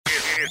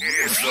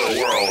It's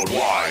the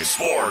Worldwide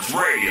Sports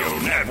Radio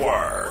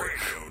Network.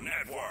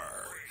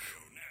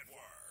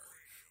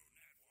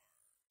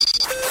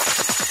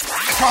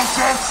 Because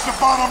that's the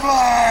bottom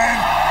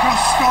line. The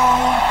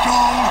Stone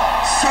Cold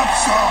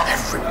Simpson.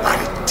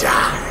 Everybody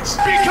dies.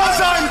 Because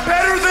I'm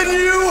better than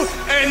you,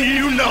 and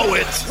you know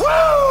it.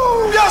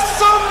 Woo!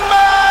 Yes,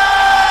 man!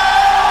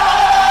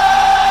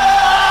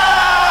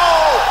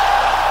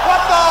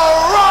 What the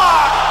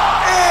Rock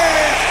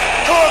is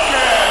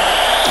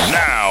cooking.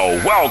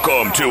 Now,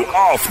 welcome to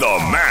Off the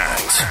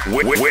Mat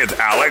with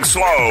Alex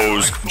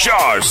Slows,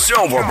 Josh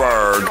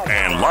Silverberg,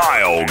 and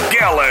Lyle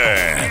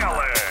Gillen.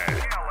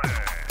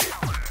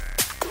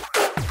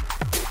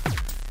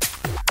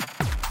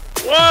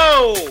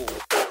 Whoa!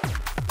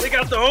 We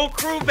got the whole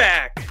crew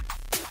back.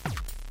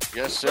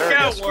 Yes, sir. Look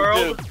out, yes,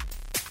 world.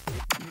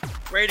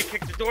 Ready to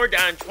kick the door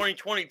down in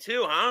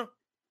 2022, huh?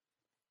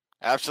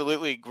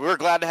 Absolutely. We're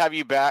glad to have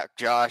you back,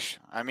 Josh.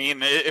 I mean,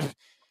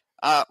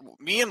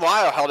 me and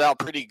Lyle held out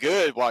pretty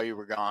good while you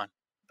were gone.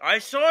 I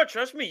saw it.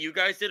 Trust me, you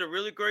guys did a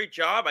really great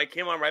job. I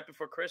came on right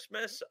before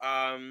Christmas.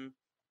 The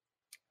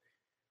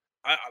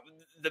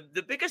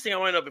biggest thing I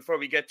want to know before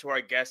we get to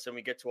our guests and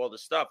we get to all the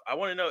stuff, I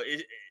want to know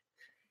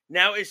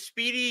is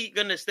Speedy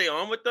going to stay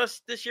on with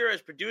us this year as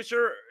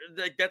producer?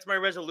 Like, that's my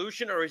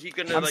resolution, or is he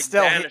going to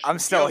vanish? I'm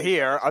still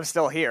here. I'm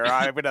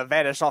going to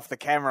vanish off the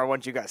camera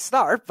once you guys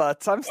start,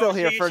 but I'm still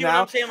here for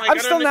now. I'm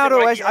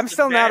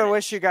still now to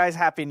wish you guys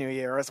Happy New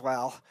Year as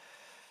well.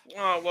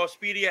 Oh, well,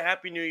 Speedy, a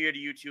Happy New Year to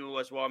you too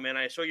as well, man.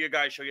 I saw your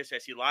guys show yesterday. I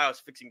see Lyle's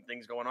fixing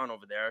things going on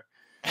over there.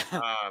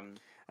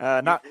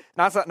 Not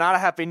a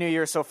Happy New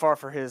Year so far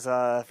for his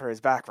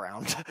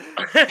background.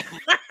 No,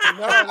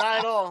 not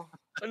at all.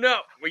 No,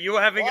 were you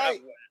having?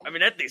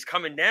 That thing's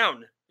coming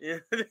down.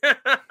 It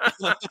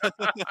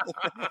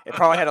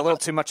probably had a little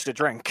too much to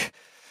drink.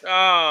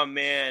 Oh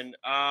man.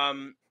 That's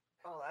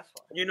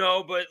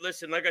fine. But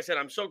listen, like I said,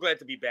 I'm so glad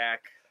to be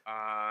back.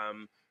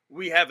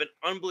 We have an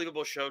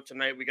unbelievable show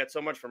tonight. We got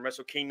so much from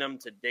Wrestle Kingdom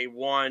to Day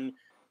One,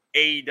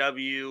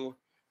 AEW.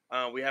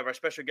 We have our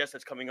special guest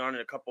that's coming on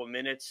in a couple of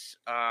minutes.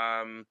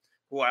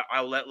 Who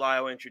I'll let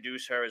Lyle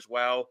introduce her as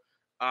well.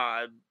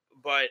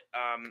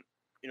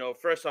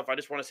 First off, I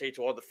just want to say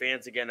to all the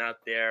fans again out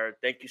there,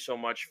 thank you so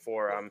much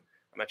for. I'm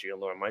actually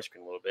gonna lower my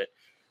screen a little bit.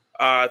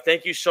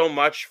 Thank you so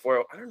much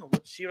for. I don't know.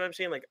 See what I'm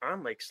saying? Like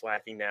I'm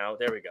slacking now.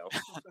 There we go.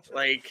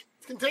 Like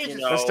It's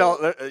contagious.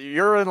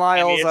 Your and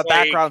Lyle's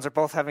backgrounds are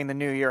both having the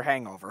New Year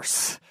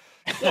hangovers.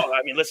 Well,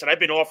 listen, I've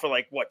been off for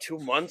 2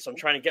 months. I'm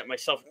trying to get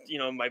myself,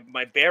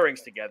 my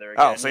bearings together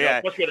again. Oh, so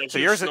yeah. So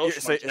yours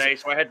today,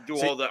 so I had to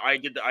do I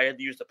had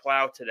to use the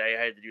plow today.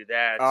 I had to do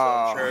that. So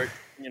I'm sure,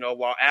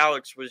 while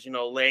Alex was,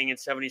 laying in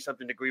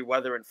 70-something degree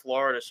weather in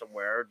Florida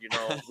somewhere,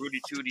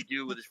 Rudy Tooty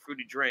Doo with his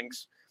fruity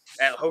drinks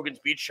at Hogan's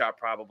Beach Shop,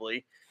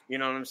 probably. You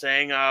know what I'm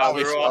saying?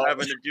 We were all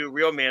having to do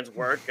real man's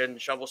work and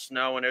shovel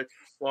snow and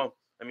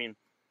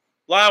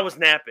Lyle was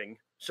napping.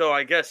 So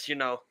I guess,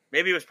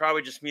 maybe it was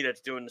probably just me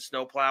that's doing the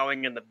snow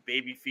plowing and the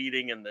baby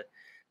feeding and the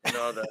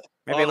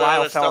maybe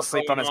Lyle fell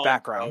asleep on his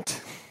background. So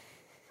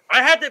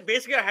I had to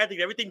get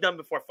everything done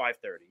before 5:30.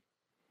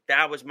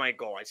 That was my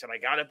goal. I said I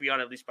got to be on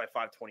at least by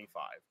 5:25.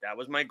 That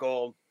was my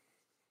goal,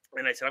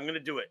 and I said I'm going to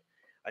do it.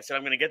 I said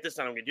I'm going to get this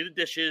done. I'm going to do the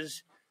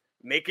dishes,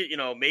 make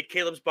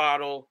Caleb's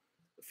bottle,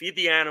 feed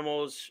the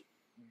animals,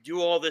 do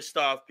all this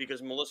stuff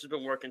because Melissa's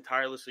been working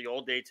tirelessly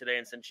all day today,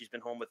 and since she's been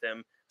home with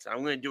him, so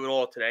I'm going to do it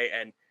all today.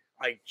 And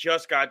I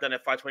just got done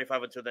at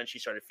 5:25 until then she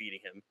started feeding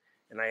him.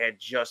 And I had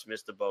just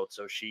missed the boat,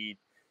 so she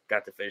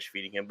got to finish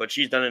feeding him. But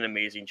she's done an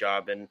amazing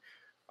job. And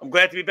I'm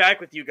glad to be back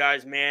with you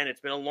guys, man.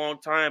 It's been a long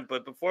time.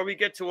 But before we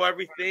get to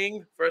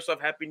everything, first off,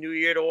 Happy New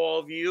Year to all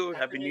of you.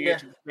 Happy New Year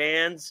to the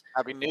fans.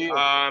 Happy New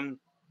Year.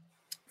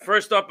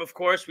 First up, of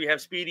course, we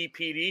have Speedy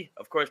PD,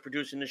 of course,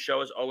 producing the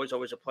show. Is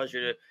always a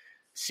pleasure to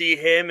see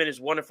him and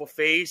his wonderful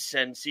face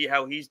and see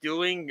how he's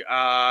doing.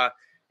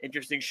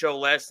 Interesting show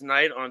last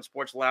night on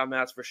Sports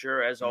Loudmouths for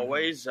sure, as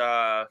always.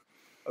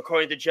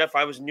 According to Jeff,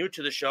 I was new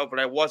to the show, but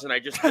I wasn't. I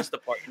just missed the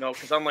part,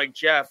 because unlike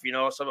Jeff,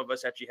 some of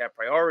us actually have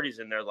priorities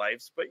in their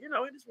lives. But,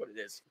 it is what it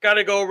is. Got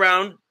to go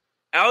around.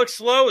 Alex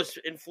Slows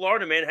in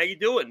Florida, man. How you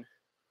doing?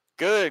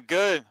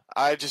 Good.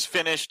 I just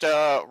finished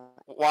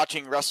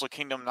watching Wrestle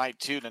Kingdom Night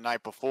 2 the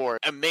night before.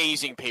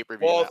 Amazing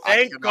pay-per-view. Well,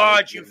 thank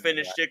God you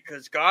finished it,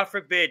 because God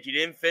forbid you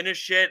didn't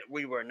finish it.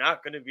 We were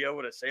not going to be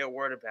able to say a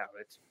word about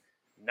it.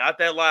 Not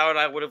that loud,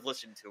 I would have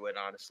listened to it,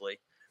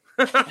 honestly.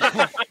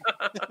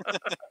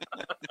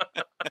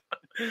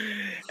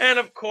 And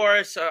of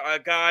course, a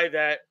guy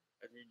that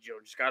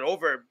just got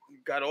over,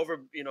 with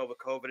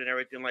COVID and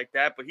everything like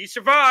that. But he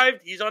survived.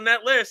 He's on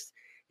that list.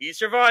 He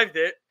survived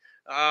it.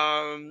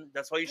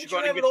 That's why you should go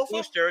out and get a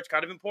booster. It's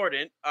kind of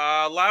important.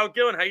 Lyle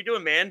Gillen, how you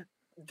doing, man?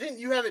 Didn't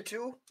you have it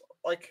too?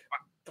 I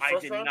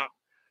did not.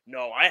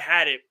 No, I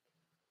had it.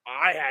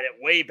 I had it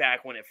way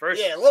back when it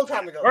first. Yeah, a long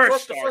time ago.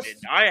 First started.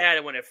 I had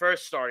it when it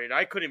first started.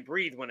 I couldn't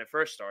breathe when it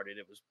first started.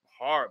 It was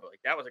horrible.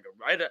 That was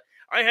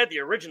I had the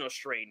original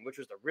strain, which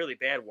was the really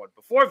bad one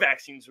before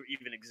vaccines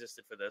even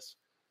existed for this.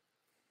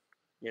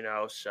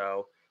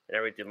 So and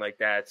everything like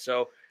that.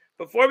 So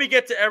before we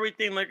get to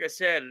everything, like I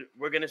said,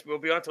 we'll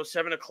be on until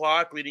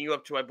 7:00, leading you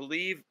up to, I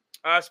believe,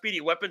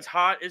 Speedy, Weapons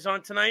Hot is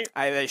on tonight.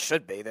 They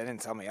should be. They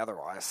didn't tell me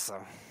otherwise. So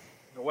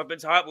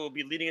Weapons Hot will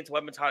be leading into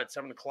Weapons Hot at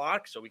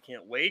 7:00, so we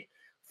can't wait.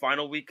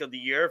 Final week of the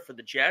year for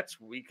the Jets,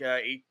 week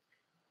 18,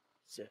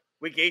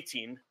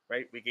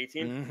 right? Week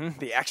 18. Mm-hmm.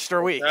 The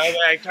extra week.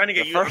 I'm trying to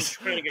get used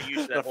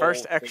to that. The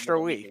first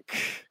extra week.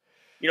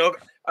 You know,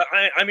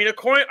 I mean,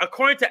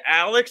 according to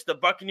Alex, the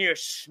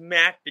Buccaneers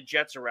smacked the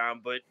Jets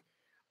around, but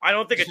I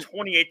don't think a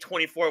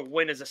 28-24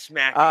 win is a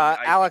smack.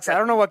 Alex, I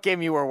don't know what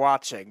game you were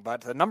watching,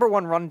 but the number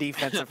one run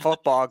defense in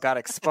football got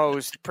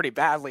exposed pretty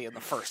badly in the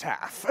first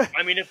half.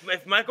 I mean,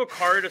 if Michael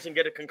Carter doesn't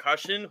get a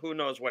concussion, who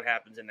knows what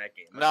happens in that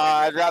game? No,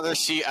 I'd rather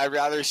see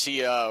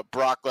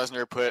Brock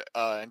Lesnar put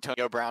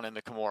Antonio Brown in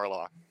the Kimura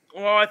lock.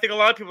 Well, I think a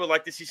lot of people would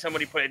like to see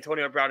somebody put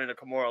Antonio Brown in a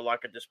Kimura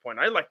lock at this point.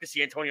 I'd like to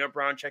see Antonio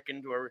Brown check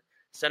into a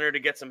center to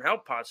get some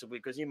help, possibly,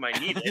 because he might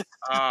need it.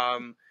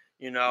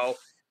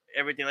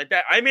 Everything like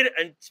that.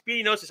 And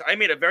Speedy knows this. I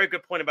made a very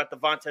good point about the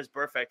Vontaze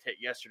Burfict hit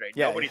yesterday.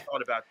 Yeah, Nobody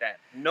thought about that.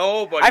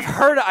 Nobody.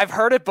 I've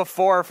heard it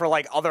before for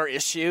like other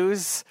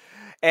issues.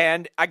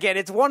 And again,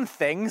 it's one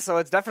thing, so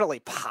it's definitely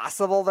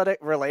possible that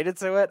it related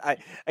to it. I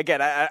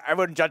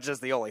wouldn't judge it as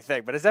the only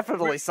thing, but it's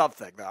definitely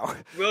something, though.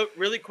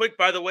 Really quick,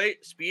 by the way,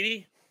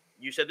 Speedy,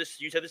 you said this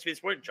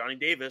this morning, Johnny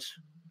Davis.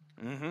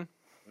 Mm-hmm.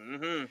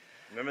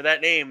 Remember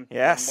that name?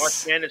 Yes.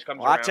 March Madness comes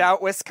Watch around.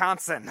 out,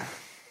 Wisconsin.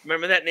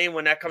 Remember that name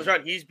when that comes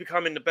around. He's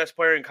becoming the best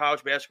player in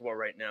college basketball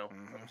right now.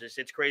 Mm-hmm.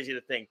 It's crazy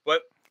to think.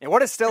 But and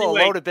what is still a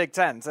loaded Big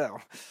Ten, too.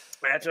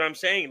 That's what I'm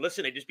saying.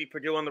 Listen, they just beat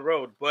Purdue on the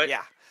road. But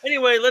yeah.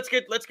 Anyway, let's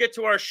get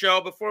to our show.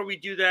 Before we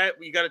do that,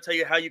 we got to tell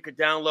you how you could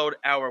download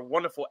our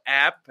wonderful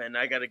app. And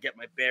I got to get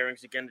my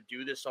bearings again to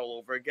do this all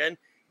over again.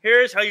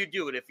 Here's how you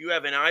do it. If you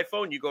have an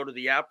iPhone, you go to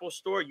the Apple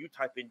Store. You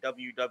type in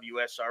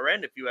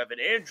WWSRN. If you have an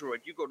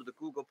Android, you go to the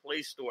Google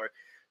Play Store.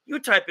 You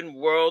type in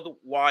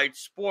Worldwide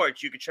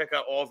Sports. You can check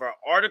out all of our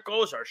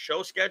articles, our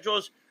show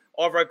schedules,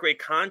 all of our great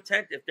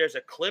content. If there's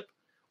a clip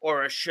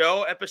or a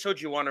show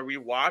episode you want to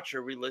rewatch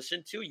or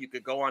re-listen to, you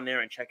could go on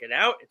there and check it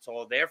out. It's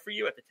all there for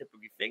you at the tip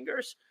of your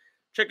fingers.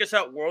 Check us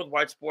out,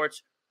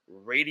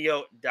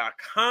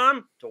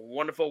 worldwidesportsradio.com. It's a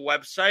wonderful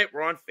website.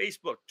 We're on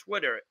Facebook,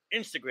 Twitter,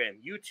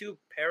 Instagram, YouTube,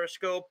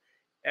 Periscope,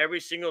 every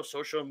single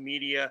social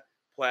media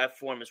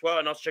platform as well.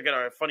 And also check out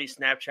our funny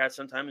Snapchat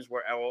sometimes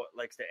where Al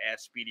likes to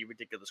ask Speedy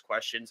ridiculous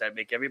questions that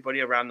make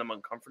everybody around them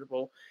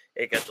uncomfortable.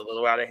 It gets a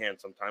little out of hand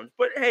sometimes,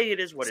 but hey, it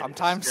is what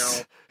sometimes. It is.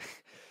 Sometimes.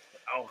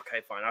 Oh,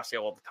 okay, fine. I'll say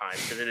all the time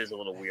because it is a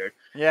little weird.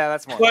 Yeah,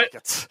 that's more like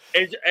it.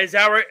 Is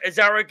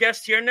our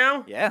guest here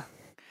now? Yeah.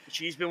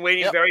 She's been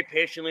waiting very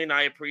patiently, and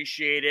I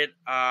appreciate it.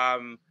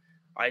 I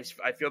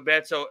feel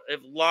bad. So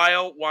if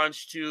Lyle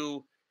wants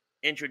to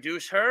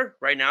introduce her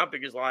right now,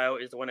 because Lyle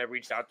is the one that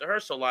reached out to her.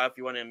 So Lyle, if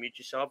you want to unmute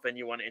yourself and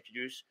you want to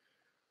introduce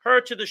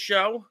her to the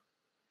show.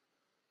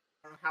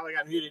 How I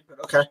got muted, but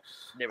okay.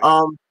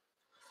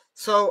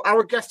 So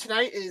our guest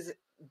tonight is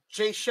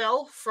Jay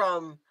Shell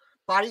from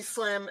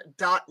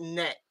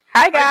bodyslam.net.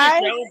 Hi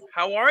guys.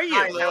 How are you?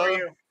 Hi, how are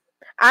you?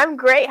 I'm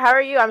great. How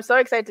are you? I'm so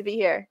excited to be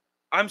here.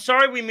 I'm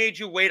sorry we made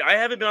you wait. I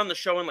haven't been on the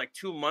show in like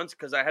 2 months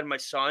because I had my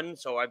son.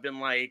 So I've been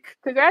like...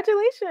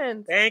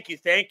 Congratulations. Thank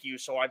you.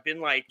 So I've been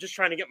like just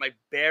trying to get my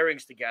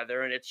bearings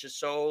together. And it's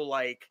just so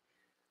like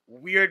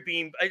weird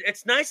being...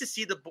 It's nice to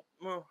see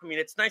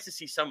it's nice to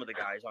see some of the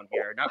guys on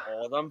here. Not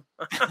all of them.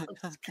 I'm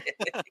just kidding.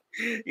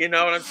 You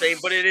know what I'm saying?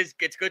 But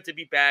it's good to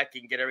be back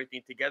and get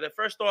everything together.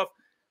 First off,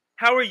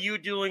 how are you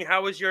doing?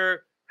 How was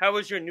your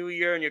New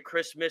Year and your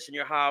Christmas and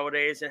your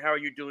holidays, and how are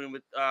you doing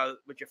with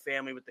your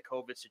family with the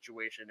COVID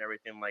situation and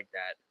everything like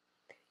that?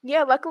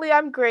 Yeah, luckily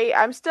I'm great.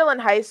 I'm still in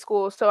high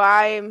school, so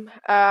I'm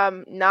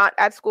not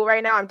at school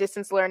right now. I'm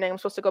distance learning. I'm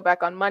supposed to go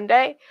back on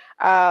Monday.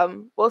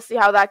 We'll see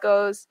how that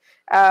goes.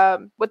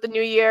 With the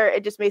new year,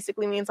 it just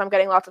basically means I'm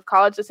getting lots of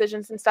college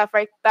decisions and stuff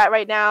right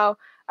now.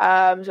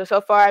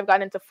 So far I've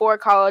gotten into 4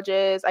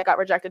 colleges. I got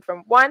rejected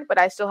from 1, but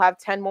I still have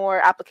 10 more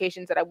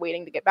applications that I'm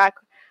waiting to get back.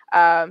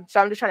 So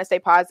I'm just trying to stay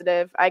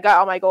positive. I got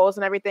all my goals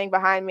and everything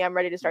behind me. I'm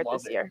ready to start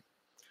this year.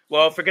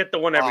 Well, forget the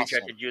one that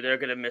rejected you. They're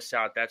going to miss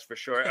out. That's for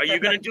sure. Are you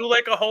going to do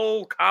like a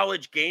whole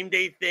college game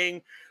day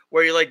thing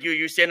where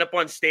you stand up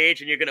on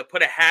stage and you're going to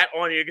put a hat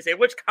on and you're going to say,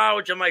 which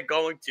college am I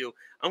going to?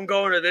 I'm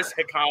going to this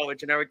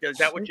college and everything. Is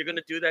that what you're going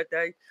to do that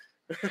day?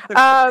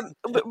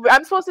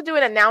 I'm supposed to do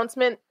an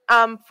announcement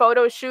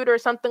photo shoot or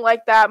something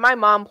like that. My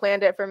mom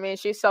planned it for me.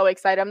 She's so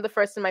excited. I'm the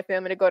first in my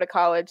family to go to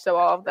college, so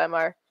all of them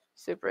are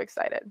super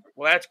excited.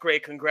 Well, that's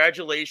great.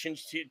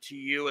 Congratulations to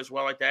you as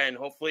well like that. And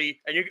hopefully,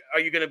 are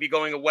you going to be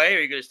going away or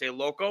are you going to stay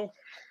local?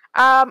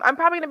 I'm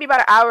probably going to be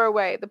about an hour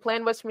away. The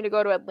plan was for me to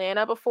go to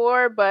Atlanta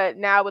before, but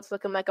now it's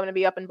looking like I'm going to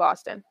be up in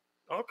Boston.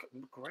 Okay,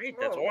 great.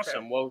 That's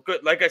awesome. Well,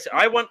 good. Like I said,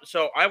 I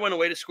went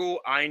away to school.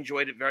 I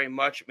enjoyed it very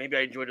much. Maybe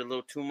I enjoyed it a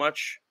little too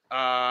much.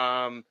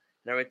 And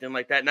everything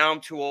like that. Now I'm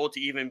too old to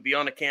even be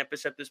on a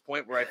campus at this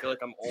point where I feel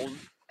like I'm old.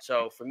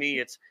 So for me,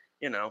 it's,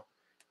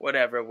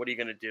 whatever. What are you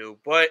going to do?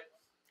 But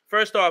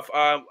First off,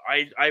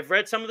 I've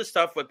read some of the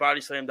stuff with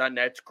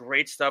bodyslam.net. It's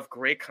great stuff,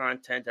 great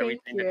content,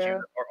 everything that you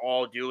are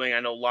all doing. I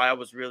know Lyle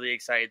was really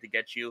excited to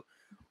get you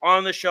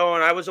on the show,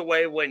 and I was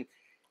away when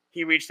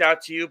he reached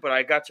out to you, but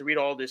I got to read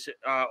all the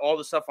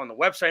stuff on the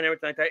website and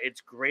everything like that.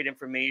 It's great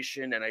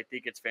information, and I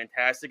think it's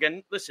fantastic.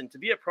 And listen, to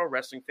be a pro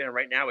wrestling fan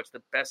right now, it's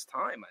the best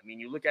time. I mean,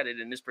 you look at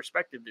it in this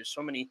perspective, there's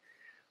so many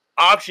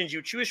options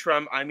you choose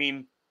from. I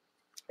mean,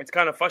 it's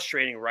kind of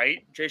frustrating,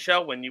 right, Jay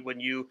Shell, when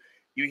you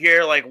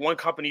hear like one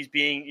company's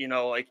being,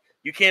 like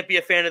you can't be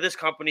a fan of this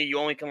company, you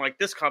only can like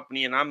this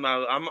company, and I'm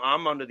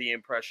under the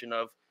impression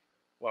of,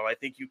 well, I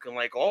think you can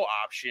like all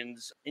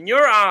options. In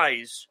your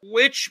eyes,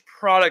 which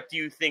product do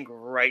you think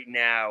right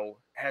now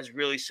has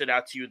really stood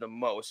out to you the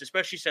most,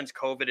 especially since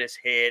COVID has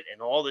hit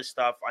and all this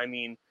stuff? I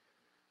mean,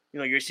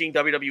 you're seeing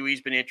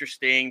WWE's been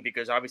interesting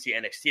because obviously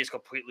NXT has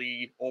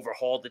completely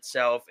overhauled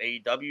itself.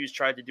 AEW's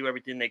tried to do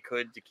everything they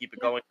could to keep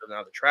it going, but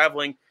now they're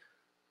traveling.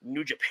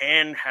 New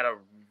Japan had a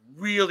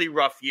really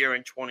rough year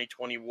in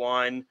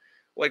 2021.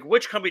 Like,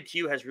 which company to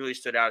you has really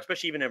stood out,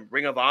 especially even in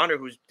Ring of Honor,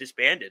 who's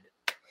disbanded?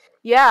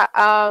 Yeah,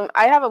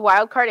 I have a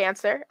wild card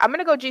answer. I'm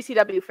gonna go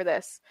GCW for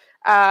this.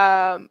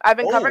 I've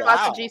been covering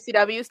lots of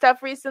GCW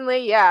stuff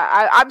recently.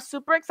 Yeah, I'm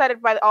super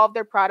excited by all of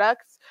their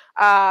products.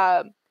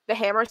 The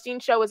Hammerstein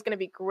show is gonna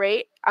be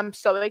great. I'm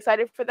so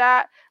excited for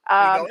that.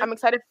 I'm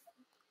excited.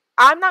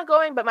 I'm not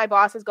going, but my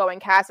boss is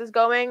going. Cass is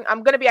going.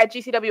 I'm gonna be at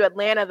GCW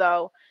Atlanta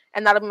though,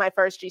 and that'll be my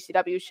first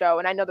GCW show.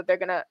 And I know that they're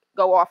gonna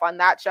go off on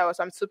that show,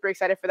 so I'm super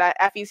excited for that.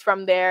 Effie's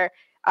from there.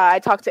 I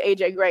talked to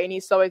AJ Gray, and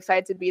he's so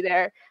excited to be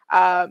there.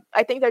 I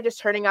think they're just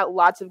turning out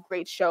lots of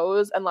great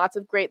shows and lots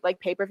of great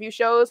like pay-per-view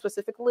shows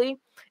specifically.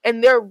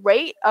 And their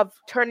rate of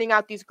turning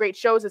out these great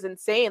shows is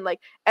insane. Like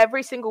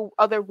every single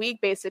other week,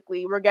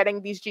 basically, we're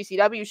getting these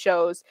GCW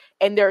shows,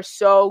 and they're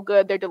so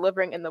good. They're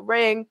delivering in the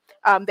ring.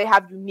 They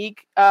have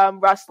unique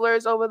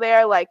wrestlers over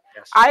there. Like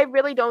I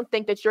really don't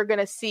think that you're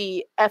gonna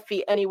see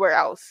Effie anywhere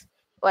else.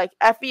 Like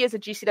Effie is a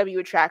GCW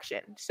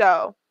attraction.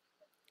 So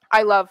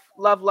I love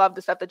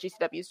the stuff that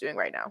GCW is doing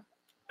right now.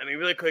 I mean,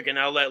 really quick, and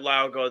I'll let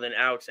Lyle go, then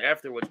Alex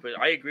afterwards, but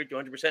I agree with you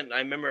 100%. I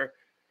remember,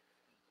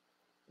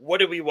 what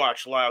did we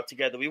watch, Lyle,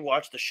 together? We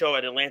watched the show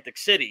at Atlantic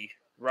City,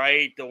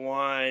 right? The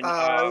one...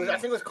 I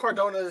think it was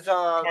Cardona's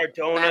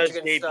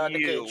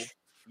debut.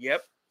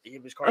 Yep,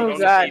 it was Cardona's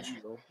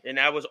debut, and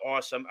that was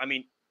awesome. I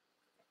mean,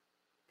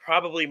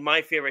 probably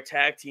my favorite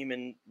tag team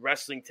in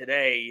wrestling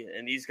today,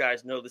 and these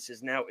guys know this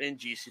is now in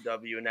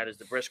GCW, and that is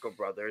the Briscoe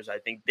brothers. I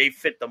think they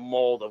fit the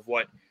mold of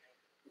what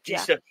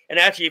GCW. And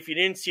actually, if you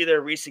didn't see their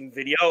recent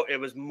video, it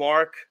was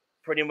Mark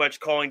pretty much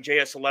calling Jay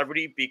a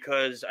celebrity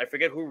because I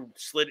forget who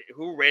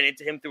ran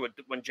into him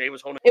when Jay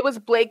was holding. It was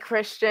Blake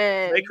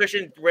Christian. Blake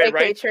Christian ran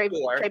right Trey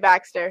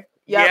Baxter.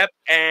 Yep.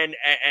 And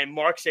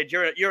Mark said,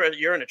 "You're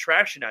an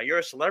attraction now. You're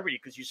a celebrity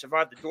because you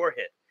survived the door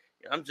hit."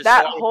 I'm just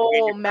that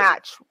whole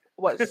match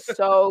was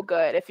so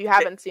good. If you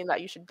haven't seen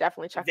that, you should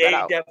definitely check that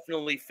out. They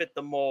definitely fit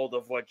the mold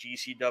of what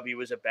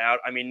GCW is about.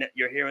 I mean,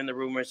 you're hearing the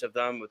rumors of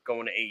them with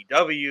going to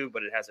AEW,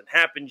 but it hasn't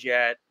happened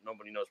yet.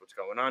 Nobody knows what's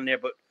going on there.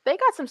 But they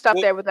got some stuff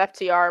there with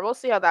FTR. We'll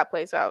see how that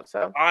plays out.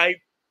 So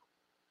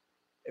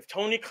if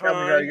Tony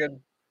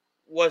Khan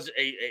was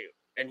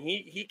and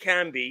he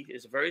can be,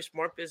 is a very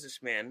smart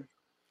businessman,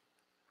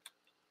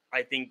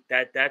 I think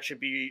that should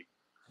be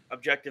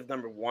objective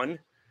number one,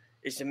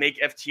 is to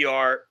make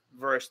FTR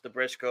versus the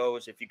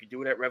Briscoes. If you could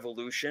do it at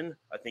Revolution,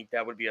 I think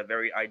that would be a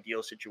very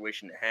ideal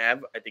situation to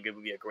have. I think it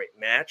would be a great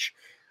match.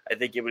 I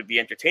think it would be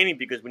entertaining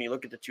because when you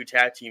look at the two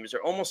tag teams,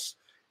 they're almost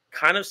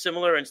kind of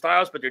similar in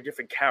styles, but they're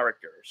different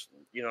characters.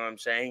 You know what I'm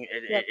saying?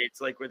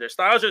 It's like where their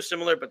styles are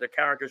similar, but their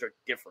characters are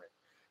different.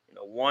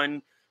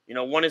 One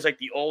is like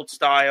the old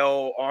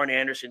style, Arn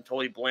Anderson,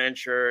 Tully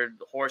Blanchard,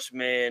 the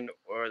Horsemen,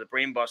 or the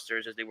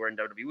Brainbusters as they were in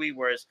WWE,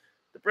 whereas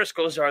the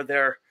Briscoes are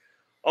their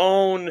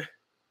own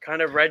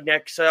kind of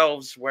redneck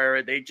selves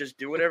where they just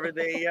do whatever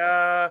they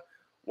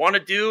want to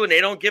do, and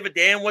they don't give a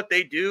damn what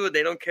they do, and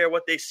they don't care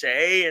what they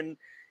say, and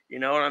you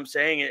know what I'm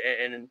saying?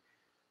 And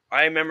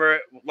I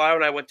remember Lyle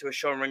and I went to a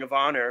show in Ring of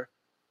Honor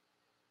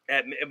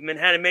at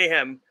Manhattan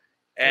Mayhem,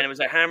 and it was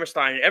at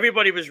Hammerstein.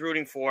 Everybody was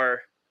rooting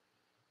for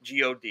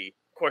G.O.D.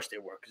 Of course they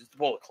were, because it's the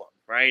Bullet Club,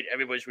 right?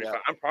 Everybody's rooting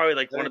for. I'm probably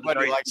like one of the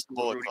very few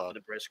rooting for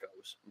the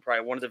Briscoes. I'm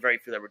probably one of the very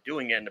few that were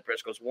doing it, and the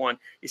Briscoes won.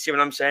 You see what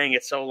I'm saying?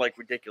 It's so like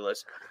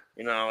ridiculous.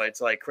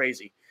 It's like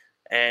crazy.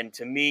 And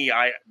to me,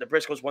 the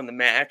Briscoes won the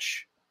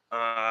match.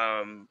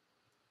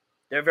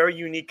 They're very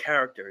unique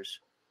characters.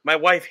 My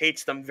wife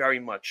hates them very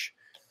much.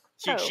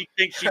 She goes,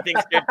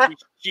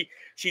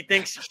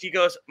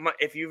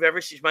 if you've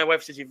ever seen, my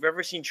wife says, if you've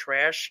ever seen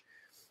trash,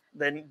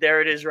 then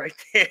there it is right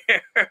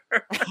there.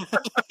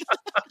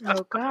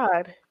 Oh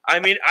God. I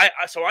mean,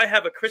 so I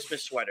have a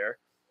Christmas sweater.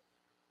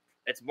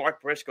 It's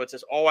Mark Briscoe. It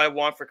says, "All I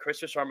want for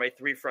Christmas are my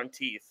 3 front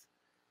teeth."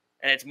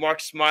 And it's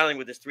Mark smiling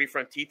with his 3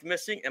 front teeth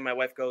missing. And my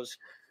wife goes,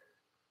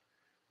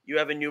 "You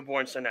have a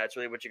newborn son. That's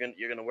really what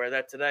you're gonna wear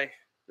that today?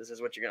 This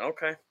is what you're gonna,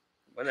 okay,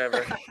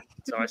 whatever."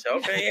 So I said,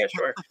 "Okay, yeah,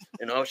 sure."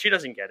 She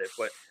doesn't get it,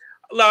 but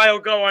Lyle,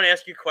 go on,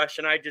 ask your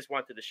question. I just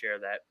wanted to share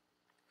that.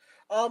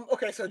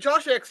 Okay, so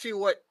Josh asked you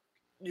what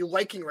you're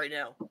liking right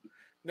now.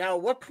 Now,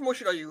 what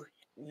promotion are you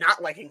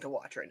not liking to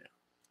watch right now?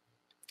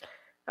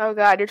 Oh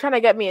God, you're trying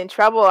to get me in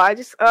trouble. I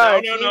just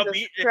No.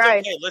 Jesus It's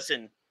Christ. okay.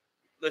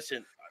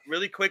 Listen.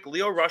 Really quick,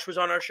 Leo Rush was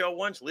on our show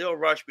once. Leo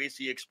Rush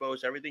basically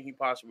exposed everything he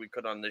possibly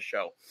could on this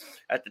show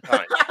at the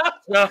time.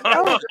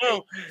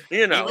 So,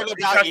 you know, Even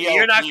about trust me,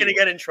 you're not ELP. going to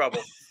get in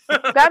trouble.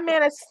 That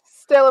man is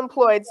still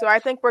employed, so I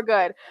think we're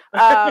good.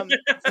 But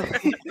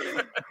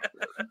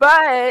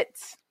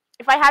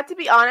if I had to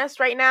be honest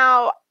right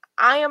now,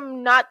 I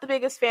am not the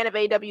biggest fan of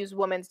AEW's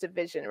women's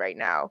division right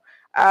now.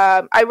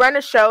 I run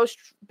a show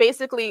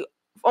basically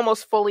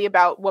almost fully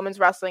about women's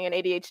wrestling and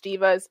ADH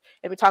Divas,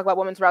 and we talk about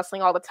women's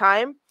wrestling all the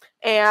time.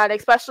 And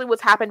especially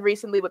what's happened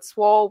recently with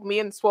Swole, me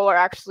and Swole are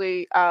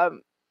actually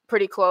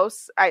pretty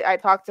close. I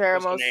talk to her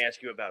almost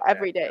ask you about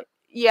every day.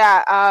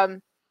 Yeah.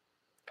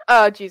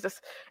 Oh,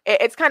 Jesus.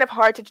 It's kind of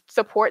hard to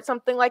support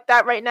something like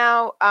that right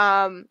now.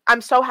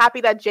 I'm so happy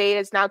that Jade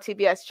is now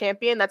TBS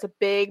champion. That's a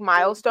big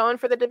milestone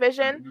for the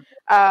division.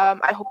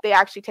 I hope they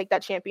actually take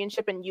that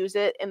championship and use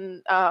it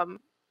in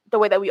the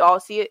way that we all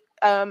see it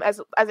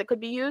as it could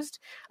be used.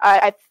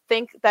 I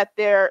think that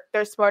they're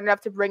smart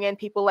enough to bring in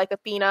people like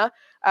Athena,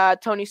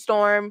 Toni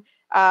Storm,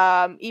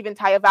 even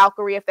Taya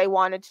Valkyrie if they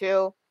wanted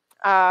to.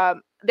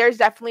 There's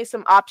definitely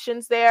some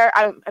options there.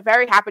 I'm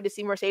very happy to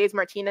see Mercedes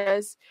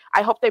Martinez.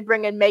 I hope they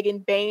bring in Megan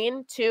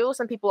Bain too,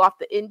 some people off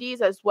the indies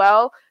as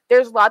well.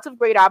 There's lots of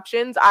great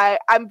options.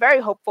 I'm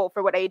very hopeful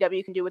for what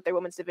AEW can do with their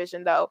women's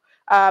division though.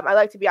 I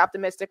like to be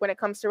optimistic when it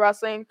comes to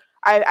wrestling.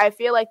 I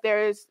feel like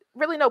there's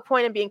really no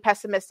point in being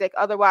pessimistic.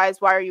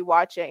 Otherwise, why are you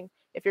watching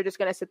if you're just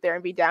going to sit there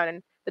and be down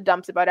in the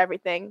dumps about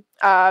everything?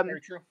 Very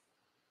true.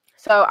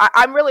 So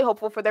I'm really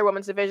hopeful for their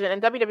women's division.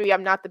 And WWE,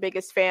 I'm not the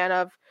biggest fan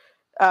of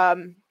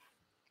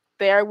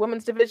their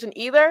women's division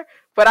either,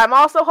 but I'm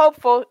also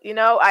hopeful. You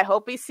know, I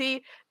hope we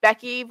see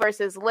Becky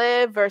versus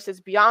Liv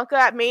versus Bianca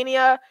at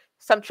Mania,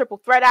 some triple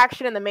threat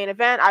action in the main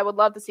event. I would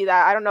love to see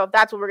that. I don't know if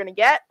that's what we're going to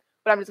get,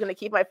 but I'm just going to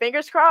keep my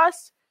fingers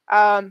crossed.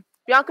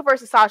 Bianca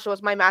versus Sasha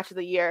was my match of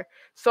the year,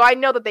 so I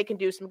know that they can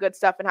do some good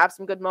stuff and have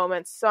some good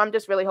moments, so I'm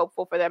just really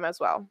hopeful for them as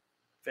well.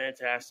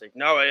 Fantastic.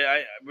 No,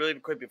 I really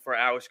quick before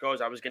Alex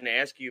goes, I was going to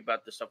ask you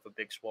about the stuff with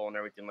Big Swole and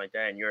everything like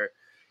that, and your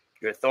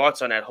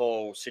thoughts on that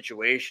whole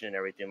situation and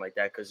everything like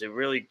that, because it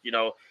really, you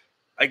know,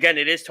 again,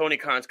 it is Tony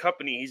Khan's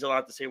company. He's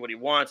allowed to say what he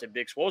wants, and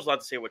Big Swole's allowed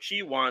to say what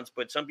she wants,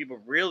 but some people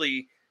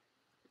really,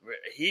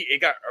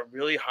 it got a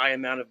really high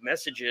amount of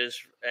messages,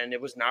 and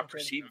it was not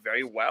perceived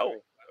very well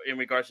in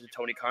regards to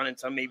Tony Khan, and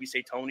some maybe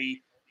say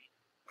Tony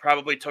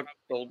probably took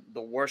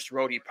the worst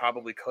road he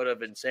probably could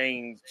have in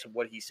saying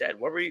what he said.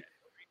 What were you,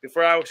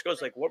 before Alex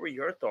goes, like, what were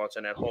your thoughts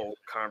on that whole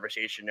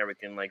conversation and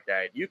everything like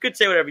that? You could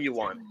say whatever you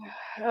want.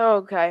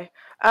 Okay.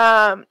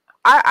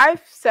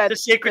 I've said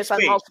this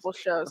on multiple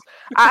shows.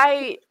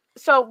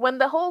 So when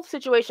the whole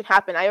situation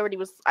happened, I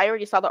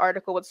already saw the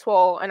article with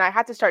Swole, and I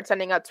had to start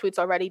sending out tweets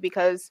already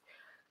because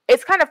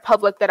it's kind of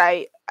public that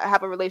I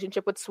have a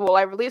relationship with Swole.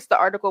 I released the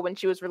article when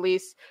she was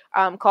released,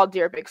 called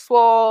Dear Big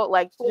Swole,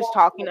 like just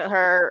talking to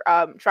her,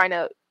 trying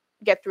to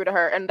get through to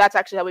her, and that's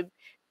actually how we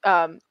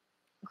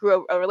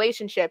grew a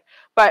relationship.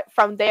 But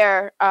from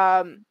there,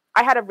 I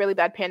had a really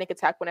bad panic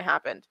attack when it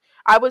happened.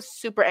 I was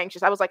super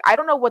anxious. I was like, I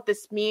don't know what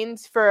this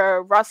means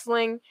for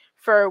wrestling,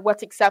 for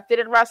what's accepted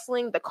in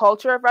wrestling, the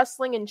culture of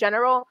wrestling in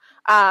general.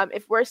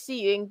 If we're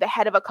seeing the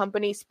head of a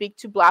company speak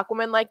to Black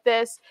women like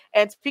this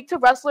and speak to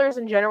wrestlers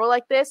in general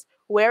like this,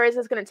 where is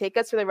this going to take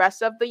us for the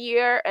rest of the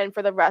year and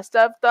for the rest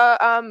of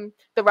the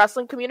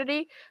wrestling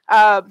community?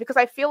 Because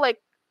I feel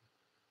like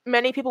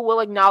many people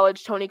will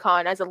acknowledge Tony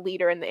Khan as a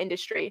leader in the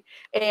industry,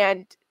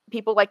 and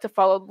people like to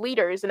follow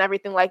leaders and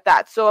everything like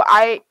that. So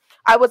I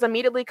was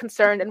immediately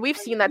concerned, and we've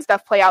seen that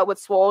stuff play out with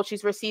Swole.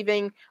 She's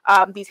receiving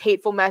these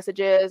hateful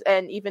messages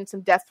and even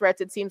some death threats,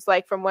 it seems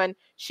like, from when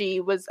she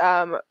was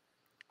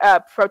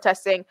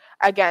protesting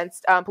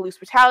against police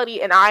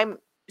brutality, and I'm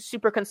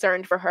super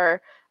concerned for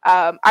her.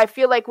 I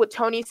feel like what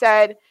Tony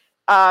said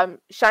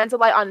shines a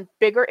light on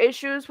bigger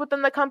issues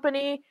within the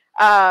company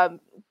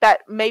that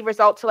may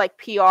result to like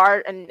PR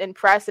and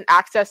press and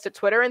access to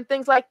Twitter and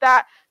things like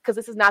that, because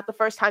this is not the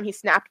first time he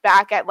snapped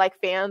back at like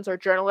fans or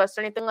journalists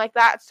or anything like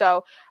that.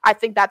 So I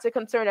think that's a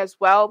concern as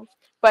well.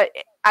 But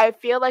I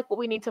feel like what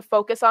we need to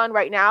focus on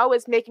right now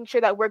is making sure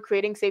that we're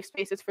creating safe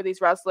spaces for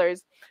these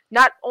wrestlers,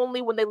 not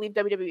only when they leave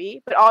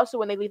WWE, but also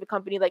when they leave a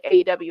company like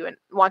AEW and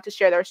want to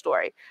share their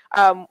story.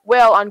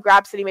 Will on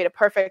Grab City made a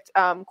perfect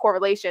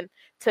correlation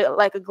to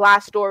like a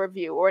Glassdoor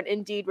review or an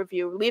Indeed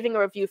review, leaving a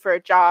review for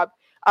a job.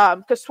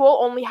 Because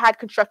Swole only had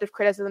constructive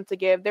criticism to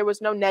give. There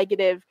was no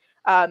negative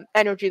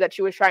energy that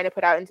she was trying to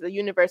put out into the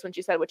universe when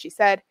she said what she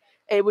said.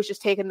 It was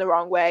just taken the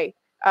wrong way.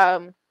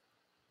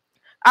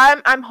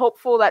 I'm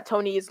hopeful that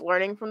Tony is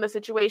learning from the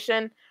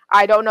situation.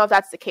 I don't know if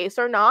that's the case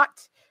or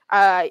not,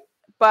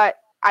 but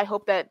I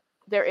hope that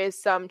there is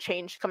some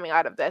change coming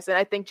out of this. And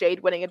I think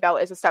Jade winning a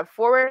belt is a step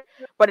forward,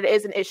 but it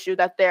is an issue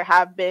that there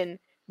have been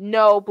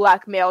no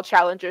Black male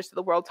challengers to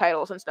the world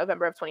title since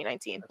November of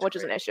 2019, which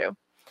is an issue.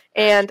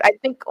 And I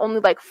think only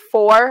like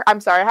 4. I'm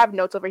sorry, I have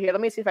notes over here.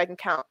 Let me see if I can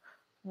count.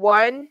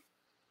 One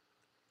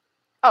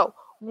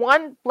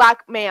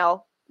black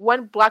male,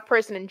 one black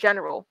person in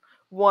general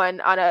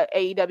won on a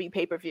AEW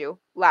pay-per-view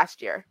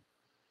last year.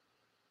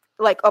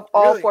 Like of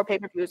all 4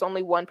 pay-per-views,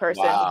 only one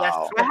person.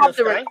 Wow. I have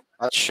to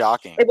That's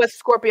shocking. It was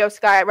Scorpio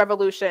Sky at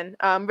Revolution.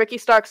 Ricky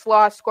Starks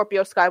lost,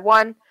 Scorpio Sky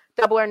won.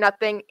 Double or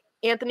Nothing,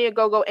 Anthony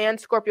Ogogo and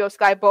Scorpio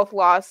Sky both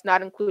lost,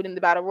 not including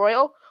the Battle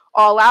Royal.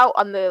 All Out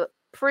on the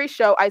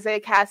pre-show, Isaiah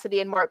Cassidy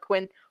and Mark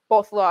Quinn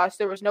both lost.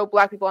 There was no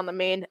black people on the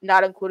main,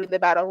 not including the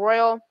Battle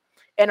Royal.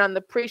 And on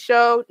the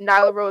pre-show,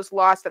 Nyla Rose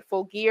lost at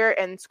Full Gear,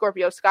 and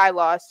Scorpio Sky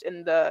lost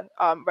in the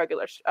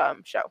regular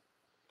show.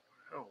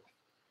 Oh,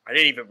 I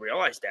didn't even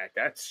realize that.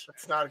 That's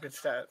not a good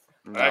stat.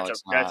 No,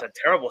 that's a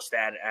terrible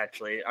stat,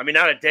 actually. I mean,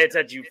 not a dead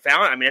stat you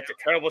found. I mean, that's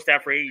a terrible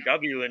stat for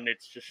AEW, and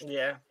it's just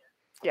yeah.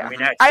 I mean,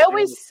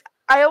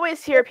 I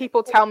always hear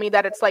people tell me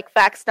that it's like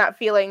facts, not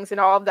feelings, and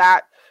all of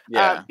that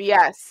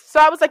BS. So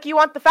I was like, you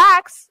want the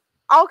facts?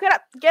 I'll get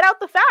out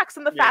the facts,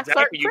 and the facts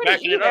aren't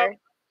pretty either.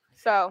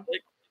 So.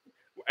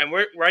 And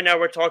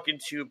we're talking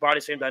to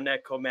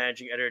BodySlam.net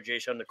co-managing editor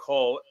Jason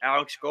Nicole.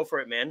 Alex, go for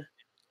it, man.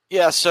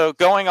 Yeah, so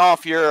going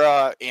off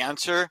your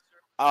answer,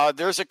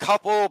 there's a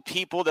couple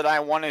people that I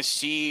want to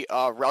see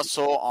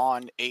wrestle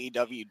on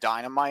AEW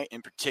Dynamite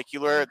in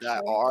particular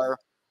that are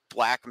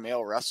black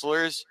male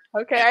wrestlers.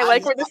 Okay, I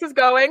like where this is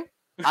going.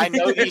 I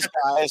know these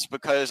guys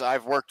because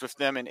I've worked with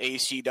them in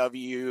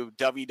ACW,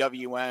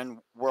 WWN,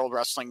 World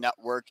Wrestling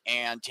Network,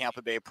 and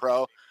Tampa Bay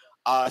Pro.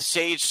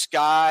 Sage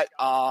Scott,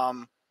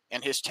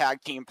 and his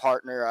tag team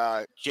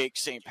partner, Jake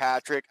St.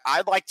 Patrick.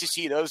 I'd like to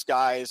see those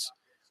guys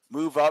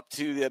move up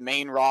to the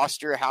main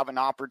roster, have an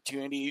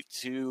opportunity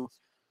to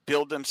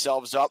build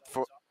themselves up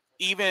for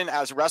even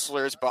as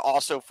wrestlers, but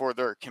also for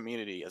their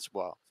community as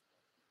well.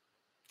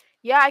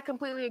 Yeah, I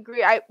completely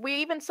agree. We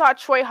even saw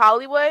Troy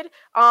Hollywood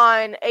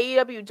on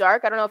AEW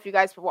Dark. I don't know if you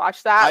guys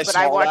watched that, but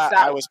I watched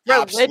that. I was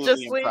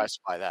absolutely impressed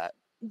by that.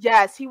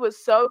 Yes, he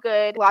was so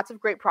good. Lots of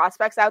great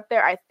prospects out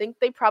there. I think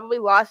they probably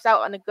lost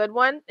out on a good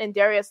one in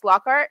Darius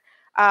Lockhart.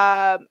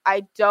 I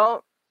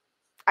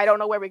don't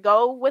know where we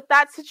go with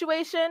that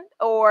situation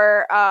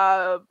or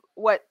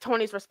what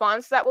Tony's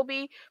response to that will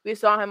be. We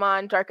saw him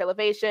on Dark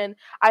Elevation.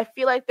 I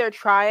feel like they're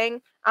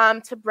trying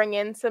to bring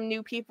in some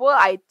new people.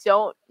 I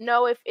don't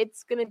know if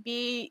it's going to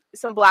be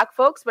some black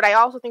folks, but I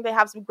also think they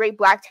have some great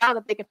black talent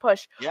that they can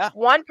push. Yeah.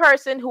 One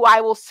person who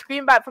I will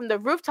scream about from the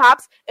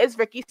rooftops is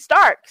Ricky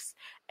Starks.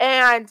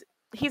 And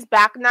he's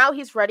back now.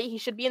 He's ready. He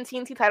should be in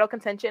TNT title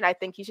contention. I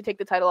think he should take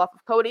the title off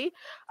of Cody.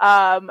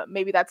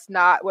 Maybe that's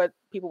not what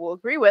people will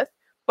agree with,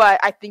 but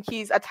I think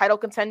he's a title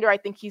contender. I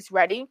think he's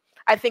ready.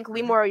 I think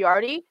Lee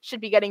Moriarty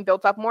should be getting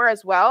built up more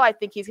as well. I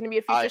think he's going to be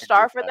a future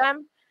star for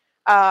them.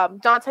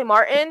 Dante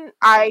Martin,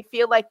 I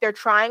feel like they're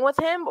trying with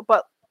him,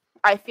 but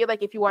I feel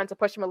like if you wanted to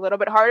push him a little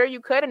bit harder,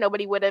 you could, and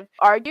nobody would have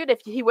argued.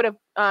 If he would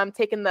have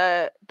taken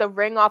the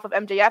ring off of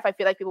MJF, I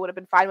feel like people would have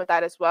been fine with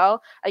that as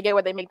well. I get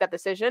why they make that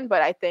decision,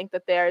 but I think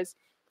that there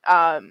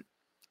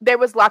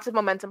was lots of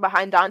momentum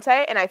behind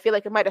Dante, and I feel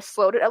like it might have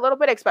slowed it a little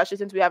bit, especially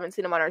since we haven't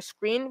seen him on our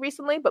screen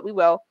recently, but we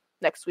will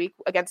next week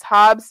against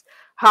Hobbs.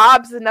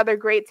 Hobbs is another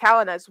great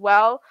talent as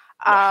well.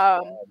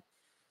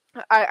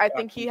 I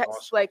think he has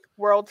like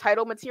world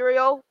title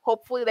material.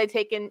 Hopefully they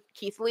take in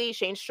Keith Lee,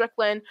 Shane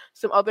Strickland,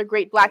 some other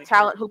great black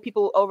talent who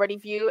people already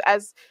view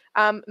as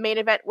main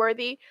event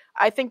worthy.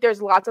 I think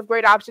there's lots of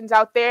great options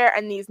out there,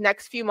 and these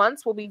next few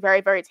months will be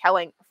very, very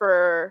telling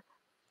for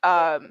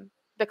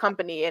the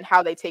company and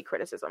how they take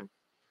criticism.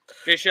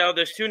 Michelle,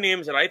 there's 2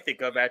 names that I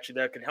think of actually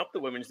that can help the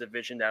women's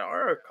division that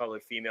are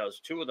colored females.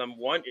 2 of them.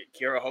 One,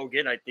 Kiera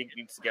Hogan, I think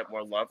needs to get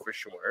more love for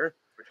sure.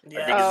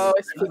 Yeah.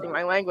 Excuse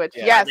my language.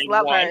 Yeah. Yes,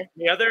 love her.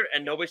 The other,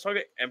 and nobody's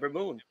talking, Ember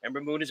Moon.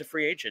 Ember Moon is a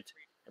free agent.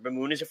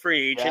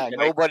 Yeah,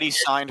 nobody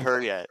signed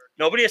her yet.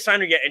 Nobody has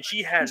signed her yet, and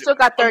she has. She still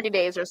got 30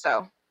 days or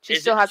so. She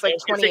still has like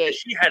 28.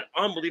 She had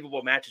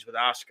unbelievable matches with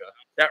Asuka.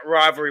 That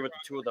rivalry with the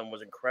 2 of them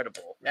was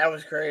incredible. That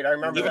was great. I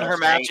remember even her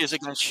matches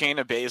against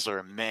Shayna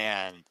Baszler.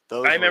 Man,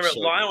 those. I remember so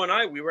Lyle and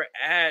I. We were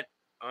at.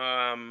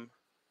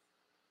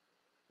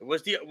 It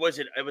was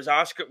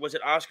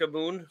Asuka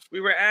Moon we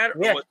were at?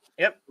 Yeah.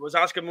 It was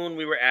Asuka Moon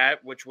we were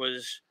at,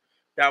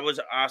 that was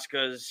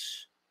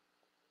Asuka's.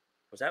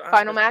 Was that Asuka's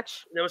final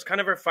match? It was kind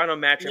of her final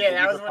match. Yeah,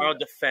 that was her final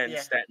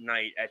defense that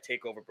night at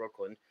TakeOver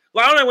Brooklyn.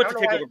 Lyle and I went to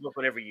TakeOver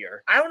Brooklyn every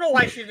year. I don't know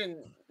why she didn't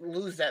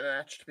lose that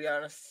match, to be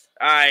honest.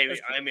 I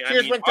she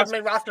just went to the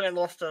main roster and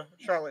lost to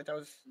Charlotte. That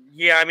was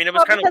it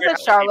was kind of weird.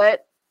 It's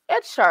Charlotte.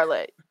 It's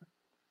Charlotte.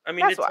 I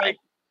mean, it's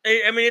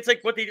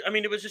like what they. I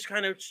mean, it was just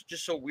kind of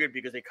just so weird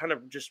because they kind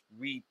of just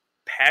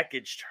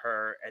repackaged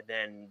her and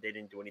then they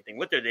didn't do anything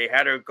with her. They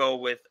had her go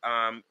with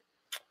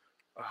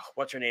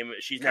what's her name?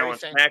 She's now on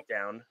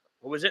SmackDown.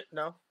 Who was it?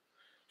 No.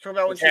 So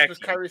about when she was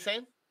Kairi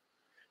Sane?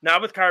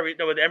 Not with Kairi.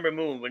 No, with Ember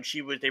Moon when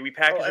she was. They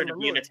repackaged her to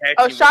be in a tag.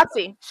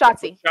 Shotzi.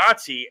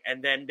 Shotzi,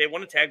 and then they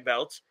won the tag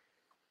belts.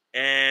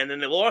 And then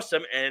they lost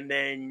them, and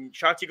then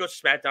Shotzi goes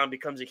to SmackDown,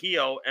 becomes a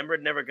heel. Ember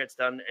never gets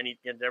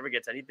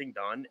anything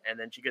done, and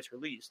then she gets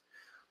released.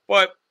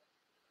 But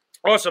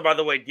Also, by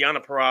the way,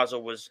 Deonna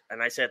Purrazzo was,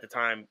 and I said at the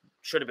time,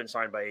 should have been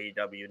signed by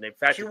AEW.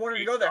 And She wanted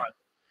to go there.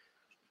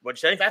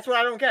 What'd you say? That's what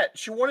I don't get.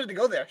 She wanted to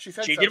go there. She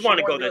said she so. did want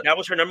to go there. That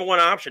was her number one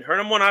option. Her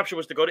number one option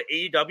was to go to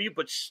AEW,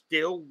 but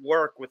still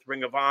work with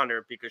Ring of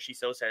Honor because she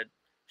still said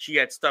she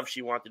had stuff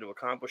she wanted to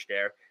accomplish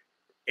there.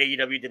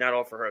 AEW did not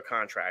offer her a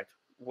contract,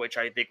 which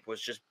I think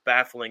was just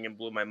baffling and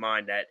blew my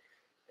mind.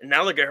 And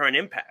now look at her in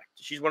Impact.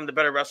 She's one of the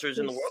better wrestlers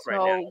in the world right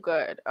now. So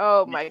good.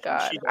 Oh my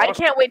God. She's I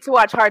awesome. can't wait to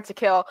watch Hard to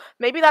Kill.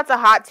 Maybe that's a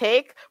hot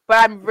take, but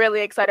I'm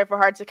really excited for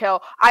Hard to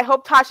Kill. I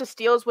hope Tasha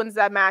Steelz wins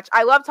that match.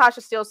 I love Tasha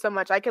Steelz so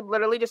much. I could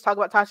literally just talk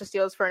about Tasha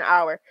Steelz for an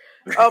hour.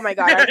 Oh my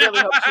God. I really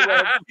hope she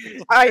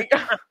wins.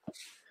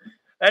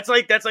 That's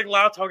like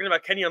Lau talking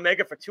about Kenny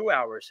Omega for 2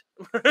 hours.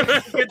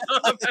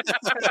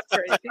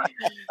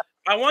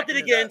 I wanted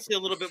to get into a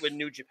little bit with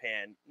New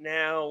Japan.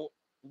 Now,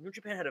 New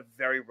Japan had a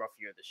very rough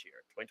year this year.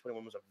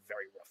 2021 was a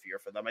very rough year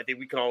for them. I think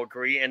we can all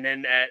agree. And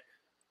then at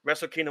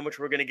Wrestle Kingdom, which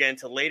we're going to get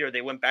into later,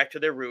 they went back to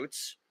their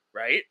roots,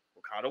 right?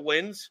 Okada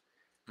wins.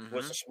 Mm-hmm.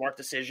 Was a smart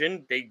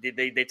decision.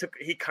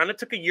 He kind of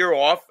took a year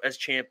off as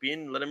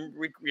champion. Let him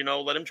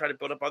try to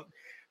build up.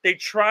 They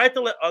tried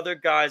to let other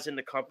guys in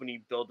the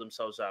company build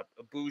themselves up.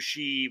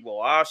 Ibushi, Will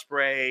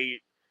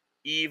Ospreay,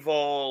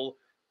 Evil,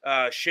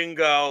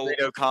 Shingo,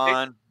 Great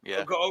Khan.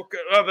 Yeah.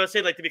 I was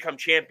say like to become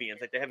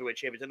champions, like the heavyweight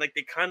champions, and like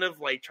they kind of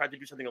like tried to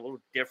do something a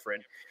little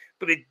different,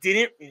 but it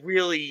didn't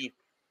really.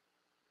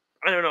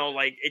 I don't know,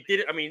 like it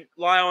did. I mean,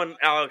 Lyle and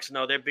Alex,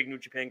 no, they're big New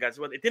Japan guys.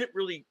 Well, it didn't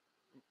really,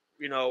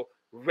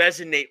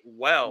 resonate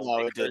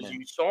well because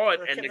you saw it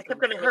and it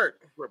kept getting hurt.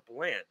 Were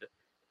bland,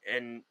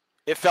 and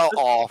it fell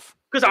off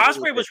because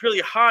Ospreay was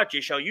really hot. Jay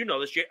Shell, you know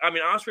this. I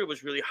mean, Ospreay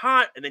was really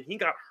hot, and then he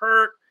got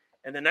hurt,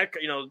 and then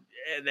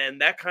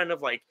that kind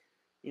of like.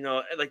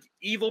 Like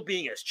Evil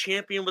being as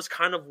champion was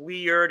kind of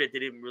weird. It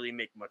didn't really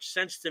make much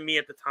sense to me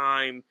at the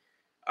time.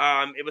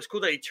 It was cool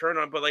that he turned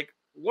on, but like,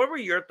 what were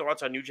your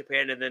thoughts on New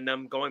Japan and then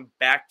them going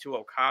back to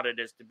Okada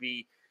just to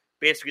be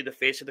basically the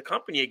face of the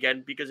company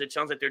again? Because it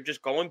sounds like they're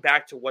just going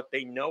back to what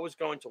they know is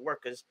going to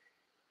work. Because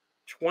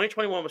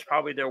 2021 was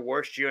probably their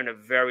worst year in a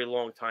very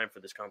long time for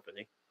this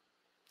company.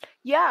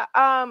 Yeah,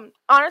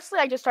 honestly,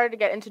 I just started to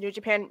get into New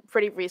Japan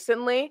pretty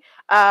recently.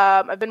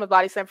 I've been with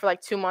Body Slam for like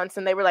 2 months,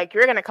 and they were like,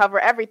 "You're going to cover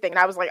everything," and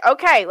I was like,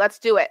 "Okay, let's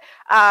do it."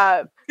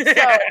 Like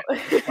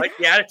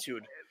the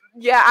attitude.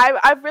 Yeah,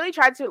 I've really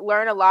tried to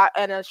learn a lot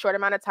in a short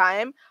amount of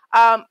time.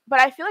 But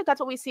I feel like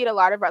that's what we see at a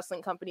lot of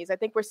wrestling companies. I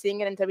think we're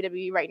seeing it in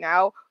WWE right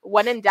now.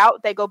 When in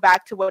doubt, they go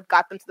back to what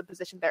got them to the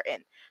position they're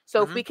in.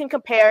 So if we can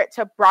compare it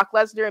to Brock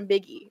Lesnar and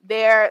Big E,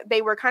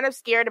 they were kind of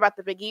scared about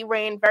the Big E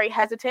reign, very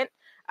hesitant.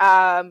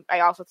 I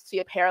also see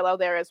a parallel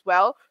there as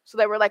well. So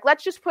they were like,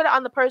 let's just put it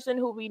on the person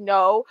who we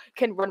know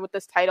can run with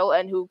this title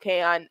and who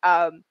can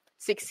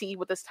succeed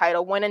with this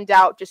title. When in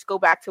doubt, just go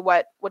back to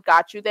what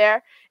got you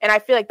there. And I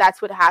feel like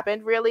that's what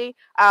happened, really.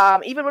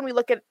 Even when we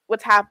look at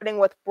what's happening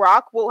with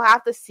Brock, we'll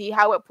have to see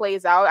how it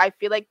plays out. I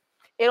feel like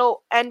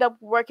it'll end up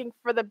working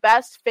for the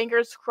best.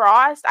 Fingers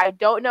crossed. I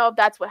don't know if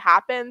that's what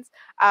happens.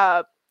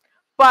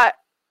 But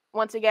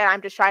once again,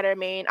 I'm just trying to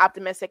remain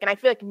optimistic. And I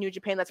feel like in New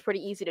Japan, that's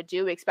pretty easy to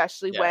do,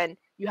 especially when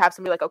you have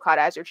somebody like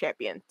Okada as your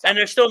champion. So. And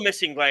they're still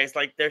missing guys.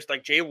 Like there's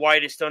like Jay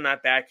White is still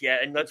not back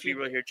yet. And let's be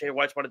real here. Jay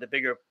White's one of the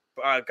bigger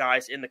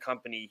guys in the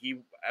company.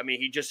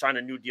 He just signed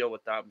a new deal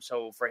with them.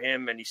 So for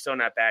him, and he's still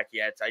not back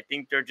yet. I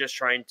think they're just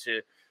trying to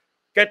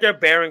get their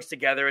bearings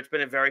together. It's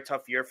been a very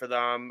tough year for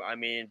them. I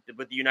mean,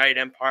 with the United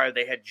Empire,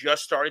 they had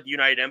just started the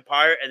United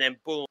Empire, and then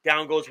boom,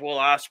 down goes Will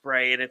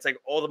Ospreay, and it's like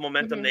all the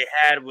momentum they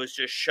had was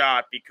just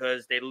shot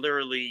because they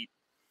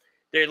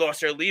lost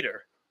their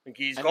leader. Like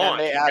he's gone.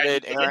 Then they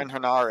added Aaron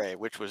Henare,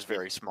 which was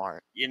very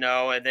smart.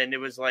 And then it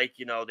was like,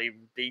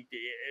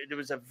 it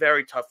was a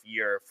very tough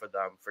year for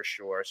them for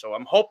sure. So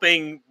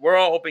we're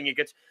all hoping it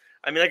gets.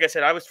 I mean, like I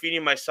said, I was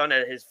feeding my son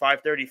at his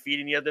 5:30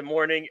 feeding the other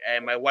morning,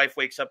 and my wife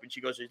wakes up and she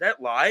goes, "Is that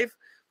live?"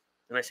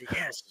 And I said,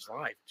 "Yes, it's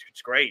live.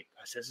 It's great."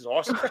 I said, "This is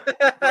awesome."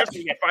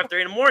 Wrestling at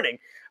 5:30 in the morning.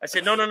 I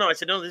said, "No." I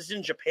said, "No, this is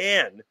in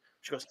Japan."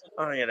 She goes,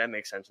 "Oh yeah, that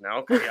makes sense now.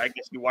 Okay, I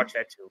guess you watch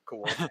that too.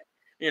 Cool."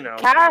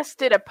 Cass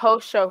did a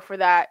post show for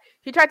that.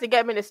 He tried to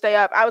get me to stay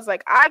up. I was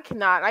like, I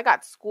cannot. I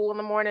got school in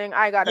the morning.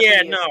 I got.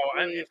 Yeah, no.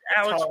 I mean,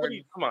 Alex,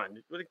 come on,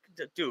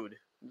 dude.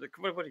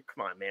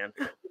 Come on, man.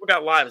 We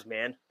got lives,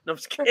 man. No, I'm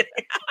just kidding.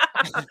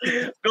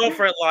 Go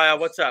for it, Lyle.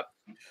 What's up?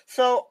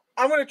 So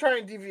I'm going to try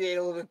and deviate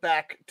a little bit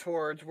back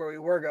towards where we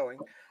were going.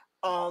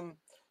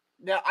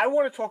 Now, I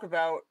want to talk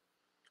about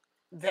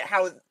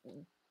how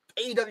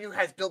AEW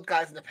has built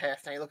guys in the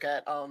past. And I look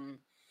at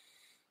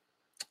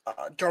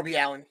Darby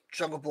Allin,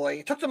 Jungle Boy.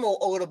 It took them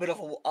a little bit of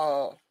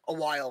a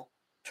while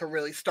to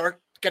really start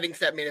getting to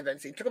that main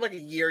event scene. It took them like a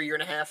year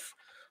and a half.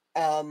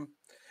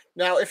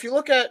 Now, if you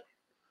look at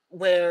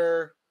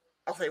where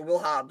I'll say Will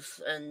Hobbs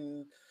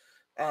and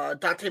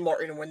Dante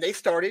Martin when they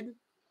started,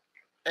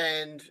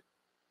 and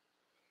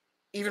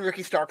even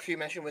Ricky Starks, you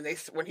mentioned when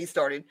he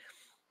started,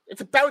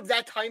 it's about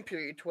that time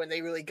period to when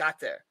they really got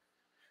there.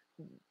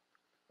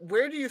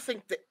 Where do you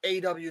think the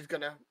AEW is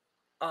gonna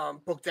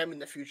book them in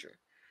the future?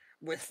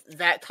 with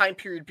that time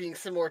period being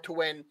similar to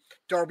when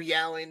Darby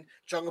Allin,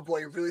 Jungle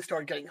Boy really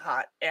started getting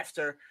hot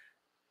after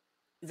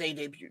they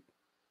debuted.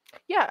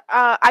 Yeah,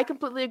 I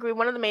completely agree.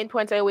 One of the main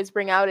points I always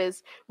bring out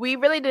is we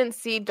really didn't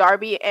see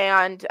Darby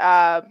and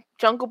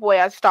Jungle Boy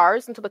as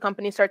stars until the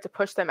company started to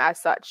push them as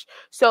such.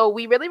 So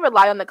we really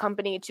rely on the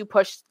company to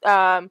push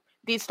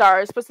these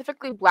stars,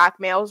 specifically black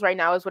males right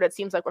now is what it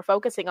seems like we're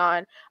focusing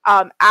on,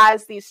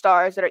 as these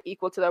stars that are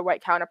equal to their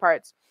white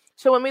counterparts.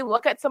 So when we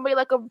look at somebody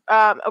like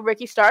a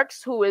Ricky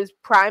Starks who is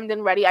primed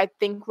and ready, I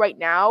think right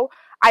now,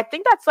 I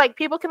think that's like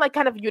people can like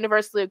kind of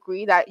universally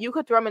agree that you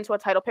could throw him into a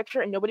title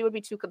picture and nobody would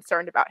be too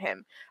concerned about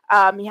him.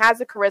 He has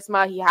the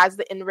charisma, he has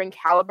the in-ring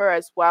caliber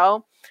as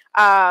well.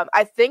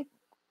 I think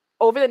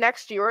over the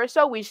next year or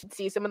so, we should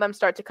see some of them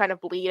start to kind of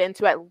bleed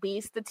into at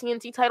least the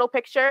TNT title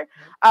picture.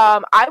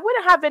 I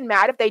wouldn't have been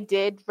mad if they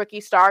did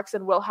Ricky Starks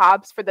and Will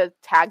Hobbs for the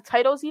tag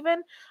titles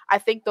even. I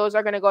think those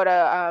are going to go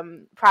to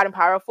Proud and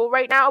Powerful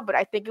right now, but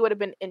I think it would have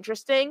been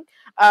interesting,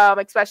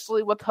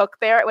 especially with Hook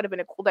there. It would have been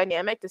a cool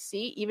dynamic to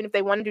see, even if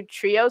they wanted to do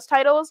trios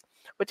titles,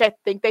 which I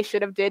think they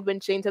should have did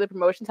when Shane Taylor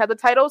Promotions had the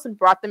titles and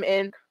brought them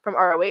in from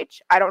ROH.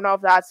 I don't know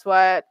if that's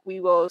what we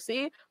will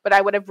see, but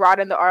I would have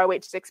brought in the ROH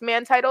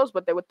 6-man titles,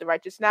 but they're with the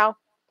Righteous now.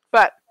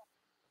 But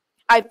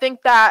I think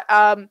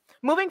that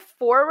moving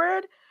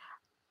forward,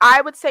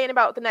 I would say in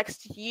about the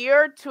next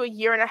year to a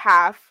year and a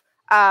half,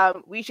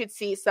 we should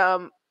see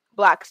some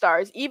black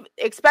stars,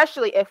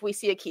 especially if we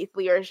see a Keith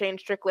Lee or a Shane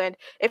Strickland.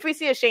 If we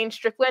see a Shane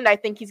Strickland, I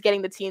think he's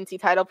getting the TNT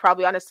title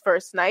probably on his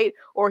first night,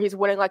 or he's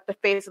winning like the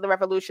Face of the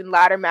Revolution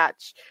ladder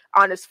match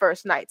on his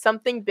first night.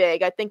 Something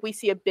big. I think we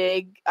see a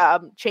big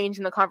change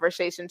in the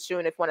conversation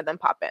soon if one of them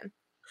pop in.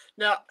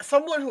 Now,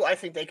 someone who I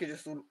think they could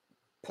just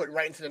put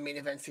right into the main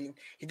event scene,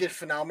 he did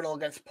phenomenal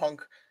against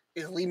Punk,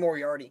 is Lee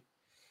Moriarty.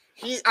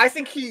 I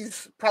think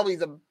he's probably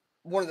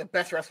one of the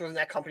best wrestlers in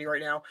that company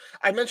right now.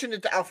 I mentioned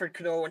it to Alfred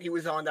Cano when he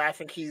was on that. I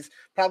think he's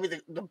probably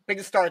the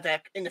biggest star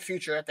that in the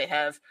future that they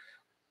have.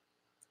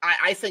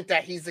 I think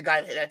that he's the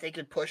guy that they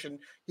could push and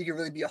he could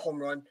really be a home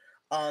run.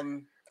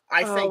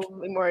 I think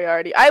Lee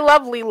Moriarty. I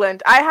love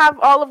Leland. I have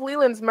all of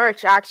Leland's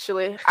merch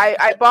actually.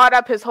 I bought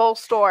up his whole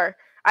store.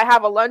 I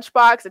have a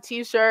lunchbox, a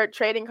t-shirt,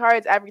 trading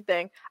cards,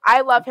 everything. I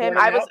love him.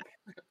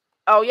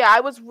 I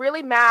was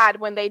really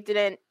mad when they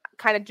didn't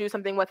kind of do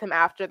something with him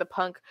after the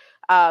Punk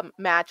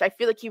match. I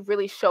feel like he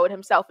really showed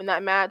himself in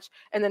that match,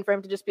 and then for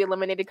him to just be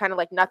eliminated kind of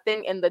like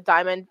nothing in the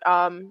Diamond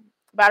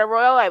Battle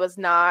Royal, I was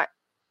not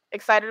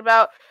excited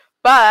about.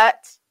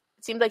 But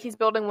it seems like he's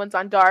building wins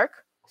on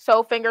Dark,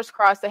 so fingers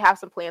crossed they have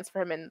some plans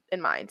for him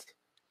in mind.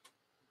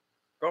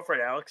 Go for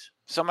it, Alex.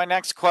 So my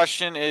next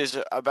question is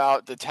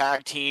about the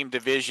tag team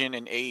division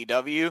in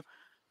AEW.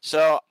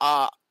 So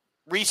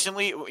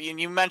recently, and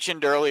you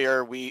mentioned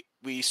earlier, we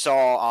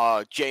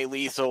saw Jay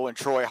Lethal and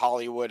Troy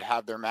Hollywood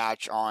have their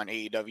match on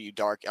AEW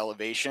Dark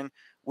Elevation.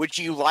 Would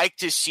you like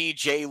to see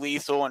Jay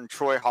Lethal and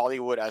Troy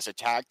Hollywood as a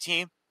tag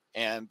team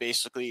and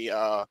basically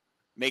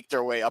make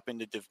their way up in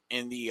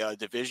the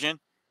division?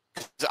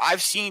 'Cause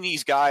I've seen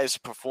these guys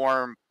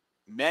perform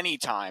many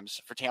times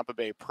for Tampa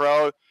Bay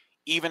Pro,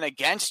 even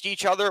against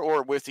each other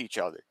or with each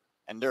other,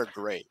 and they're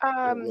great.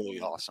 They're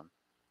really awesome.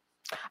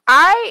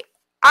 I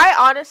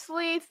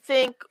honestly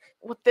think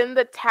within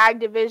the tag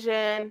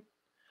division,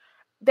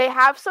 they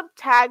have some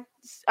tag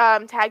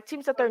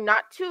teams that they're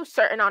not too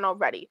certain on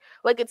already.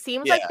 Like it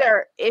seems like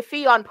they're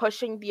iffy on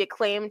pushing the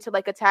Acclaim to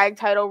like a tag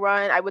title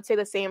run. I would say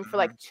the same for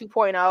like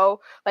 2.0.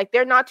 Like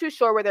they're not too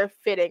sure where they're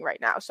fitting right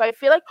now. So I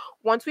feel like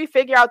once we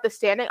figure out the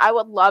standing, I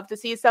would love to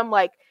see some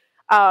like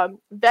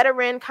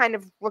veteran kind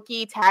of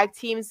rookie tag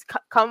teams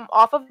come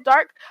off of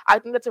Dark. I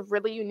think that's a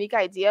really unique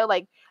idea.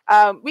 Like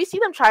we see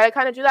them try to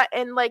kind of do that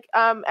in like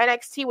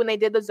NXT when they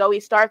did the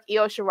Zoe Stark,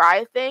 Io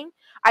Shirai thing.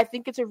 I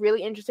think it's a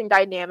really interesting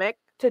dynamic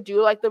to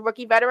do like the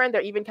rookie veteran. They're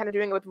even kind of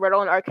doing it with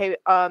Riddle and RK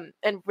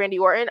and Randy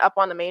Orton up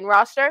on the main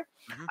roster.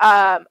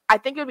 I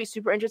think it would be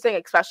super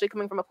interesting, especially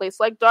coming from a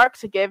place like Dark,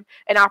 to give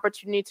an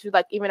opportunity to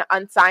like even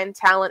unsigned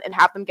talent and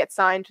have them get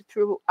signed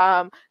through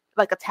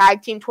like a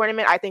tag team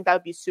tournament. I think that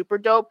would be super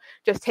dope.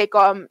 Just take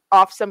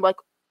off some like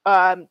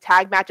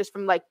tag matches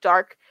from like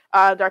Dark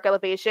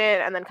Elevation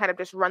and then kind of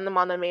just run them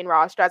on the main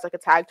roster as like a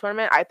tag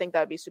tournament. I think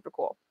that would be super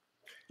cool.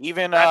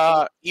 Even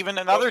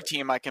another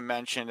team I can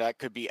mention that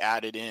could be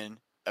added in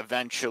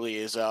eventually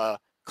is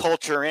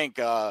Culture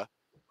Inc.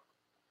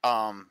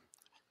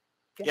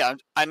 Yeah,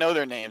 I know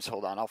their names.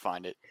 Hold on, I'll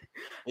find it.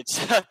 It's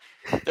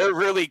they're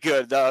really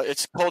good.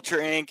 It's Culture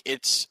Inc.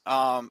 It's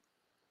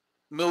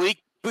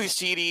Malik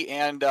Busidi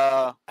and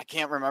I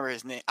can't remember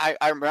his name.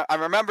 I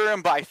remember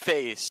him by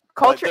face.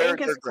 Culture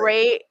Inc. is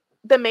great.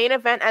 The main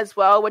event as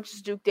well, which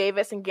is Duke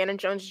Davis and Gannon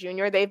Jones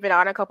Jr. They've been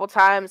on a couple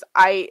times.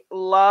 I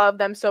love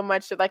them so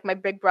much. They're like my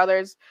big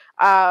brothers.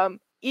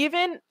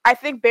 Even I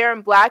think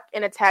Baron Black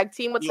in a tag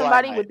team with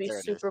somebody would be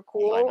super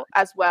cool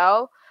as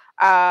well.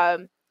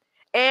 And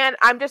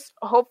I'm just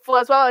hopeful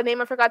as well. A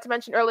name I forgot to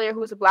mention earlier,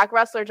 who's a black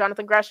wrestler,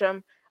 Jonathan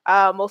Gresham.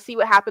 We'll see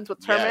what happens with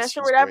Terminus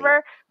or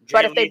whatever.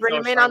 But if they bring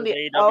him in on the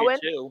Owen,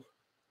 you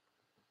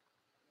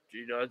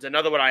know, it's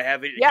another one I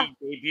have. Yeah.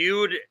 He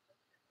debuted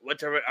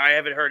whatever. I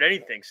haven't heard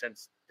anything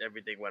since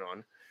everything went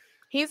on.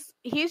 He's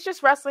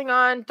just wrestling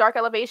on Dark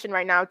Elevation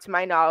right now, to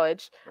my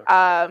knowledge.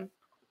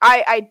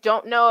 I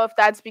don't know if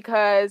that's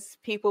because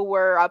people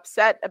were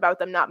upset about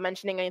them not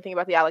mentioning anything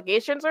about the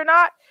allegations or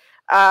not.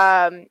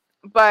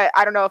 But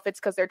I don't know if it's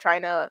because they're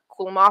trying to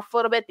cool them off a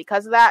little bit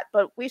because of that.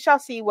 But we shall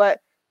see what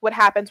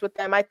happens with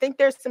them. I think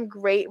there's some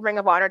great Ring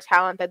of Honor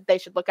talent that they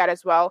should look at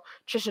as well.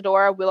 Trish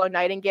Adora, Willow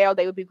Nightingale,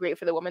 they would be great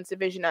for the women's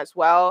division as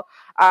well.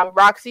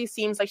 Roxy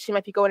seems like she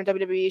might be going to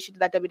WWE. She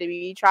did that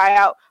WWE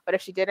tryout, but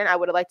if she didn't, I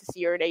would have liked to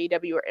see her in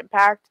AEW or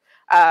Impact.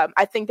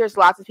 I think there's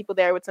lots of people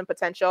there with some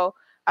potential.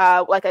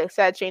 Like I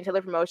said, Shane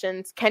Taylor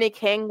Promotions. Kenny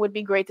King would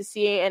be great to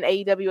see in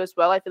AEW as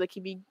well. I feel like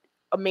he'd be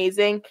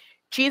amazing.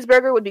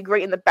 Cheeseburger would be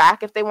great in the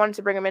back if they wanted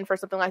to bring him in for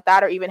something like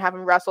that, or even have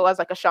him wrestle as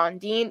like a Shawn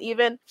Dean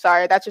even.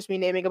 Sorry, that's just me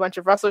naming a bunch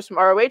of wrestlers from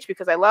ROH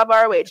because I love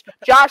ROH.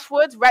 Josh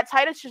Woods, Rhett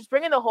Titus, just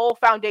bring in the whole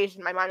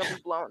foundation. My mind will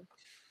be blown.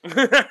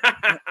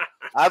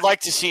 I'd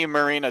like to see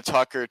Marina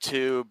Tucker,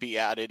 too, be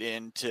added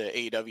into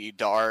AEW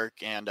Dark,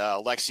 and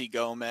Lexi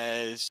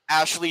Gomez.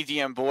 Ashley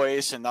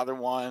D'Amboise, another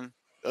one.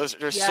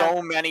 There's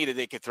so many that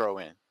they could throw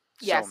in.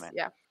 Yes, so many.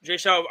 yeah. Jay,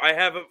 so I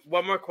have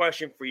one more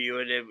question for you,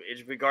 and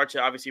it's in regard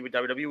to, obviously, with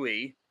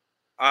WWE.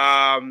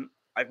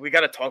 We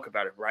got to talk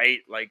about it, right?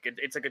 Like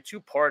it's like a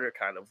two-parter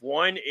kind of.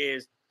 One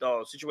is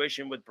the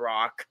situation with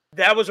Brock.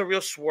 That was a real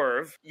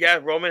swerve. Yeah,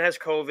 Roman has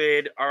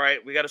COVID. All right,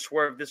 we got to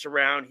swerve this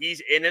around.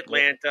 He's in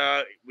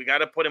Atlanta. We got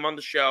to put him on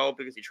the show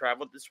because he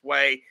traveled this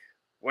way.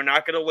 We're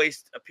not going to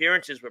waste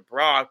appearances with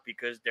Brock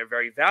because they're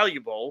very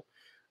valuable.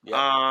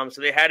 Yep.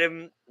 So they had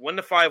him win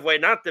the 5-way.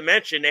 Not to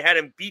mention they had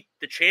him beat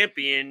the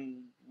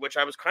champion, which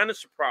I was kind of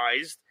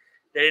surprised.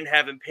 They didn't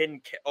have him pin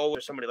or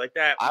somebody like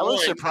that. I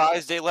was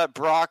surprised they let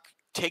Brock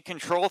take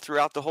control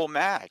throughout the whole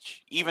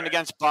match, even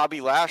against Bobby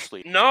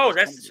Lashley. No,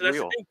 that's the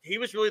thing. He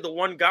was really the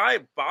one guy.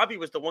 Bobby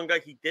was the one guy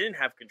he didn't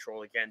have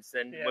control against.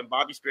 And when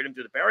Bobby speared him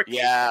through the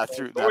barricade,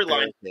 through that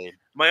barricade.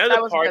 My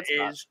other part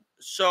is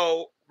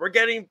so we're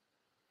getting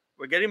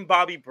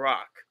Bobby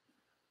Brock,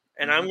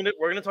 and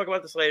we're gonna talk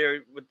about this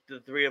later with the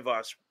three of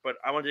us. But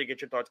I wanted to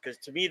get your thoughts because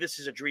to me this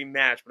is a dream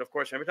match. But of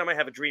course, every time I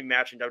have a dream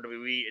match in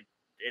WWE,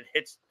 it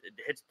hits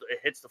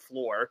the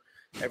floor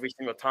every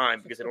single time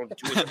because they don't do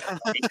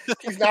it.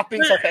 He's not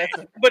being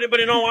sarcastic. But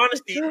in all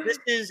honesty, this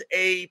is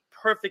a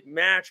perfect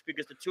match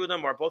because the two of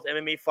them are both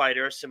MMA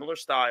fighters, similar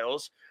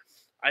styles.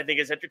 I think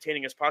as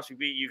entertaining as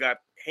possibly. You got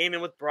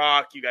Heyman with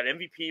Brock, you got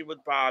MVP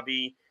with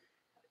Bobby.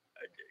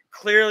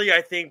 Clearly,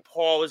 I think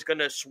Paul is going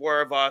to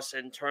swerve us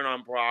and turn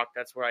on Brock.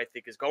 That's what I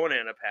think is going to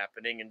end up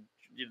happening, and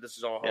this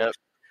is all hoax.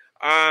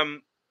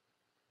 And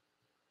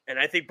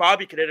I think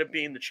Bobby could end up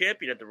being the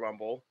champion at the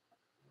Rumble.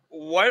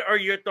 What are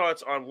your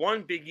thoughts on,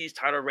 one, Big E's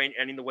title reign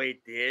ending the way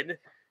it did,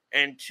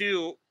 and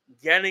two,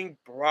 getting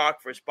Brock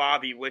versus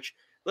Bobby, which,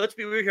 let's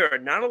be real here,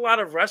 not a lot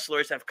of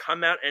wrestlers have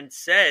come out and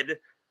said,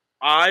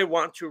 I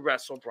want to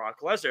wrestle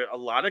Brock Lesnar. A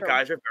lot of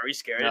guys are very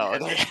scared. No,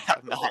 they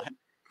have not.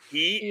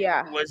 He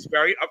was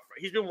very up.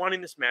 He's been wanting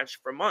this match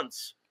for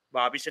months,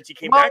 Bobby, since he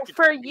came back.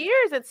 For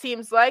years, it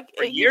seems like.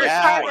 For he years. was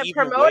trying to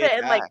promote it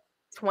in like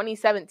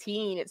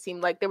 2017. It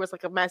seemed like there was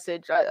like a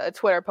message, a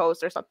Twitter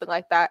post or something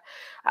like that.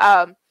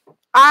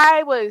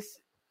 I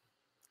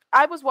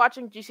was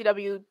watching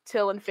GCW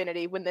till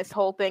infinity when this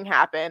whole thing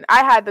happened.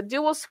 I had the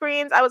dual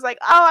screens. I was like,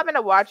 oh, I'm going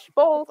to watch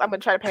both. I'm going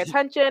to try to pay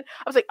attention.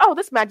 I was like, oh,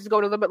 this match is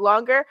going a little bit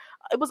longer.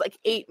 It was like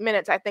 8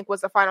 minutes, I think,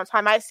 was the final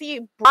time. I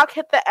see Brock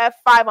hit the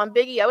F5 on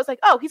Big E. I was like,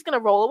 oh, he's going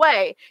to roll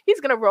away. He's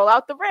going to roll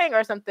out the ring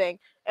or something.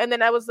 And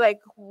then I was like,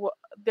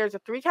 there's a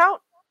 3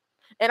 count?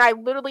 And I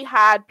literally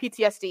had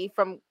PTSD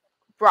from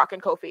Brock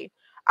and Kofi.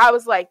 I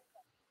was like,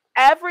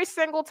 every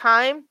single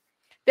time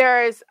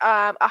there's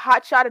a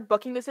hot-shotted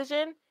booking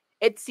decision,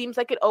 it seems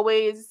like it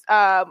always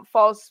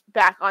falls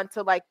back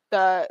onto like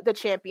the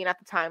champion at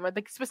the time, or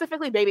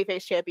specifically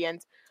babyface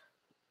champions.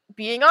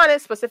 Being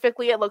honest,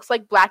 specifically, it looks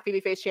like black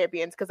babyface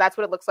champions because that's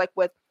what it looks like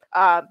with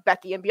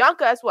Becky and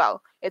Bianca as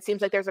well. It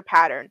seems like there's a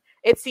pattern.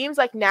 It seems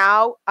like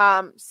now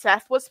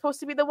Seth was supposed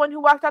to be the one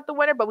who walked out the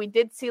winner, but we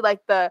did see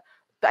like the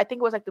I think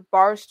it was like the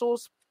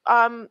Barstools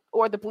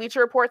or the Bleacher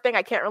Report thing.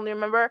 I can't really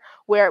remember,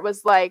 where it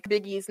was like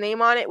Big E's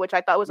name on it, which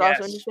I thought was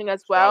also interesting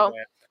as well.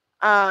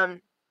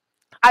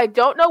 I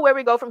don't know where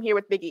we go from here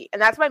with Big E,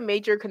 and that's my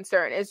major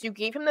concern. Is you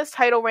gave him this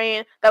title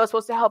reign that was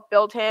supposed to help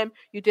build him.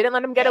 You didn't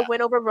let him get a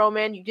win over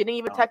Roman. You didn't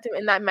even protect him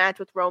in that match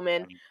with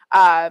Roman.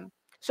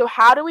 So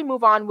how do we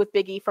move on with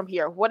Big E from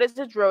here? What is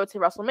his road to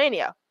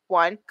WrestleMania?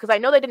 1, because I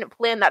know they didn't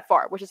plan that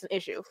far, which is an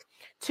issue.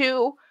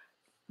 2,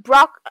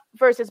 Brock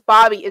versus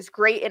Bobby is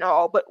great and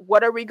all, but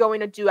what are we going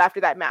to do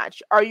after that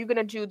match? Are you going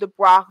to do the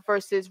Brock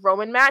versus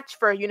Roman match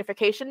for a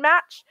unification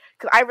match?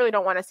 Because I really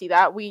don't want to see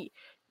that.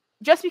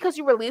 Just because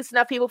you release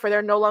enough people for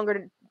there no longer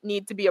to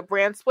need to be a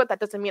brand split,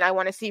 that doesn't mean I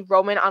want to see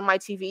Roman on my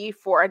TV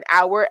for an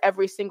hour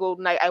every single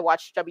night I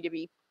watch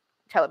WWE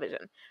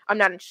television. I'm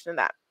not interested in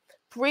that.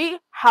 3,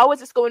 how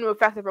is this going to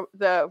affect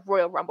the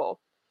Royal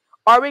Rumble?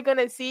 Are we going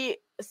to see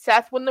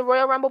Seth win the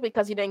Royal Rumble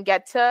because he didn't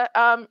get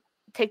to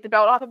take the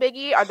belt off of Big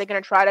E? Are they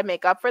going to try to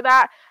make up for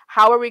that?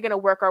 How are we going to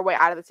work our way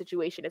out of the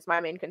situation? Is my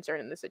main concern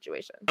in this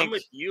situation. I'm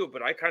with you,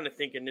 but I kind of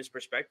think in this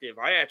perspective,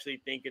 I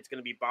actually think it's going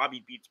to be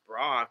Bobby beats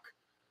Brock,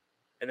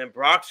 and then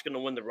Brock's going to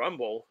win the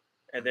Rumble,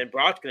 and then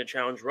Brock's going to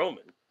challenge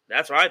Roman.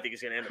 That's what I think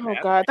is going to end up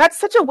happening. God, that's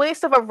such a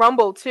waste of a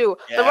Rumble too.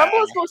 Yeah. The Rumble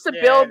is supposed to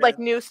build like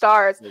new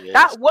stars. It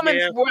That is.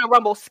 women's Royal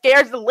Rumble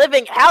scares the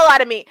living hell out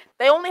of me.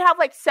 They only have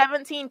like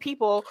 17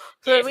 people,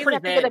 so It's we pretty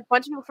have to get a bad.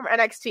 bunch of people from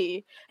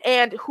NXT.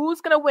 And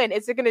who's gonna win?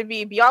 Is it gonna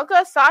be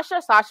Bianca,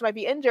 Sasha? Sasha might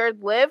be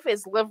injured. Liv,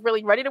 is Liv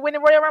really ready to win the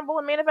Royal Rumble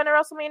and main event at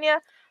WrestleMania?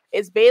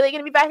 Is Bayley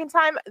gonna be back in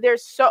time?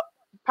 There's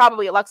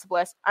probably Alexa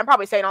Bliss. I'm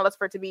probably saying all this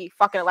for it to be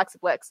fucking Alexa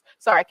Bliss.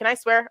 Sorry, can I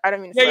swear? I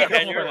don't mean to Yeah, swear.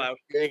 you can. You're allowed.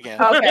 Again.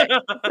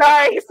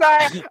 Okay.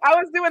 sorry. I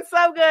was doing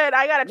so good.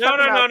 I gotta chuck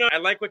him out. No. I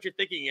like what you're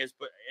thinking is,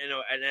 but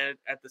and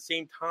at the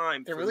same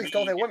time, They for released me,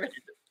 all their women.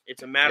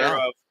 It's a matter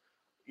Yeah.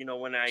 of,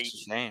 when I, It's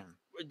the same.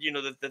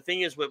 the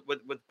thing is with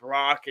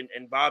Brock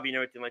and Bobby and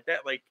everything like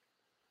that. Like,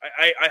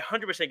 I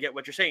 100% get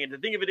what you're saying, and the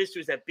thing of it is too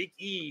is that Big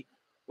E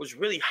was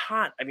really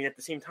hot. I mean, at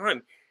the same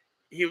time,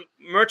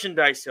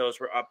 merchandise sales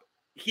were up.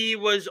 He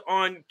was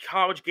on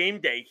College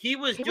Game Day. He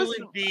was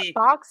doing the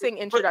boxing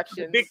the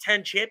introductions. Big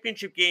Ten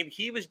championship game.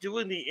 He was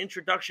doing the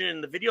introduction in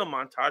the video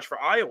montage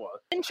for Iowa.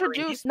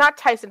 Introduced not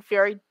Tyson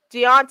Fury,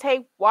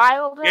 Deontay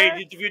Wilder. Yeah,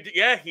 he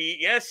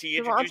introduced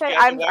Devontae? Deontay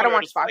I Wilder don't in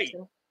watch his fight.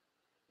 boxing.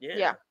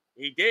 Yeah,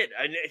 he did,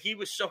 and he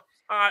was so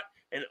hot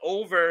and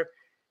over.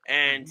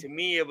 And Mm-hmm. to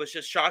me, it was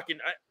just shocking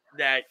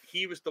that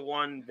he was the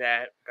one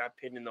that got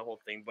pinned in the whole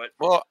thing. But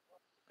Well,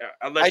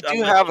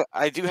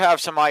 I do have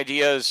some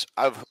ideas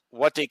of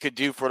what they could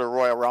do for the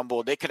Royal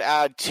Rumble. They could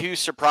add 2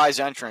 surprise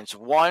entrants.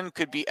 One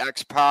could be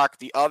X-Pac,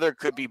 the other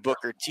could be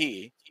Booker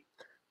T,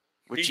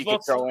 which These you could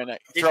both- throw in.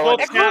 these Throw in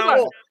both the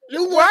count.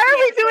 Why are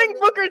we doing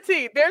Booker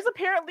T? There's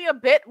apparently a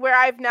bit where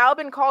I've now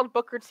been called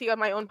Booker T on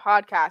my own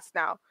podcast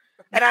now.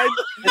 And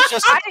It's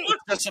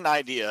just an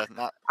idea.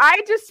 Not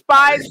I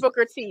despise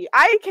Booker T.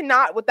 I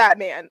cannot with that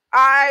man.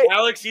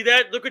 Alex, see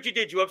that? Look what you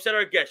did. You upset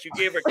our guest. You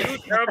gave her 2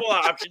 terrible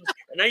options,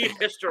 and now you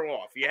pissed her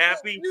off. You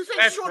happy? You say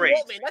That's Sean great.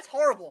 Waltman. That's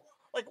horrible.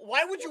 Like,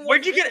 why would you?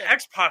 Where'd you get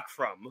X-Pac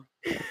from?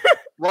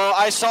 well,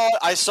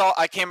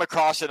 I came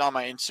across it on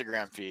my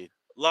Instagram feed.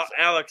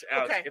 Alex,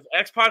 Okay. if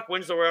X-Pac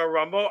wins the Royal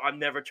Rumble, I'm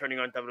never turning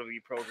on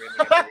WWE programming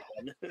ever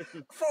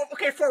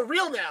again. For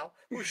real now,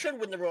 who should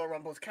win the Royal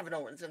Rumble is Kevin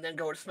Owens, and then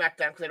go to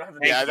SmackDown because they don't have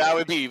the. Yeah, big that show.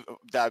 would be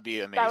amazing. That would be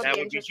That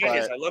would be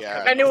genius. I love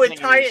Kevin. And it would the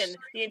thing tie is, in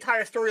the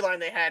entire storyline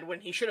they had when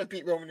he should have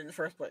beat Roman in the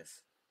first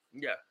place.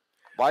 Yeah.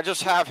 Why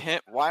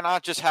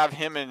not just have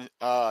him and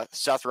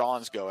Seth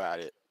Rollins go at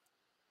it?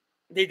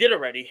 They did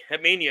already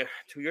at Mania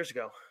 2 years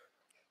ago.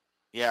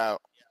 Yeah,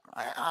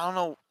 I don't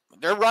know.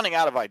 They're running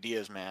out of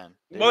ideas, man.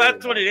 Well,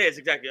 that's what it is,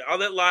 exactly. I'll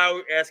let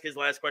Lyle ask his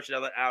last question.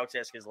 I'll let Alex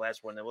ask his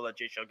last one. Then we'll let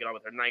Jay Show get on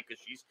with her night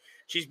because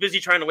she's busy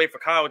trying to wait for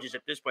colleges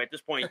at this point. At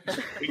this point,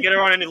 if we get her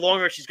on any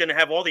longer, she's going to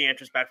have all the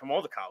answers back from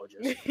all the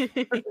colleges.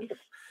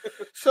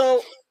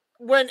 So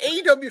when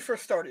AEW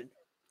first started,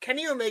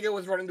 Kenny Omega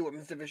was running the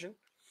women's division,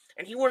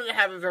 and he wanted to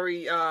have a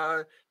very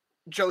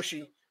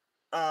Joshi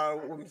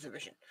women's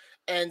division.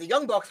 And the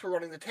Young Bucks were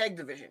running the tag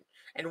division.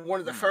 And one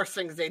of the first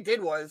things they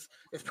did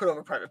is put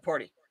over Private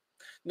Party.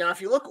 Now,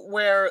 if you look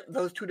where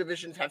those 2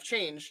 divisions have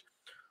changed,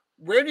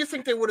 where do you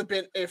think they would have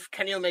been if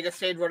Kenny Omega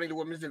stayed running the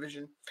women's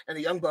division and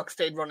the Young Bucks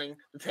stayed running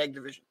the tag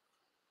division?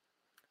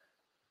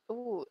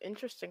 Ooh,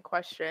 interesting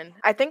question.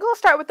 I think we'll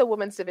start with the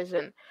women's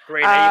division.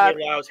 Great. Now you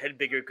made Lyle's head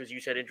bigger because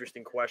you said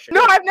interesting question.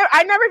 No,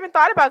 I never even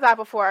thought about that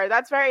before.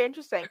 That's very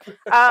interesting.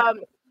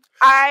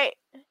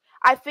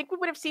 I think we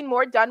would have seen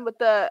more done with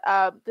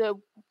the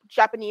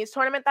Japanese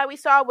tournament that we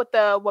saw with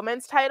the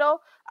women's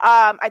title.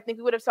 I think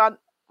we would have saw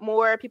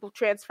more people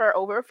transfer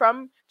over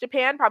from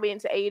Japan, probably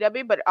into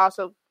AEW, but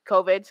also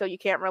COVID, so you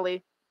can't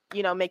really,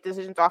 make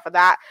decisions off of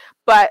that.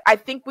 But I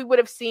think we would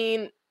have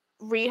seen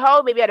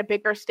Riho maybe at a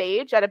bigger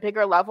stage, at a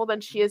bigger level than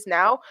she is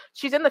now.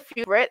 She's in the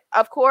feud,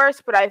 of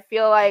course, but I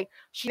feel like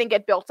she didn't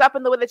get built up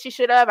in the way that she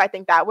should have. I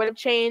think that would have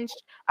changed.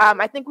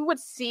 I think we would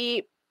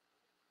see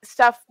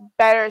stuff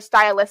better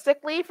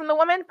stylistically from the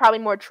women, probably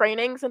more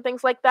trainings and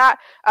things like that.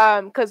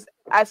 Because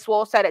as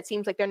Swole said, it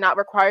seems like they're not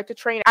required to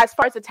train. As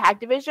far as the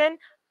tag division,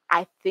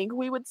 I think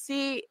we would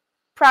see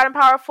Proud and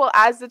Powerful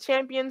as the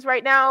champions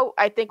right now.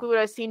 I think we would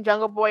have seen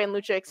Jungle Boy and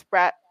Lucha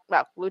Express.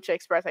 Well, Lucha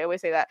Express, I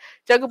always say that.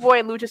 Jungle Boy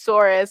and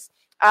Luchasaurus,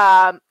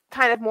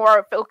 kind of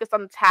more focused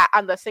on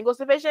the singles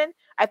division.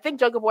 I think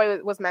Jungle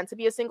Boy was meant to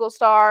be a single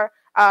star.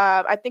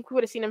 I think we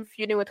would have seen him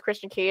feuding with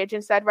Christian Cage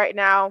instead right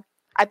now.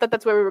 I thought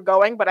that's where we were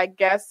going, but I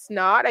guess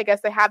not. I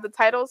guess they have the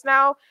titles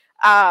now.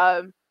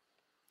 And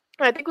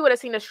I think we would have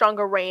seen a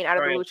stronger reign out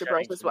of the Lucha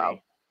Bros as well.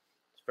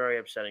 It's very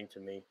upsetting to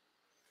me.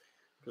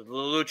 The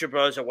Lucha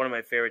Bros are one of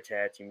my favorite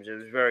tag teams. It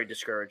was very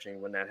discouraging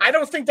when that happened. I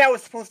don't think that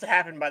was supposed to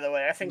happen, by the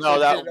way. I think No, they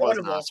that did was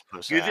Audible. not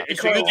supposed to happen.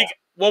 So you think?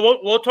 Well,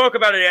 we'll talk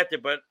about it after.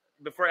 But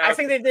before I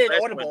think they did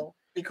last Audible one,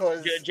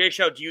 because Jay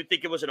Show, do you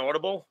think it was an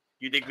audible?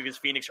 You think because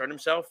Phoenix hurt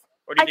himself?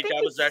 Or do you think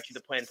that was actually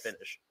the planned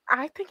finish?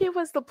 I think it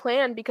was the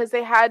plan because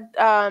they had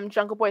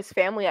Jungle Boy's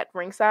family at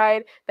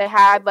ringside. They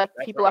had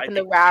people up in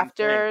the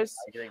rafters.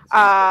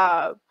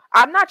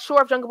 I'm not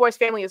sure if Jungle Boy's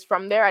family is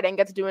from there. I didn't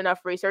get to do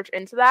enough research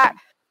into that.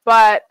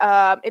 But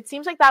it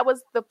seems like that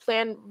was the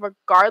plan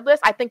regardless.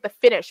 I think the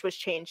finish was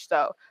changed,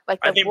 though. I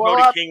think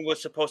Brody King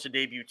was supposed to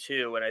debut,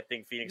 too, and I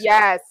think Phoenix...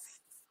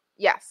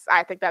 Yes,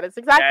 I think that is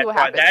exactly what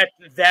happened.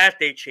 That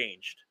they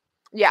changed.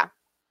 Yeah.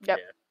 Yep.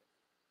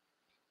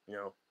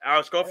 Yeah.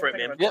 Alex, go for it,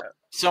 man. Yep.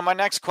 So my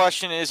next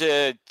question is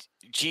a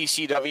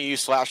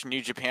GCW /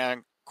 New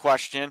Japan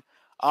question.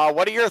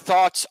 What are your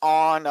thoughts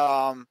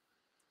on...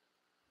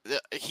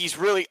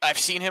 I've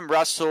seen him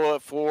wrestle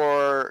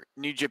for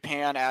New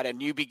Japan at a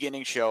New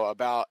Beginning show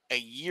about a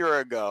year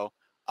ago.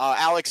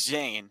 Alex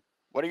Zane,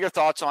 what are your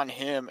thoughts on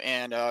him?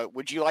 And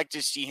would you like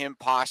to see him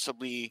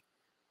possibly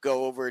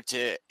go over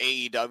to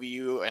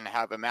AEW and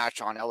have a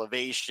match on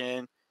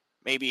Elevation?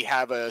 Maybe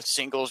have a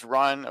singles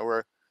run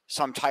or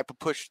some type of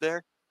push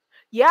there?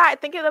 Yeah, I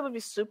think that would be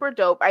super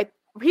dope.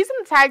 He's in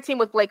the tag team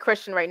with Blake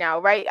Christian right now,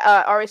 right?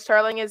 Ari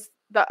Sterling is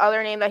the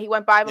other name that he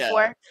went by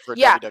before. For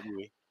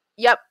WWE.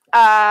 Yep.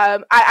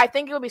 I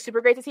think it would be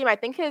super great to see him. I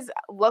think his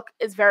look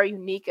is very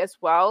unique as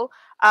well.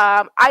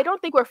 I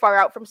don't think we're far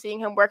out from seeing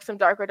him work some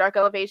dark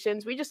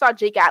elevations. We just saw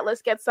Jake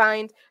Atlas get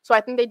signed, so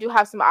I think they do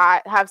have some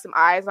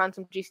eyes on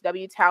some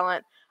GCW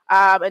talent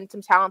and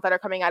some talent that are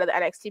coming out of the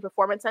NXT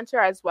Performance Center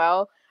as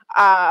well.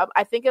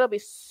 I think it'll be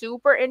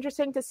super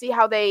interesting to see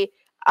how they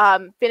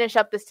finish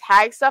up this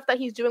tag stuff that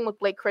he's doing with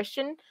Blake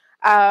Christian.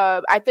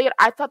 I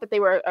thought that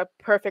they were a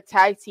perfect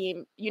tag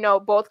team.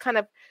 Both kind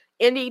of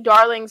indie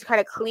darlings, kind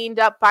of cleaned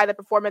up by the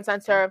Performance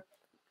Center,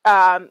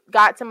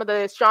 got some of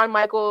the Shawn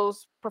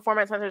Michaels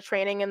Performance Center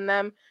training in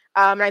them.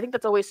 And I think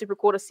that's always super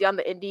cool to see on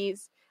the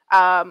indies.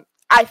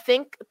 I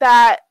think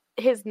that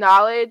his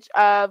knowledge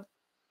of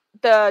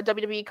the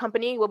WWE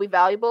company will be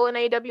valuable in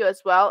AEW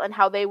as well, and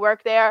how they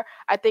work there.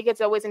 I think it's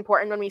always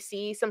important when we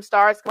see some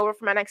stars come over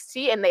from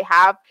NXT and they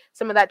have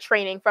some of that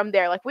training from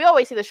there. We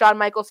always see the Shawn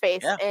Michaels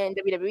face in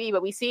WWE,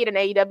 but we see it in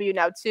AEW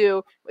now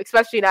too,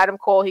 especially in Adam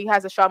Cole. He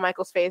has a Shawn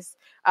Michaels face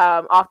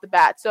off the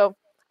bat. So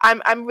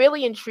I'm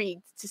really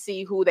intrigued to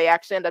see who they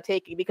actually end up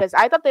taking, because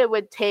I thought they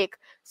would take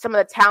some of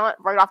the talent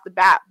right off the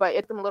bat, but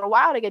it took them a little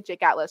while to get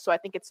Jake Atlas. So I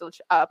think it's still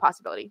a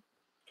possibility.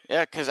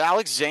 Yeah, because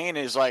Alex Zane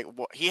is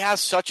he has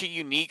such a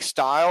unique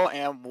style,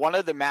 and one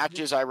of the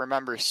matches I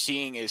remember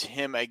seeing is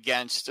him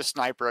against the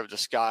Sniper of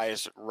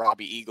Disguise,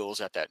 Robbie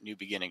Eagles, at that New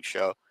Beginning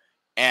show.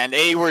 And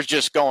they were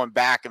just going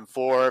back and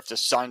forth, the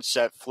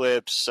sunset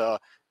flips,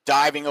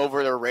 diving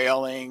over the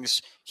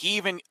railings. He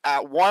even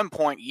at one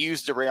point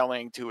used the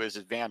railing to his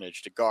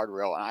advantage, the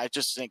guardrail. And I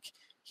just think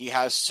he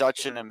has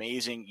such an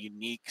amazing,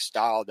 unique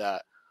style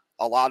that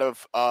a lot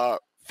of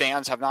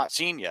fans have not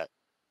seen yet.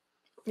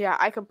 Yeah,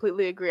 I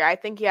completely agree. I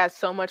think he has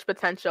so much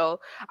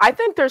potential. I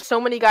think there's so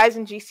many guys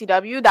in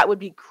GCW that would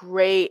be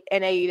great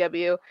in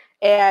AEW.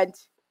 And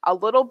a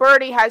little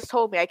birdie has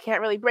told me, I can't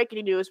really break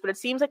any news, but it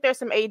seems like there's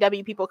some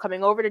AEW people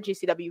coming over to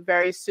GCW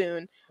very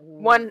soon.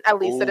 One, at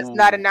least, that is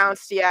not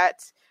announced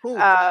yet.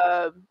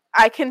 I'll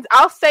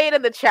say it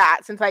in the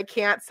chat since I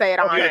can't say it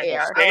on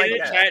air. Say it in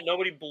the chat.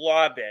 Nobody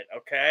blob it,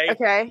 okay?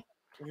 Okay.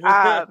 So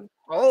I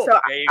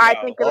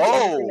think it'll be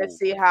interesting to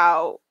see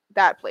how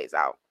that plays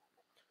out.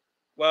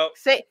 Well,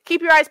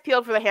 keep your eyes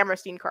peeled for the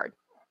Hammerstein card.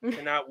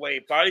 Cannot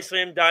wait.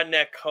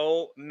 Bodyslam.net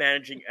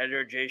co-managing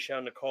editor Jay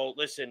Shell Nicole.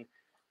 Listen,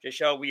 Jay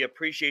Shell, we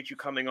appreciate you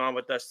coming on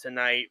with us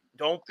tonight.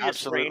 Don't be a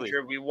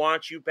stranger. We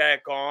want you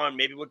back on.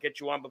 Maybe we'll get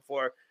you on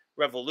before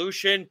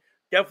Revolution.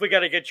 Definitely got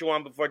to get you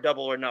on before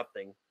Double or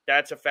Nothing.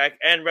 That's a fact.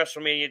 And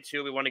WrestleMania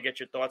 2. We want to get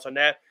your thoughts on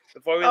that.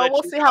 Before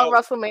we'll see how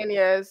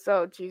WrestleMania is.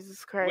 So,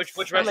 Jesus Christ.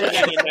 Which WrestleMania night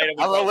are we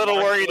I'm a little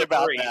worried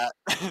about that.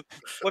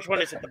 Which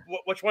one is it?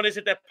 Which one is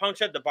it that Punk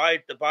said? The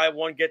buy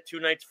one, get 2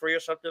 nights free or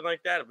something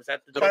like that? Was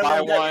that the buy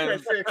one,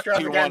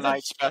 2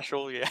 one-night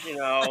special?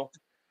 Yeah.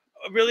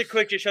 Really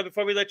quick, Jay,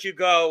 before we let you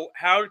go,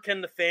 how can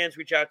the fans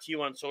reach out to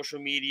you on social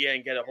media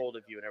and get a hold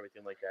of you and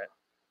everything like that?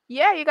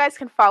 Yeah, you guys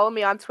can follow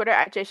me on Twitter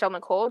at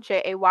JayCheleNicole,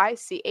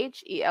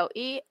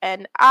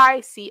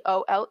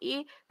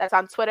 JayCheleNicole. That's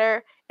on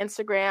Twitter,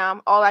 Instagram,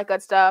 all that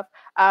good stuff.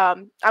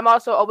 I'm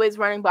also always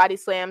running Body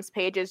Slam's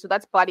pages, so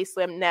that's Body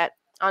Slam Net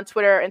on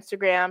Twitter,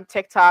 Instagram,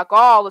 TikTok,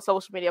 all the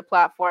social media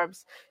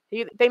platforms.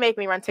 They make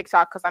me run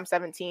TikTok because I'm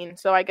 17,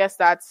 so I guess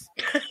that's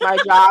my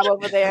job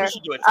over there. You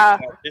should do a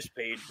TikTok this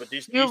page, but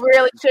you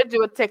really should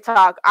do a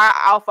TikTok.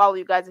 I'll follow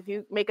you guys if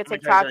you make a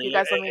TikTok. You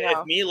guys let me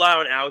know. If me,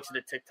 Lyle, and Alex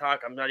did a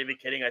TikTok, I'm not even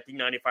kidding. I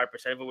think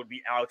 95% of it would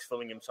be Alex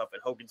filming himself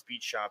at Hogan's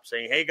Beach Shop,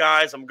 saying, "Hey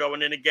guys, I'm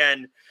going in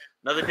again.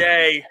 Another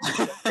day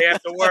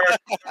after work,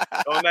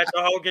 going back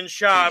to Hogan's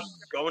shop,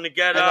 going to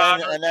get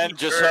and then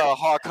just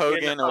Hulk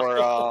Hogan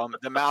or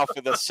the Mouth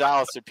of the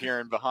South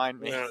appearing behind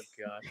me." Oh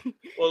God!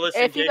 Well,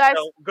 listen, if you guys,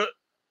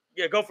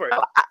 go for it.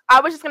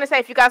 I was just gonna say,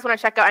 if you guys want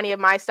to check out any of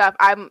my stuff,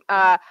 I'm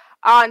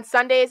on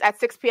Sundays at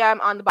 6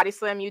 p.m. on the Body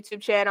Slam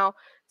YouTube channel.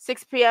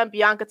 6 p.m.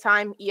 Bianca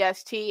time,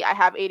 EST. I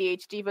have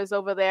ADHD Divas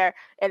over there,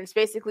 and it's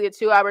basically a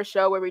 2-hour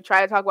show where we try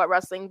to talk about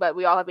wrestling, but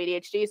we all have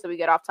ADHD, so we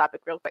get off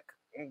topic real quick.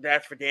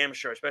 That's for damn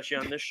sure, especially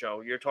on this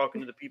show. You're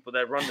talking to the people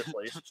that run the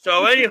place.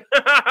 So anyway,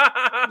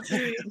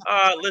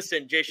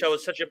 listen, Jay Show,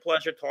 it's such a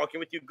pleasure talking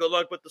with you. Good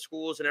luck with the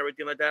schools and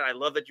everything like that. I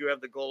love that you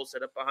have the goals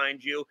set up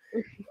behind you.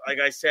 Like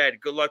I said,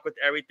 good luck with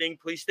everything.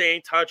 Please stay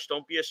in touch.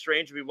 Don't be a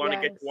stranger. We want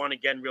to get you on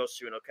again real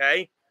soon,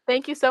 okay?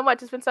 Thank you so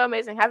much. It's been so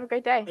amazing. Have a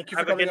great day.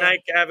 Have a good night.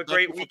 Have a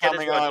great weekend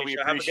as well, Jay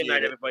Show. Have a good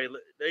night, everybody.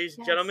 Ladies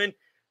and gentlemen,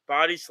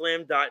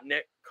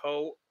 BodySlam.net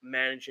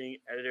co-managing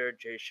editor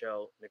Jay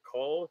Shell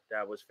Nicole.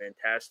 That was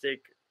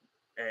fantastic,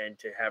 and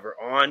to have her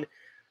on.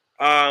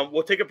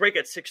 We'll take a break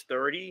at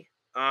 6:30.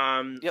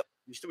 Yep.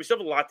 We still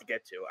have a lot to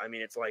get to. I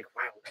mean, it's like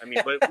wow. I mean,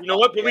 but you know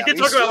what? But we did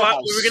talk about a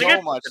lot. We were going to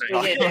get much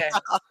tonight.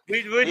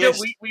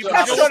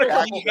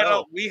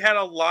 We had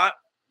a lot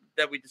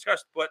that we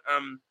discussed, but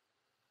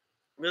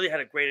really had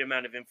a great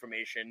amount of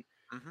information.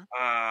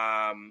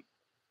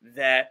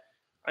 That.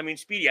 I mean,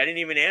 Speedy, I didn't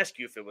even ask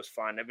you if it was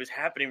fun. It was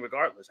happening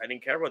regardless. I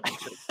didn't care whether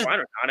it was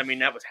fun or not. I mean,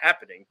 that was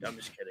happening. I'm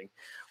just kidding.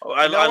 Oh,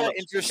 I love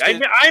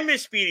Speedy. I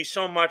miss Speedy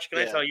so much. Can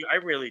I tell you? I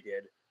really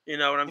did. You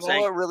know what I'm saying?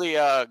 What really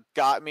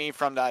got me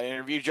from that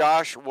interview,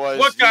 Josh, was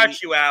what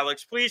got you,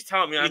 Alex? Please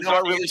tell me.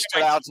 What really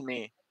stood out to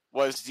me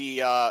was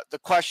the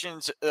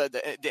questions,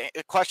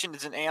 the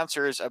questions and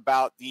answers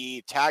about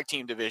the tag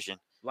team division.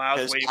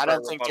 Because I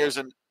don't think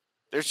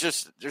there's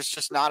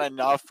just not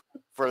enough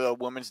for the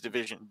women's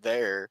division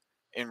there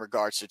in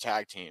regards to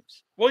tag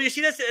teams. Well, you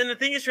see, and the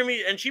thing is for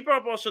me, and she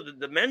brought up also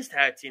the men's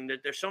tag team,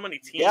 that there's so many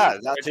teams. Yeah,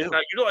 that too.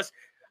 Not utilized.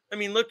 I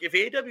mean, look, if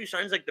AEW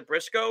signs like the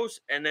Briscoes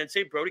and then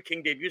say Brody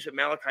King debuts with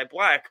Malachi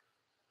Black,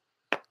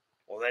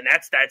 well, then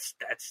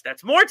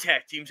that's more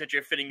tag teams that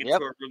you're fitting into a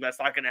room that's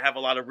not going to have a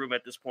lot of room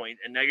at this point.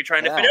 And now you're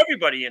trying to fit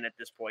everybody in at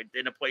this point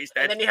in a place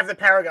that. And then you have the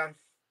Paragon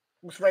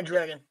with Red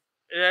Dragon.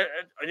 That's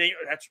they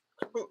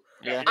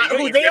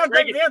are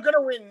going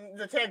to win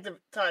the tag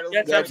titles.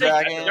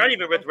 They're not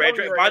even with Red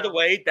Dragon. By the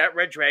way, that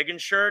Red Dragon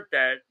shirt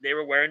that they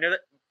were wearing,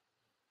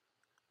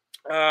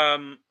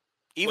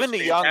 even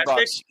the Young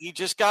Bucks, you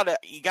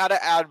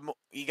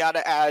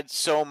gotta add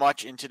so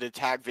much into the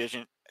tag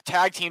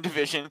team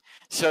division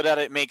so that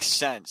it makes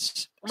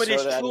sense. But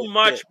it's too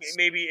much.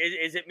 Maybe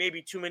is it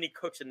maybe too many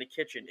cooks in the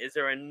kitchen? Is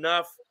there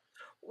enough?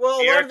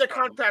 Well, a lot of the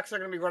contracts are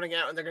going to be running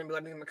out, and they're going to be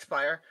letting them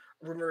expire.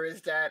 Rumor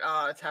is that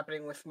it's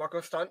happening with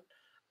Marco Stunt,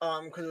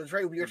 because it was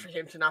very weird for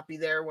him to not be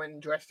there when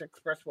Jurassic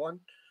Express won.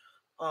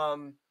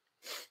 So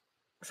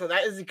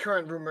that is the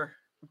current rumor,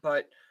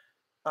 but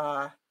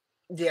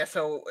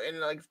so in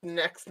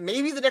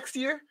maybe the next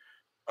year,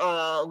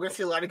 we're going to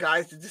see a lot of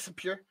guys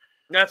disappear.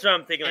 That's what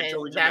I'm thinking, like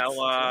Joey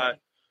Janela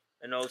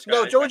and those guys.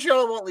 No, Joey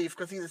Janela won't leave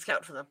because he's a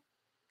scout for them.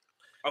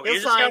 Oh,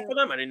 he's a scout for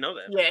them? I didn't know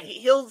that. Yeah,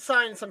 he'll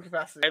sign in some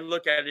capacity. I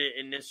look at it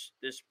in this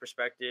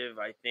perspective.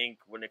 I think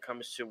when it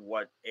comes to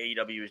what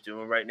AEW is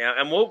doing right now,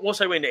 and we'll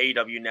segue into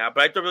AEW now,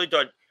 but I really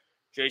thought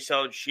Jay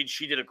Sell,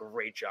 she did a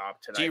great job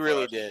tonight. She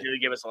really did. She really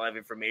gave us a lot of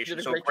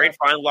information. So great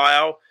find,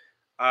 Lyle.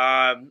 We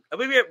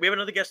have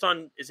another guest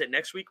on. Is it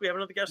next week? We have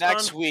another guest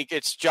next week.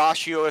 It's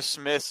Joshua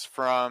Smith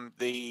from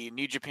the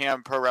New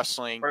Japan Pro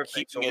Wrestling.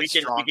 Perfect. So we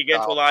can get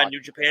into a lot of New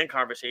Japan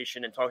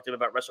conversation and talk to him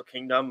about Wrestle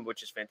Kingdom,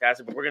 which is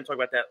fantastic. But we're going to talk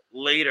about that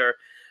later.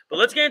 But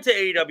let's get into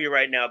AEW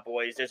right now,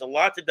 boys. There's a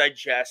lot to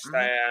digest.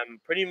 I am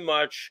pretty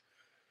much.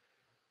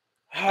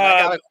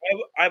 I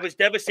was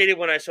devastated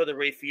when I saw the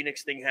Ray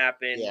Phoenix thing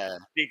happen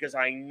because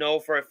I know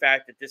for a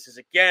fact that this is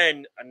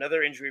again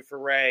another injury for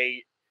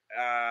Ray. You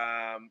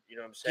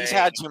know what I'm saying? He's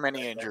had too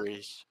many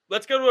injuries.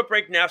 Let's go to a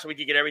break now so we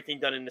can get everything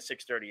done in the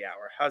 6:30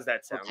 hour. How's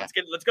that sound?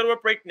 Okay. Let's go to a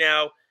break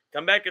now.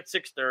 Come back at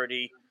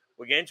 6:30.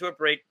 We'll get into a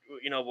break.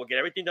 We'll get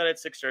everything done at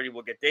 6:30.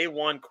 We'll get day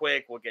one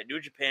quick. We'll get New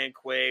Japan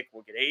quick.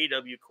 We'll get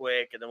AEW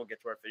quick, and then we'll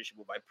get to our finishing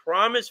move. I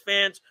promise,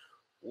 fans,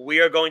 we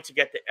are going to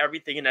get to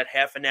everything in that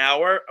half an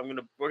hour.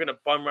 We're gonna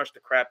bum rush the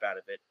crap out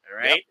of it. All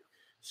right. Yep.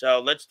 So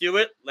let's do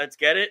it. Let's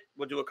get it.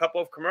 We'll do a couple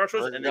of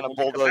commercials, and then we'll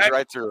bulldoze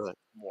right through it.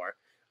 More.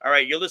 All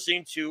right, you're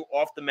listening to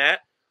Off the Mat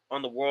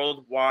on the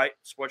Worldwide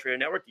Sports Radio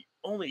Network, the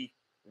only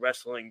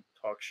wrestling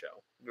talk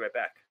show. We'll be right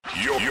back.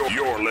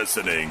 You're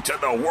listening to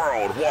the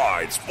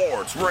Worldwide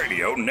Sports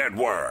Radio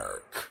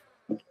Network.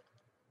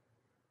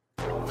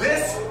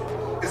 This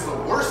is the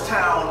worst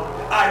town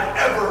I've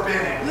ever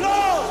been in.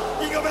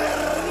 ¡Los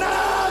Ingobernales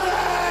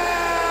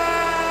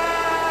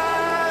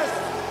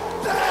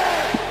de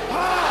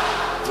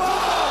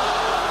Japón!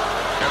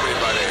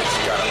 Everybody's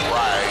got a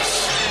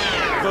price.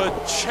 The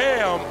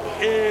champ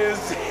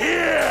is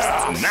here!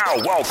 Now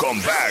welcome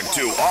back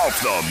to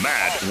Off the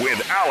Mat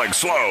with Alex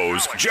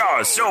Slows,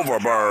 Josh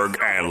Silverberg,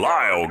 and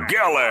Lyle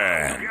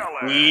Gillen.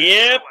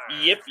 Yep.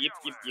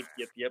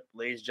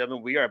 Ladies and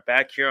gentlemen, we are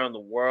back here on the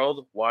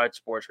Worldwide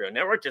Sports Radio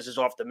Network. This is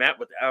Off the Mat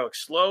with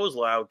Alex Slows,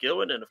 Lyle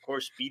Gillen, and of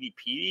course, Speedy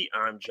Petey.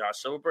 I'm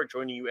Josh Silverberg,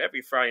 joining you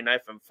every Friday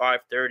night from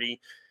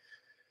 5:30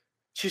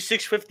 to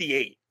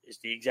 6:58. Is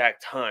the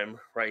exact time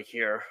right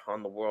here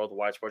on the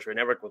Worldwide Sports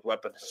Radio Network with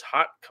Weapons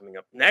Hot coming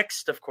up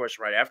next, of course,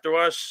 right after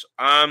us.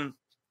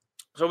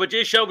 So with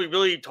Jay Shell, we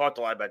really talked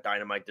a lot about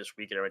Dynamite this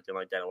week and everything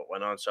like that and what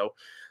went on. So,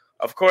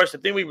 of course, the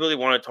thing we really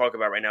want to talk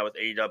about right now with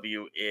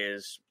AEW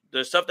is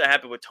the stuff that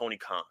happened with Tony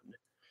Khan.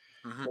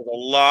 Mhm. There's a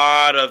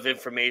lot of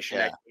information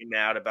Yeah. that came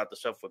out about the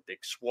stuff with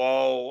Big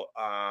Swole.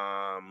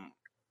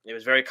 It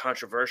was very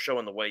controversial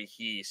in the way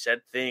he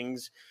said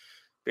things,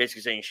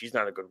 basically saying she's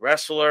not a good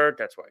wrestler.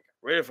 That's why I got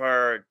rid of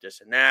her,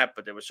 this and that.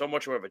 But there was so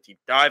much more of a deep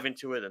dive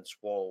into it, and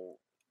Swole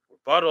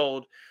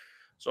rebutted.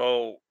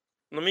 So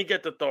let me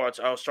get the thoughts.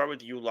 I'll start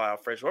with you, Lyle,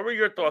 first. What were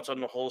your thoughts on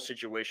the whole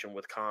situation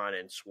with Khan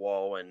and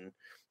Swole? And,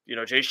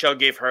 Jay Shell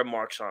gave her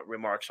remarks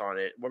on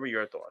it. What were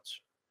your thoughts?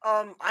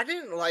 I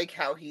didn't like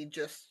how he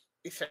just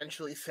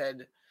essentially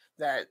said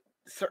that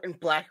certain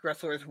black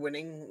wrestlers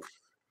winning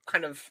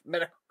kind of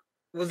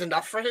was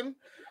enough for him.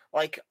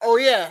 Like, oh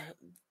yeah,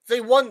 they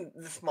won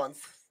this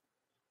month.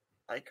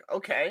 Like,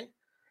 okay,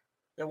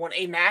 they won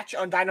a match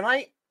on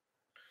Dynamite,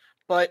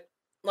 but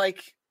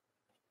like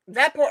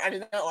that part I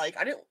did not like.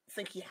 I didn't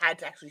think he had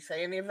to actually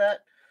say any of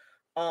that.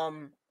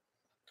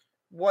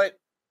 What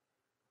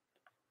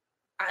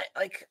I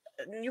like,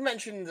 you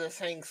mentioned the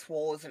saying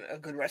Swole isn't a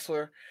good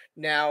wrestler.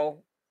 Now,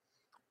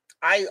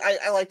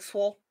 I like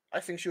Swole. I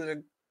think she was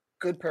a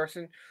good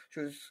person. She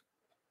was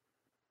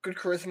good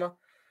charisma.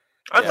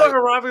 I thought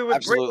her rivalry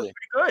with Britt was Absolutely.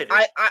 pretty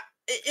good.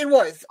 It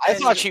was. I And-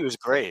 thought she was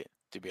great,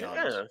 to be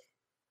honest. Yeah.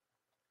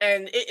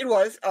 and it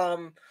was.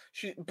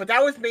 But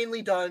that was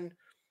mainly done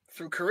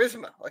through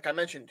charisma, like I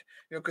mentioned.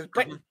 Because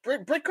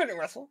Britt couldn't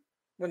wrestle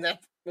when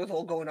that was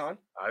all going on.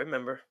 I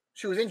remember.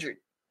 She was injured.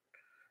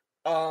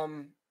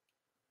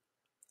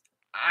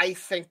 I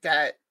think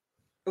that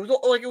it was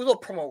all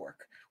promo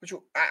work, which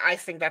I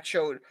think that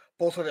showed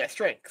both of their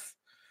strengths.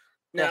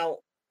 Now,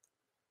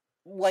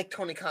 like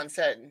Tony Khan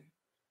said,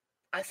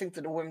 I think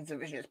that the women's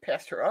division has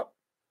passed her up.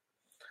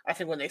 I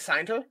think when they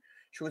signed her,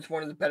 she was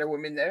one of the better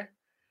women there.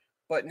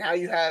 But now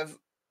you have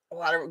a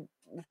lot of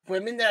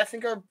women that I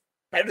think are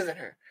better than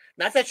her.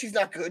 Not that she's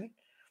not good,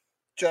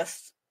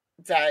 just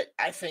that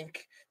I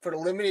think for the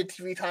limited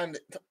TV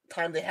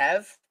time they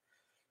have,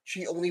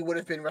 she only would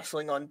have been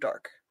wrestling on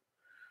Dark.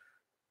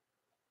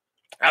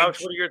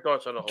 Alex, what are your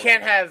thoughts on the whole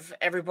Can't thing? have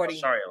everybody.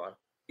 Sorry, Alon.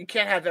 You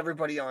can't have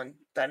everybody on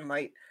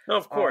Dynamite. No,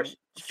 of course.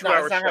 It's It's a not,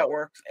 2-hour it's not how show. it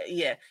works.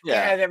 Yeah. You Yeah.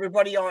 can't have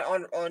everybody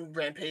on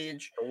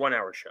Rampage. A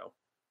 1-hour show.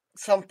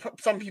 Some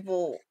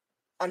people,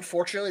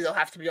 unfortunately, they'll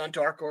have to be on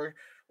Dark or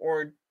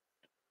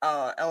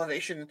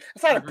Elevation.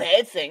 It's not a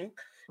bad thing.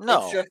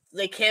 No, It's just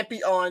they can't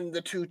be on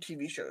the two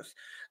TV shows.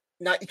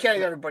 You can't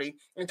have everybody.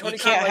 And Tony you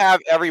Khan can't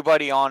have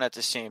everybody on at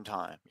the same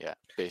time. Yeah,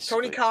 basically.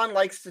 Tony Khan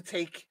likes to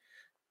take.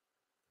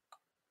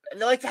 He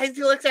likes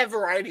to have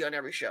variety on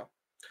every show.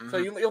 So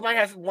Mhm. you might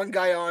have one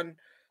guy on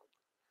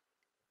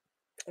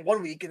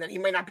 1 week, and then he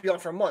might not be on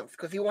for a month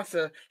because he wants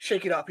to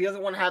shake it up. He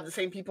doesn't want to have the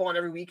same people on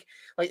every week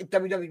like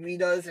WWE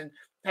does and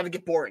have it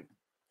get boring.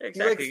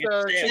 Exactly. He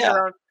likes to change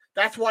around.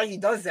 That's why he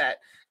does that.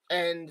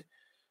 And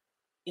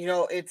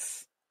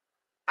it's.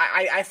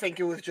 I think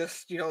it was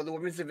just the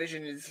women's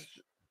division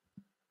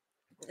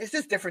it's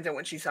just different than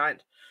when she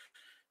signed.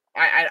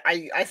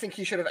 I think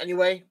he should have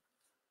anyway.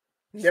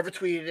 He never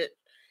tweeted it.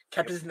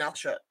 Kept his mouth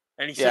shut.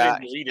 And he Yeah,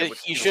 said he deleted it.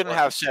 which he is shouldn't worse.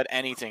 have said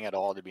anything at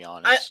all, to be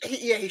honest.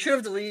 He should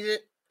have deleted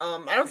it. I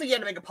don't think he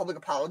had to make a public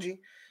apology.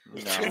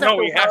 He doesn't No, have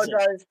to he hasn't.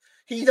 apologize.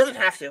 He doesn't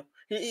have to.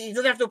 He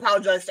doesn't have to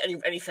apologize to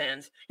any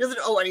fans. He doesn't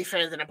owe any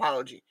fans an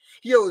apology.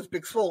 He owes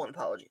Big Swole an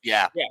apology.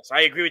 Yeah, Yes,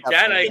 I agree with that. I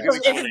Absolutely. agree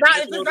with It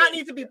that. does not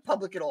need to be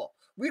public at all.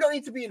 We don't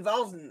need to be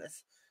involved in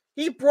this.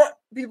 He brought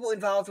people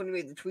involved when he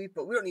made the tweet,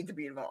 but we don't need to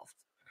be involved.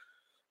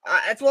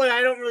 That's why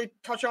I don't really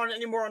touch on it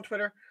anymore on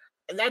Twitter.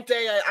 And that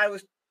day I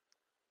was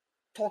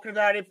talking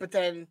about it, but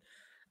then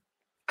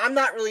I'm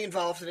not really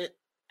involved in it.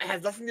 It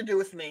has nothing to do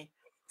with me.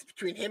 It's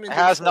between him and it Big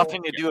has Swole.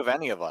 nothing to do with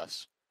any of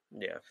us.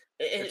 Yeah.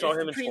 It's all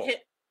him and between Swole.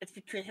 It's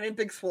between him and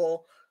Big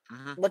Swole.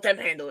 Mhm. Let them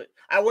handle it.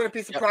 I wouldn't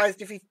be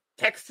surprised if he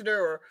texted her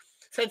or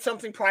said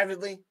something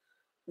privately.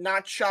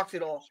 Not shocked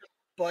at all.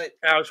 But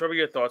Alex, what were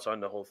your thoughts on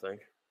the whole thing?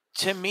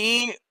 To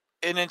me,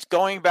 and it's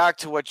going back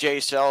to what Jay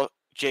Shell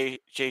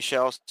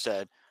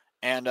said,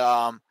 and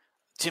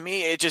to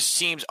me, it just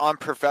seems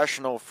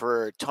unprofessional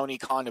for Tony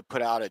Khan to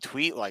put out a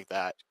tweet like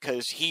that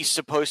because he's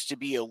supposed to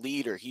be a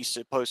leader. He's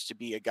supposed to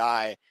be a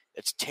guy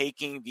that's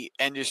taking the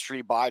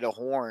industry by the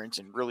horns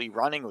and really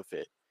running with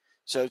it.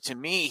 So to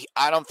me,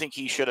 I don't think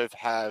he should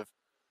have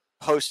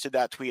posted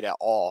that tweet at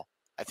all.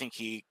 I think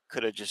he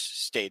could have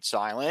just stayed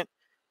silent,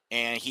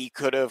 and he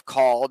could have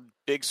called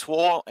Big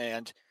Swole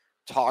and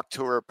talked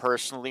to her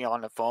personally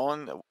on the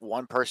phone,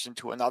 one person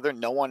to another.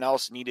 No one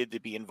else needed to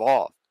be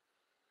involved.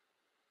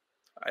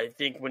 I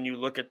think when you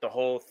look at the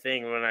whole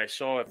thing, when I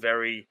saw it,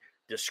 very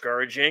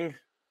discouraging.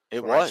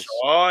 It When was.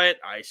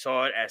 I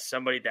saw it as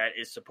somebody that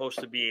is supposed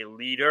to be a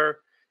leader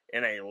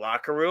in a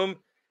locker room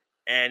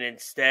and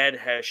instead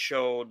has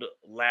showed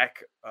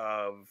lack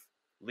of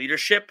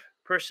leadership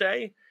per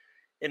se,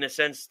 in the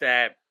sense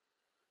that,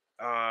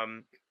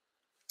 and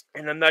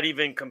I'm not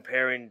even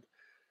comparing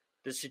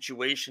the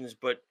situations,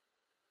 but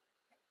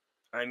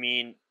I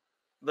mean,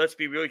 let's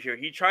be real here.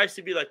 He tries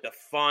to be like the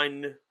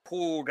fun,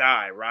 cool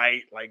guy,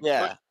 right? Like,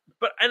 Yeah.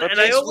 But I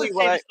basically always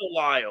what say this to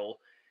Lyle.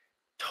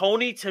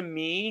 Tony, to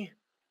me,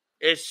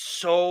 is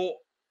so.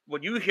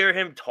 When you hear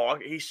him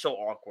talk, he's so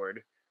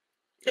awkward.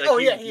 Like,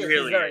 he is. He's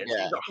very,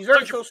 Yeah. he's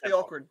very 100% socially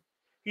awkward.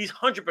 He's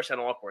 100%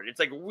 awkward. It's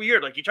like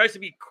weird. Like he tries to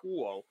be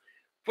cool,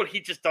 but he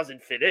just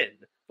doesn't fit in.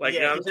 Like you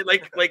know what I'm saying?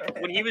 Like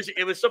when he was,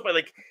 it was so funny.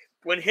 Like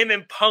when him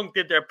and Punk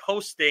did their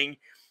posting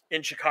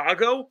in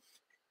Chicago,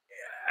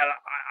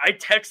 I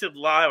texted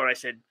Lyle and I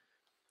said,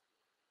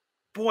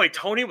 "Boy,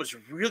 Tony was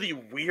really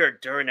weird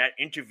during that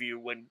interview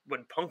when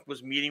Punk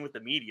was meeting with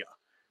the media.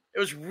 It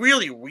was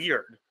really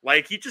weird.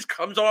 Like he just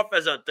comes off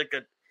as a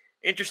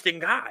interesting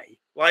guy.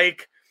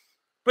 Like,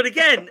 but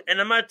again, and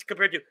I'm not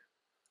compared to."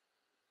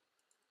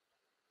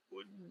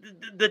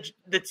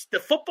 The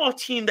football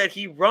team that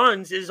he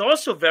runs is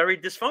also very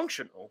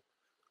dysfunctional.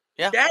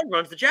 Yeah. His dad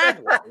runs the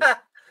Jaguars.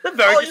 The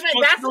very you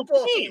mean that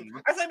football team?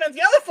 I thought that's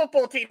the other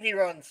football team he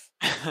runs.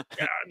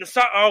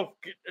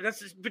 That's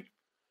just, but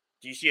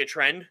do you see a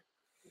trend?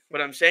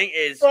 What I'm saying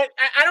is, but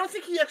I don't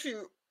think he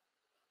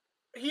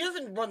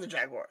doesn't run the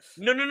Jaguars.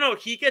 No.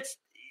 He gets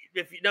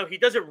he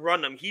doesn't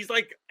run them. He's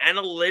like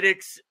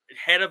analytics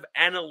head of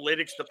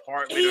analytics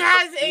department. He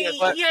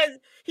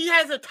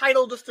has a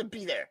title just to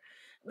be there.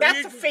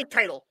 That's a fake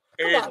title.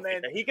 Come on,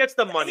 man. He gets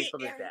the money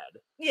from his dad.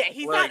 Yeah,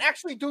 he's not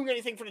actually doing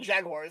anything for the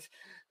Jaguars.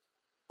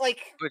 Like,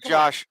 but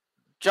Josh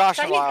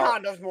and Lyle,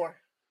 Khan does more.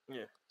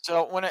 Yeah.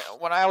 So when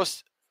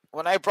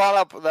I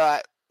brought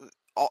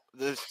up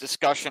this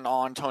discussion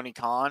on Tony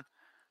Khan,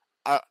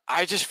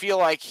 I just feel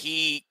like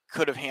he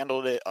could have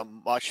handled it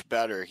much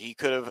better. He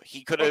could have.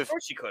 Of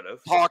course,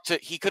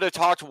 he could have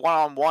talked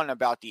one-on-one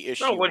about the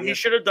issue. No, what he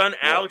should have done,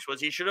 Alex,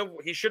 was he should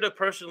have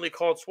personally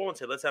called Swole and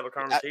said, "Let's have a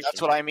conversation." That's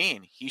what I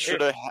mean. He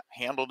should have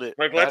handled it.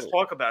 Like, better. let's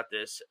talk about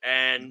this.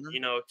 And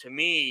to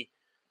me,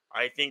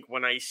 I think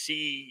when I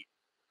see,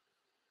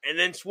 and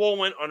then Swole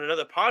went on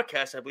another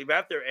podcast, I believe,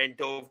 after and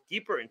dove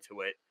deeper into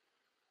it,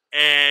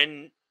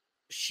 and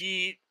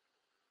she,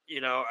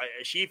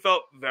 she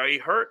felt very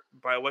hurt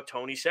by what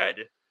Tony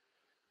said.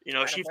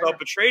 She felt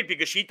betrayed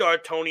because she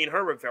thought Tony and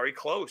her were very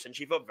close, and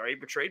she felt very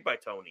betrayed by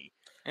Tony.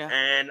 Yeah.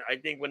 And I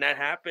think when that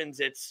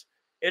happens, it's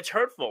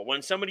hurtful.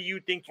 When somebody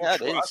you think you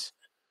trust,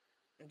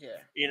 and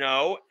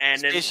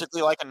it's then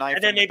basically like a knife.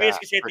 And then they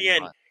basically say at the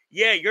end,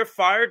 "Yeah, you're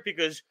fired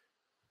because."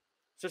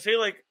 So say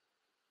I'll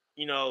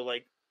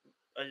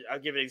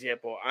give an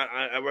example.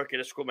 I work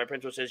at a school. My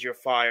principal says you're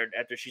fired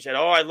after she said,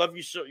 "Oh, I love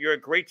you so. You're a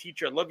great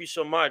teacher. I love you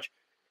so much."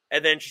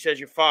 And then she says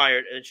you're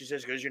fired, and then she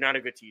says because you're not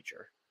a good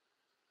teacher.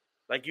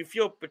 Like, you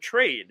feel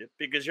betrayed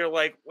because you're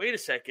like, wait a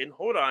second,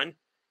 hold on.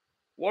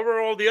 What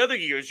were all the other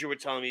years you were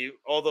telling me,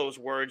 all those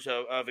words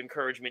of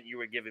encouragement you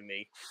were giving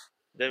me?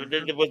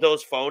 Were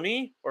those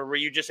phony? Or were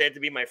you just had to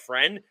be my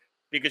friend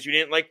because you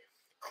didn't like?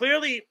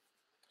 Clearly,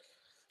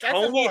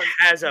 Tony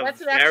has a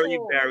very,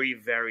 very,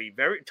 very,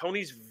 very,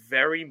 Tony's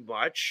very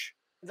much.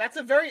 That's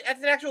an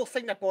actual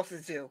thing that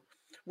bosses do,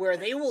 where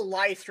they will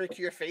lie straight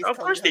to your face. Of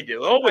course they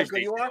do. Always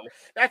they do.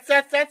 That's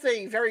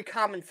a very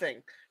common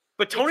thing.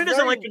 But Tony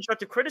doesn't like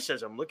constructive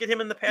criticism. Look at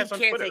him in the past on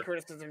Twitter. He can't take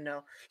criticism,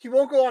 no. He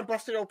won't go on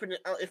Busted Open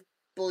if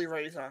Bully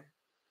Ray's on.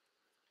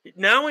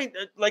 Now,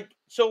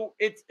 so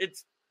it's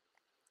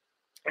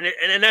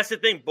and that's the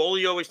thing.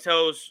 Bully always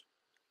tells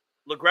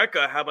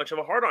LaGreca how much of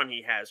a hard-on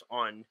he has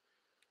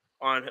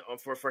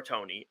for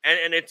Tony.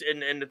 And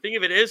the thing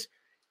of it is,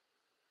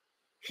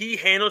 he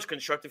handles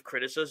constructive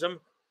criticism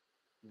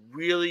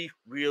really,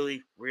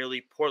 really,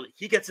 really poorly.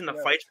 He gets into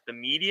fights with the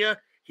media.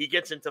 He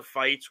gets into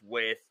fights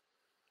with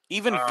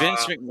even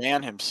Vince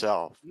McMahon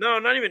himself. No,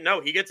 not even. No,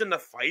 he gets into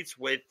fights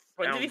with.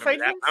 Did he fight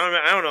Vince?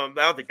 I don't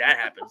know. I don't think that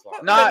happens.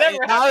 Not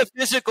a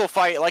physical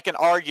fight, like an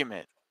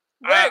argument.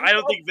 I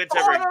don't think Vince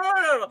ever.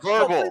 No.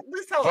 Verbal.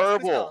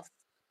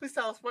 Please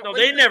tell us. No,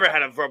 they never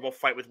had a verbal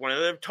fight with one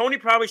another. Tony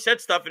probably said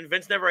stuff, and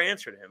Vince never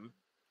answered him.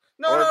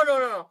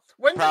 No.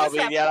 When probably,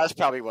 that's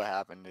probably what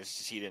happened. Is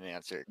he didn't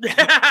answer.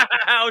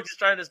 I was just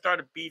trying to start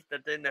a beef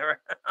that they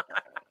never.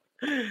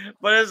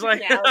 But it's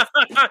like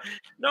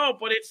no,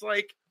 but it's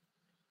like.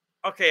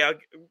 Okay,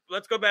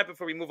 let's go back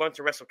before we move on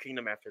to Wrestle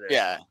Kingdom after this.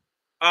 Yeah.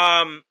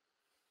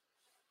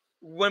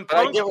 When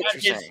Punk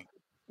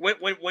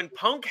when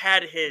Punk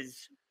had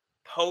his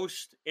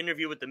post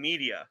interview with the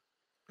media,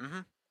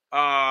 in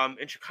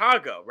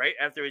Chicago, right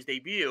after his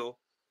debut,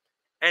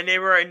 and they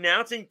were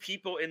announcing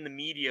people in the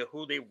media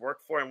who they work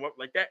for and what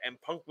like that,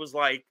 and Punk was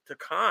like to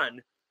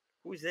Khan,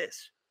 "Who's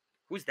this?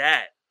 Who's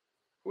that?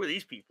 Who are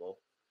these people?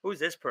 Who's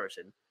this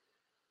person?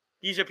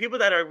 These are people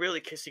that are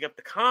really kissing up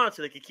the Khan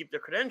so they can keep their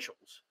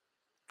credentials."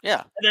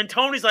 Yeah. And then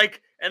Tony's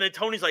like,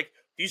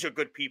 these are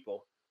good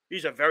people.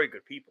 These are very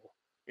good people.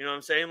 You know what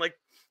I'm saying? Like,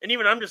 and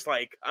even I'm just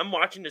like, I'm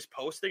watching this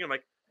posting. I'm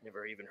like,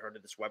 never even heard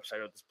of this website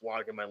or this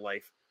blog in my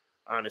life.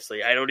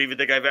 Honestly, I don't even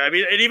think and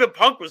even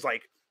Punk was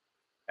like,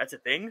 that's a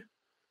thing.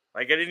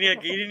 Like, he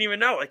didn't even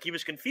know. Like, he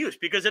was confused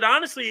because it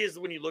honestly is,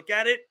 when you look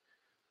at it,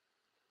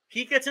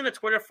 he gets into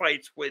Twitter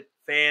fights with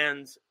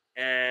fans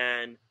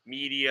and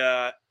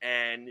media,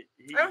 and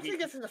I don't think he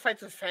gets into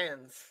fights with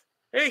fans.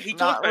 Hey, he Not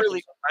talks back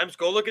really. sometimes.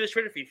 Go look at his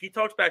Twitter feed. He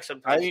talks back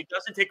sometimes. He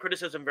doesn't take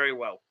criticism very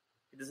well.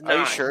 He does not. Are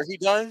you sure he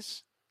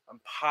does? I'm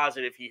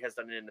positive he has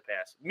done it in the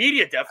past.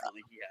 Media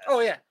definitely he has.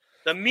 Oh yeah.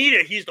 The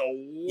media he's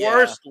the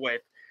worst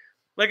with.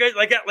 Like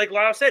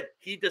Lyle said,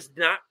 he does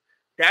not.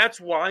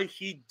 That's why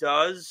he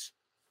does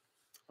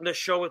the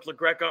show with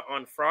LaGreca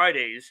on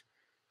Fridays,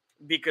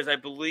 because I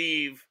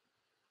believe,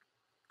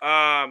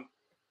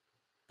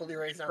 Bully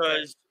Ray's not there.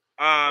 because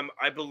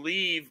I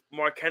believe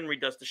Mark Henry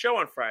does the show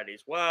on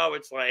Fridays. Well,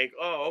 it's like,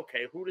 oh,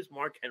 okay, who does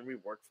Mark Henry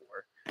work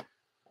for?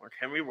 Mark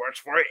Henry works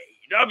for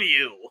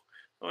AEW.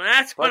 Well,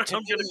 that's when I'm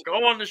going to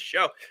go on the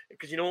show.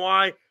 Because you know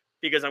why?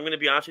 Because I'm going to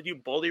be honest with you,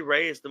 Bully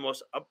Ray is the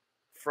most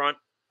upfront,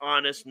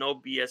 honest, no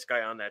BS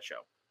guy on that show.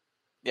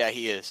 Yeah,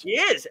 he is. He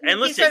is. And He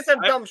listen, says some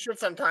dumb shit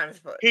sometimes,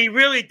 but he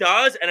really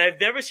does. And I've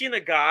never seen a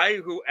guy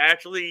who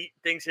actually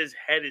thinks his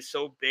head is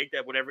so big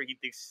that whatever he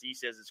thinks he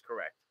says is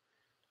correct.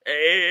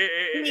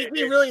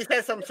 he really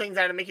says some things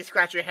that make you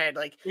scratch your head.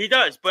 Like He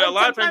does, but a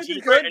lot of times sometimes he's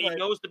he's good, right and he but-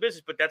 knows the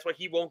business, but that's why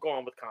he won't go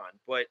on with Khan.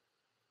 But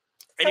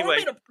someone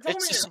anyway, made a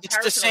It's the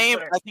comparison on same.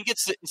 Twitter. I think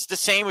it's the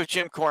same with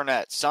Jim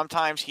Cornette.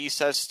 Sometimes he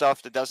says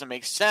stuff that doesn't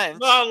make sense.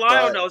 well,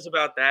 Lyle but- knows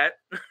about that.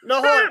 No,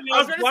 hold on. I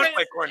Miles was gonna blocked say,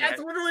 by Cornette.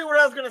 that's literally what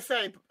I was gonna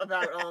say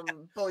about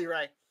Bully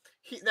Ray.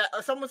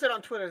 Someone said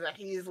on Twitter that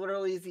he is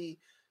literally the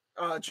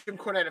Jim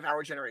Cornette of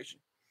our generation.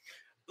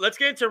 Let's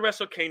get into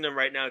Wrestle Kingdom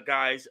right now,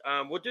 guys.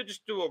 We'll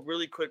just do a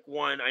really quick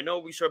one. I know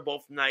we saw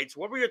both nights.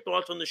 What were your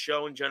thoughts on the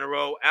show in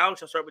general?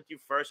 Alex, I'll start with you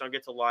first. I'll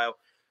get to Lyle.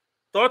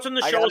 Thoughts on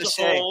the I show gotta as a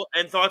say- whole,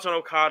 and thoughts on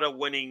Okada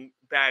winning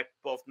back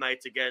both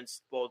nights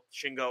against both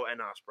Shingo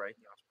and Ospreay.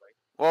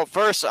 Well,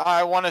 first,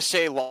 I want to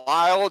say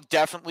Lyle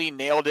definitely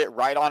nailed it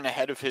right on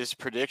ahead of his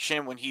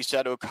prediction when he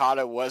said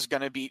Okada was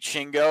going to beat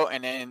Shingo.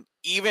 And then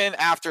even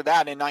after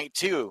that in night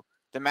 2,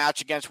 the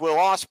match against Will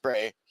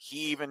Ospreay,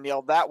 he even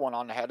nailed that one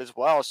on the head as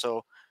well.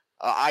 So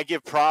I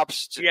give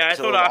props to Yeah, I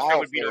to thought Lyle Ospreay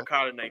would beat for-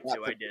 Okada night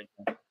 2. I did.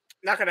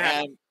 Not gonna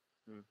happen.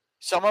 And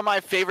some of my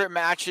favorite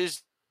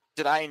matches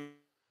that I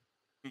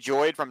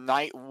enjoyed from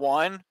night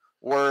 1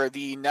 were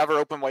the Never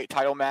Openweight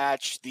title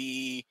match,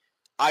 the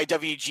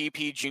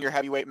IWGP Junior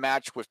Heavyweight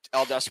match with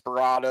El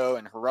Desperado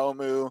and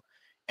Hiromu,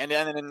 and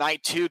then in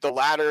night 2, the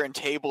ladder and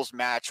tables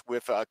match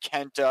with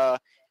Kenta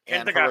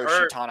and Kenta got Hiroshi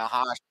hurt.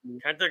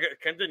 Tanahashi.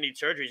 Kenta needs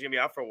surgery. He's gonna be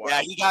out for a while.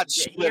 Yeah, he got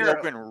Yeah, he split hurt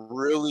open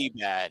really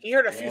bad. He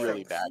hurt a few Really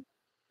things. bad.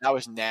 That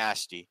was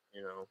nasty.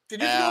 You know.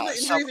 Did you see all the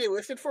some- injuries they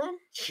listed for him?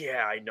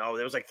 Yeah, I know.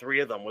 There was like 3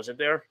 of them, wasn't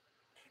there?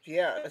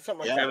 Yeah, something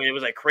like Yeah. that. I mean, it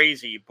was like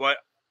crazy, but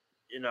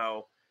you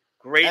know,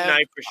 great And-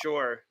 night for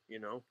sure. You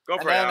know, go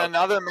And for it. then Al.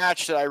 another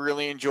match that I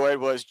really enjoyed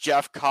was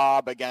Jeff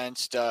Cobb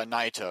against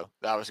Naito.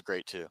 That was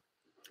great too.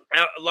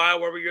 Lyle,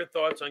 what were your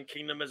thoughts on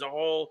Kingdom as a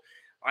whole?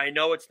 I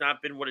know it's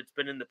not been what it's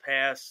been in the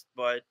past,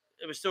 but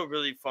it was still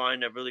really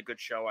fun. A really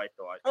good show, I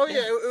thought. Oh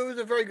yeah, it was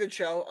a very good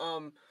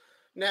show.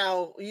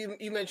 Now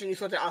you mentioned you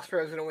thought that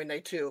Ospreay was going to win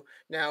night 2.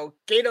 Now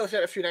Gato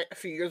said a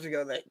few years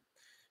ago that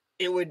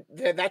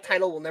that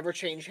title will never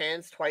change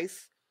hands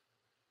twice,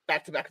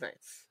 back to back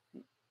nights.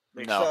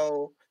 No.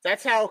 So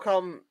that's how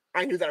come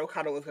I knew that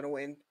Okada was going to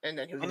win, and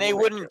then he was. And gonna they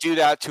win night wouldn't do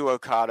that to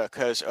Okada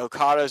because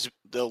Okada's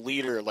the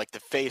leader, like the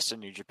face of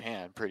New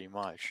Japan, pretty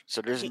much.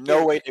 So there's 2.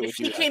 no way they would If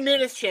do he that. came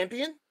in as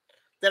champion,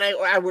 then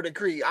I would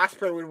agree.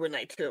 Ospreay would win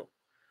night 2.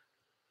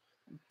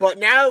 But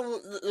now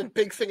the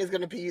big thing is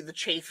going to be the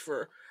chase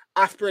for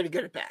Ospreay to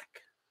get it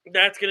back.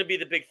 That's going to be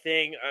the big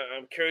thing.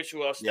 I'm curious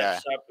who else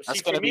steps up. that's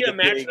See, for gonna me, be a the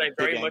match big- that I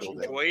very big much angle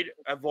there. enjoyed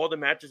of all the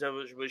matches that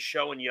was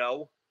Show and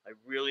Yo. I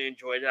really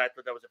enjoyed it. I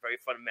thought that was a very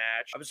fun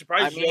match. I was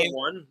surprised I mean- Yo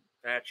won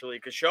actually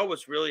because Show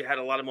was really had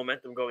a lot of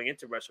momentum going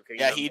into Wrestle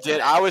Kingdom. Yeah, he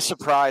did. I was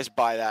surprised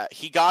by that.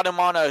 He got him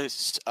on a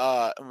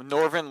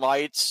Northern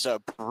Lights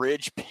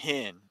bridge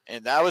pin,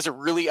 and that was a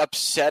really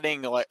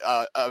upsetting, like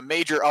a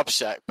major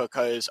upset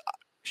because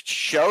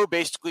Show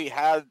basically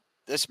had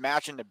this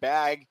match in the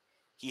bag.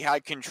 He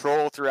had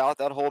control throughout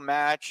that whole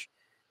match,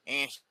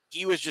 and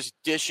he was just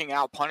dishing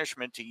out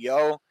punishment to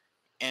Yo,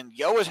 and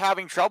Yo was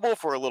having trouble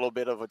for a little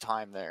bit of a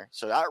time there.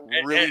 So that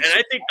And, really, and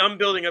I think them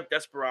building up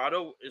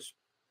Desperado is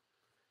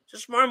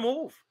just a smart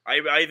move.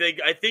 I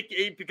think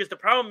because the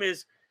problem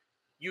is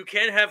you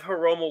can't have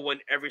Hiromu win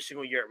every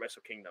single year at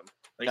Wrestle Kingdom.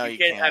 Like No, you you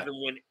can't have can't.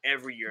 him win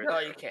every year. No,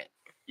 there. you can't.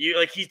 You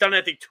like he's done it,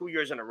 I think 2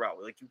 years in a row.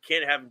 Like you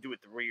can't have him do it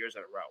 3 years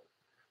in a row.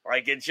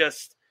 Like it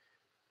just,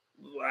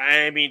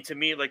 I mean, to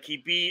me, like he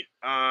beat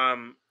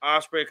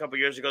Ospreay a couple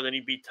years ago, then he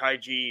beat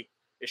Taiji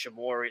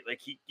Ishimori. Like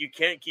you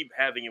can't keep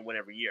having him win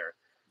every year.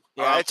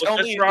 yeah, it's was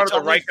only Desperado it's the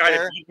only right guy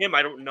fair. to beat him.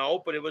 I don't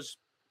know, but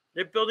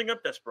they're building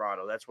up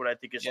Desperado. That's what I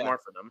think is Yeah.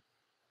 smart for them.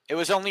 It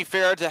was only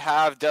fair to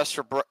have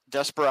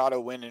Desperado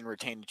win and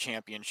retain the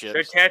championship.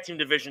 Their tag team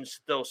division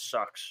still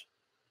sucks.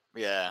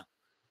 Yeah.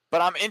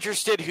 But I'm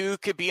interested who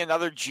could be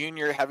another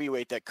junior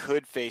heavyweight that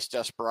could face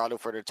Desperado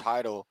for the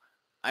title.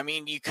 I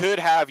mean, you could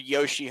have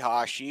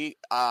Yoshihashi.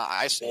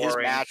 His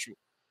Boring. match.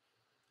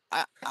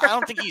 I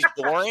don't think he's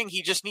boring.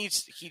 He just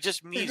needs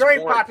He's very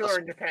more popular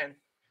in Japan.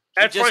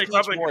 That's just funny. needs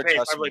Probably in more Japan,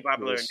 adjustment probably to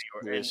popular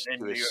his- in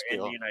to his the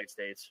skill. United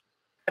States.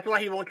 That's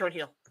why he won't turn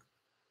heel.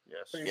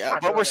 Yes. Yeah,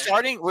 but we're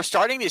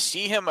starting to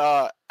see him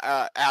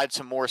add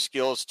some more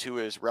skills to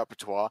his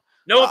repertoire.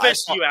 No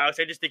offense to you, Alex.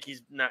 I just think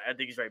he's not. I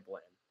think he's very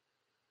bland.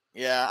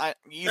 Yeah,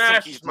 you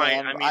think he's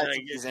bland? I mean, I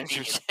think he's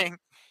interesting.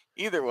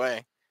 Either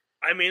way.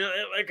 I mean,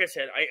 like I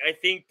said, I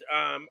think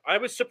I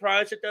was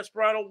surprised that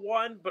Desperado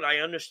won, but I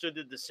understood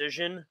the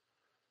decision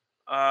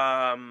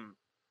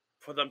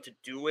for them to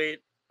do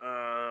it.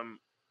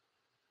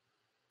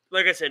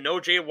 Like I said, no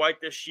Jay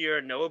White this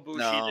year, no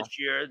Ibushi this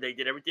year. They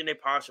did everything they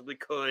possibly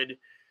could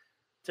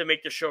to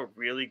make the show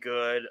really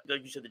good.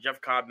 Like you said, the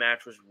Jeff Cobb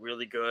match was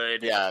really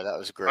good. Yeah, that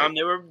was great.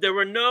 There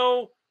were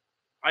no.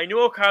 I knew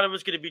Okada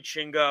was going to beat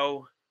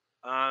Shingo.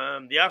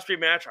 The Ospreay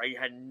match, I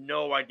had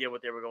no idea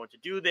what they were going to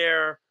do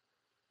there.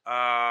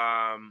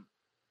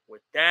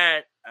 With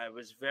that, I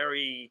was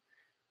very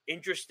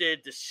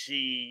interested to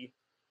see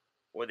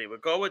where they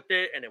would go with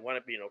it, and it wound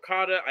up being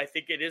Okada. I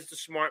think it is the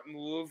smart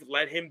move.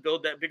 Let him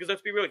build that, because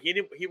let's be real,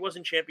 he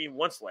wasn't champion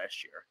once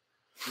last year.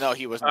 No,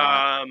 he was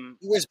not.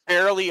 He was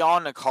barely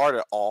on the card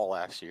at all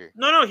last year.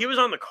 No, he was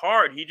on the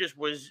card. He just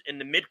was in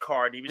the mid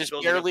card. He was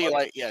just barely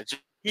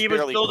he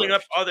was building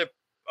up other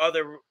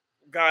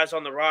guys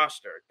on the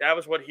roster. That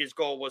was what his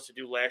goal was to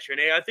do last year.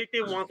 And I think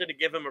they wanted to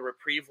give him a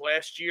reprieve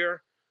last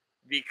year,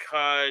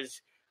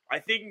 because I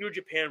think New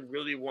Japan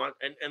really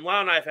and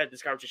Lyle and I have had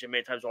this conversation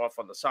many times off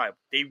on the side.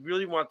 They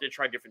really wanted to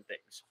try different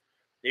things.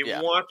 They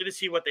wanted to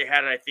see what they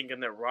had, I think, in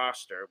their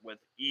roster with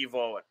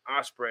Evo and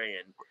Ospreay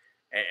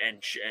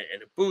and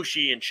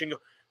Ibushi and Shingo.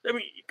 I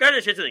mean, you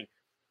gotta say something.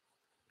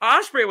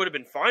 Ospreay would have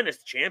been fine as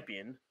the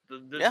champion.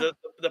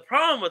 The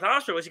problem with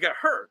Ospreay was he got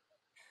hurt.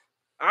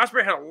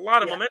 Ospreay had a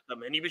lot of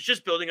momentum, and he was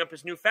just building up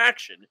his new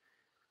faction.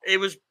 It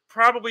was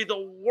probably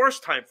the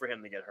worst time for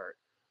him to get hurt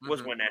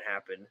was when that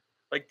happened.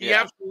 Like, the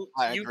absolute,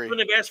 you couldn't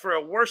have asked for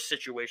a worse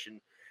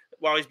situation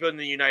while he's building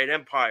the United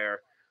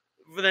Empire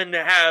than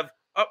to have,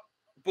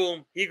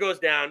 boom, he goes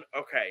down.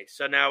 Okay,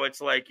 so now it's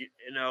like,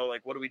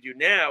 like, what do we do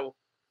now?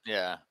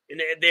 Yeah.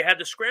 And they had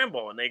to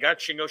scramble, and they got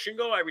Shingo.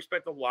 Shingo, I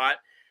respect a lot.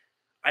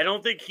 I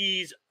don't think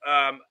he's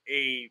a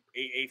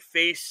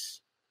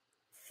face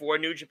for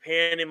New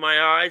Japan in my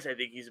eyes. I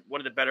think he's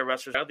one of the better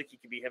wrestlers. I don't think he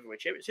can be heavyweight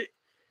champion.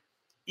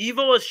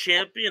 Evo as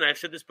champion, I've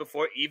said this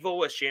before,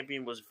 Evo as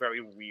champion was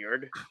very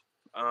weird.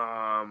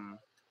 I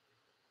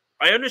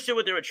understood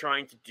what they were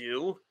trying to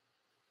do,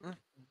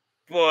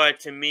 but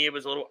to me it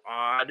was a little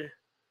odd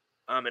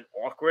and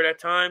awkward at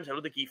times. I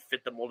don't think he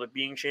fit the mold of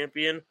being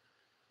champion.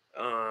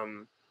 But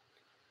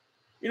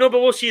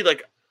we'll see.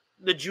 Like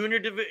the junior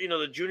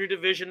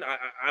division,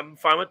 I'm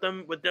fine with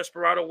them with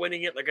Desperado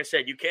winning it. Like I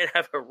said, you can't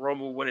have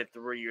Hiromu win it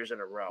 3 years in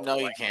a row. No,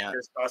 you can't.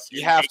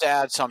 You have to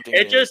add something.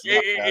 It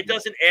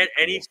doesn't add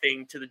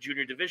anything to the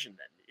junior division.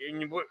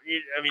 Then,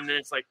 then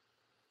it's like,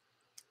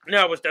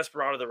 now, was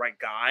Desperado the right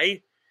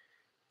guy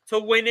to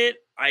win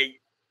it? I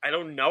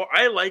don't know.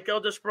 I like El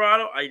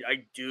Desperado.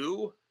 I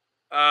do.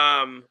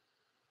 And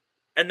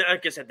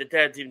like I said, the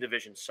tag team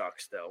division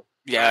sucks, though.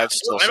 Yeah, it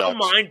still sucks. I don't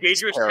mind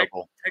Dangerous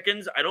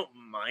Tekkens. I don't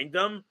mind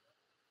them.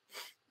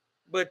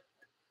 But,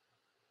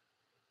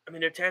 I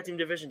mean, their tag team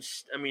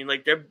divisions,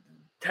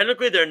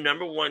 they're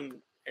number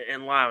one,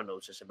 and Lyle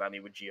knows this about me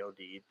with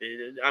GOD.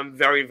 I'm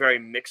very, very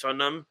mixed on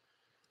them.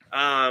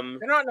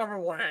 They're not number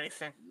one or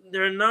anything.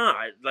 They're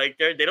not. Like,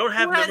 they don't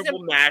have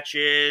memorable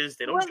matches.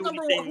 They don't do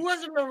anything. Who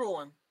has them number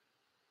one?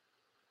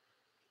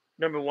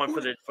 Number one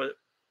who said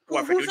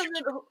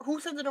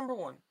the number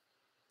one?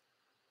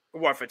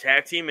 What, for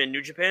tag team in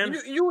New Japan?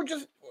 You were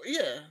just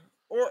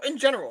or in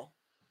general.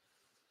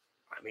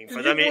 I mean,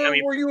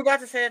 were you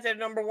about to say that they're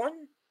number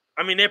one?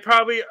 I mean, they're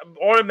probably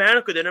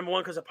automatically they're number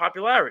one because of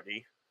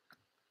popularity.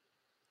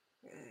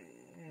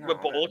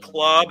 With Bullet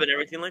Club and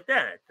everything like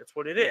that. That's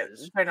what it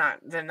is.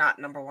 They're not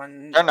number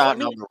one. They're not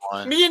number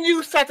one. Me and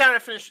you sat down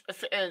and finished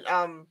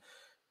and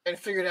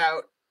figured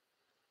out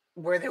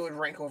where they would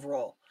rank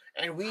overall.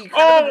 And we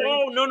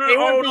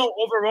no.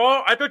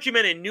 Overall? I thought you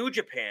meant in New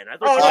Japan.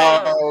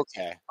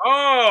 Okay.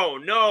 Oh,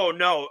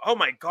 no. Oh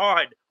my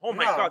god.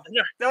 God.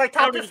 They're like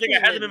top 15. I don't think I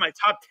had them in my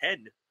top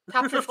 10.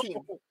 Top 15.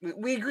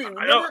 We agree.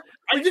 Remember?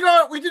 We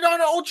did on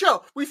an old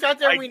show. We sat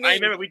there and we named. I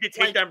remember we did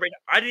take down break.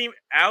 I didn't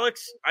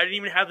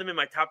even have them in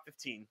my top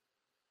 15.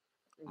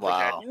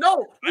 Wow.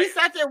 No, we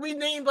sat there. We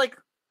named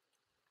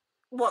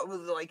what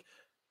was it, like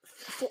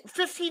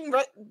 15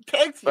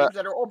 tag teams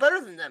that are all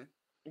better than them.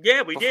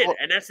 Yeah, we did,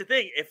 and that's the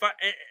thing. If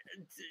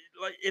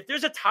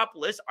there's a top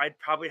list, I'd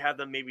probably have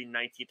them maybe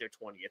 19th or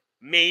 20th,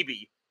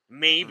 maybe.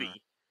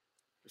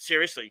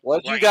 Seriously,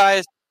 what do you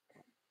guys?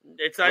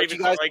 It's not even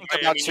like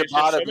there's just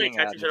so many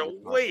tactics that are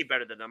way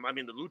better than them. I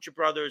mean, the Lucha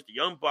Brothers, the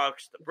Young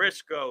Bucks, the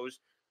Briscoes,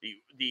 the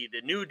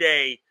New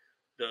Day,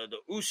 the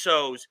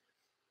Usos.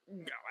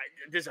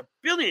 There's a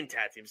billion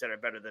tag teams that are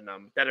better than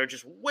them, that are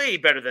just way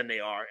better than they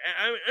are.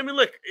 I mean,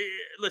 look,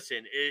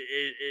 listen,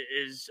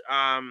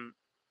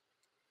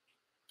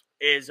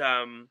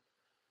 oh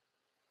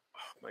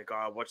my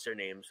god, what's their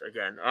names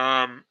again?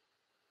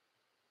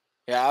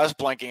 Yeah, I was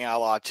blanking out a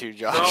lot too,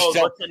 Josh. No,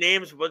 what's the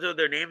names? What are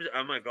their names?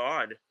 Oh my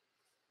god.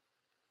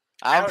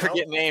 I'm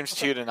forgetting names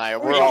too tonight.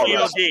 In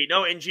GOD.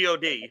 No, in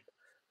GOD.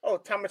 Oh,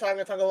 Tama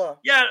Tonga Loa.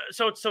 Yeah,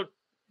 so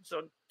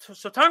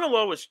Tonga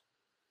Loa was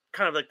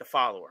kind of like the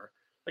follower.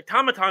 Like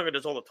Tama Tonga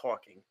does all the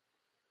talking,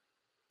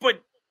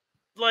 but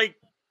like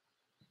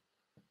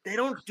they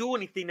don't do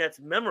anything that's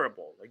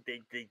memorable. Like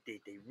they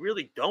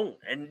really don't.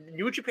 And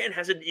New Japan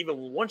hasn't even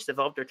once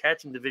developed their tag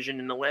team division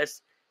in the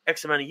last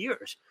X amount of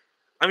years.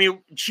 I mean,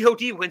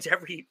 God wins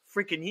every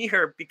freaking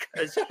year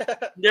because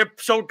they're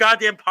so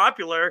goddamn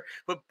popular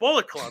with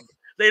Bullet Club.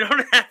 They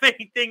don't have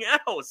anything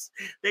else.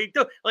 They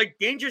don't like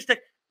Dangerous Tech.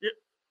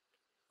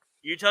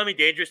 You telling me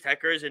Dangerous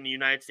Techers in the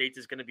United States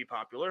is going to be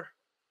popular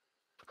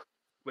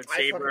with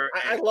Saber?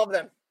 I love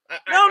them.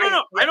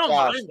 No. I don't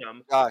Gosh, mind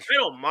them. gosh. I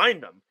don't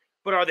mind them.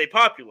 But are they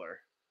popular?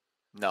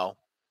 No.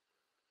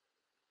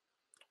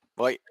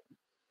 Wait.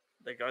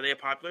 Like, are they a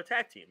popular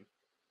tag team?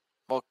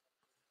 Well,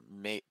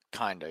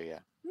 kinda, yeah.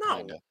 No,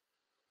 Kinda.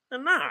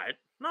 they're not.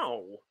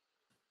 No.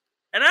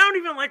 And I don't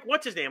even like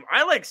what's his name.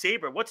 I like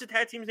Saber. What's his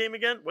tag team's name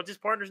again? What's his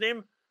partner's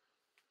name?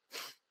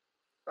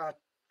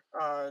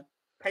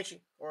 Paichi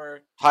or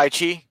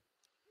Taichi?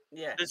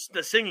 yeah.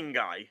 The singing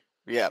guy.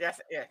 Yeah.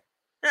 Yeah.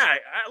 Yeah,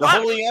 The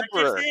Holy I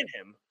Emperor. can't stand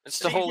him. It's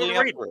the I think he's Holy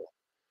overrated. Emperor.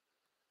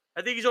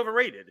 I think he's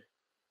overrated.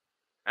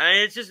 And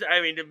it's just,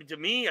 I mean, to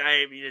me,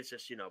 it's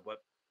just, but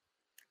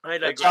I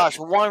digress. Josh,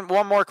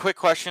 one more quick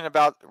question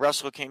about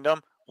Wrestle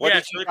Kingdom. What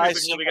did you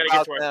guys think we got to about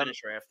get to our them?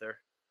 finisher after.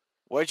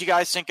 What did you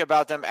guys think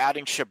about them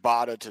adding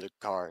Shibata to the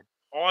card?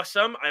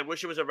 Awesome. I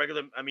wish it was a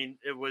regular. I mean,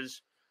 it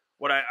was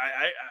what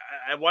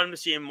I wanted to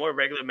see in more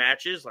regular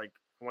matches. Like,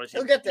 I want to see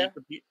He'll get there.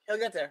 He'll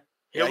get there.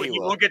 Yeah, He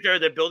will get there.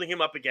 They're building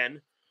him up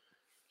again.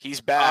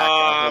 He's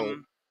back.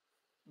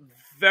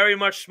 Very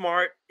much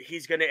smart.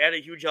 He's going to add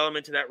a huge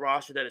element to that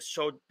roster. That is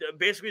so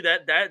basically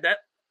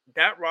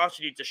that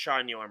roster needs a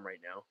shot in the arm right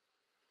now.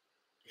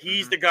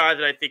 He's the guy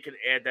that I think can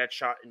add that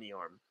shot in the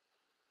arm.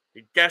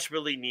 They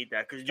desperately need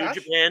that because New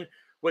Japan,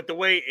 with the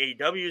way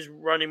AEW is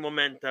running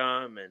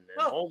momentum and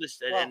all this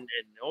and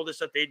all this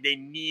stuff, they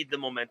need the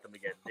momentum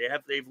again.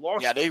 They've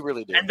lost. Yeah, they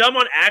really do. And them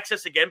on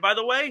Access again, by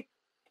the way.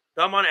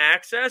 Them on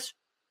Access.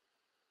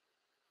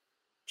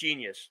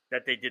 Genius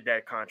that they did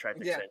that contract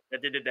extension,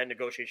 that they did that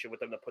negotiation with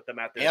them to put them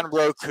out there. And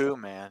Roku,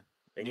 man.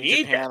 They New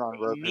need Japan that. on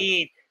Roku.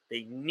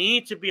 They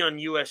need to be on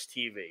US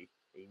TV.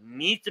 They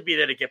need to be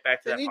there to get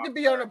back to that. They need to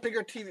be on a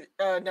bigger TV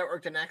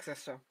network than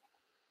Access, so.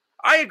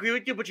 I agree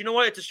with you, but you know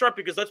what? It's a start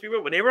because let's be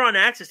real. When they were on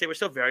Access, they were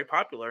still very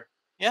popular.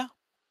 Yeah.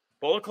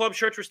 Bullet Club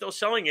shirts were still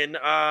selling in.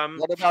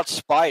 What about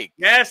Spike?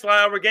 Yes,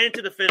 Lyle, we're getting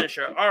to the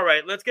finisher. All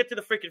right, let's get to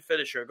the freaking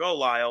finisher. Go,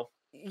 Lyle.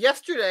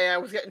 Yesterday, I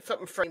was getting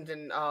something framed,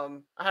 and I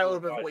had a little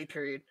bit of a wait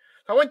period.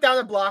 So I went down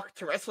the block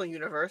to Wrestling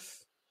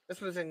Universe.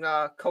 This was in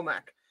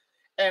Comac.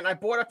 And I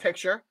bought a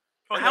picture.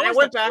 Oh, and how then was I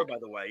went that back. store, by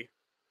the way?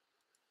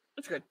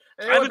 It's good.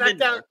 And then I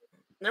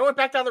went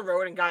back down the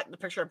road and got the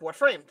picture I bought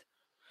framed.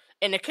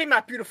 And it came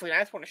out beautifully, and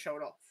I just want to show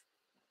it off.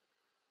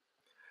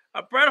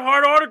 A Bret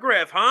Hart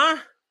autograph, huh?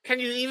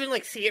 Can you even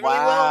see it really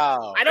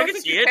well? I don't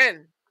think you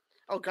can.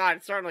 Oh God,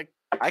 it's starting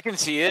I can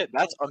see it.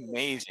 That's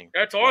amazing.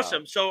 That's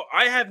awesome. Wow. So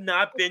I have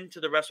not been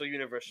to the Wrestle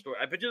Universe store.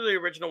 I've been to the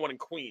original one in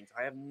Queens.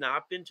 I have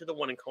not been to the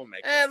one in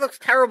Comac. It looks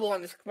terrible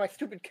on my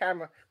stupid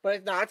camera,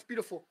 but it's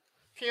beautiful.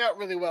 It came out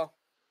really well.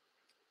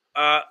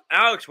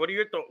 Alex, what's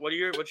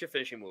your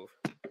finishing move?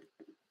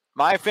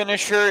 My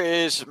finisher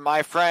is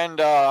my friend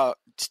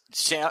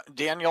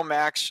Daniel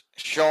Max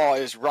Shaw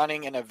is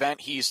running an event.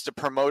 He's the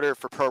promoter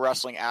for Pro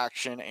Wrestling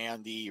Action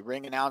and the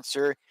ring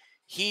announcer.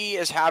 He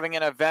is having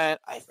an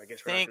event, I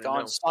think,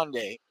 on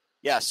Sunday.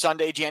 Yeah,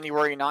 Sunday,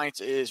 January 9th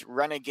is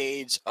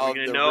Renegades of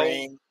the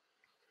Ring.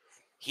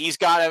 He's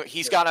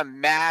got a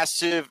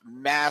massive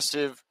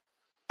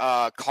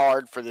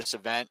card for this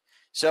event.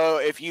 So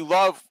if you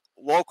love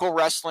local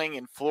wrestling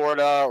in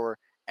Florida or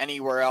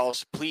anywhere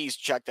else, please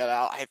check that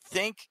out. I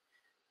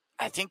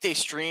think they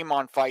stream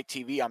on Fight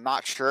TV. I'm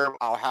not sure.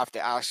 I'll have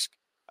to ask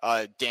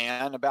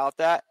Dan about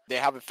that. They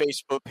have a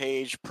Facebook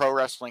page, Pro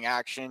Wrestling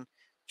Action.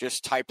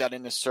 Just type that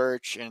in the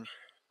search and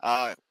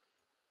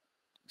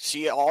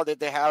see all that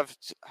they have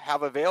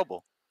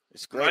available.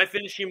 It's great. My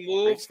finishing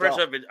move, first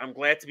off, I'm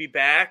glad to be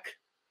back.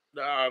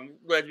 Glad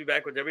to be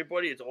back with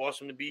everybody. It's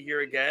awesome to be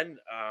here again.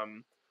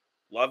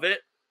 Love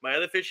it. My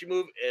other finishing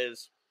move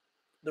is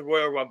the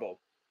Royal Rumble.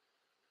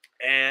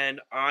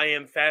 And I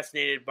am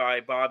fascinated by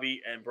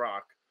Bobby and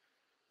Brock.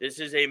 This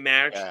is a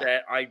match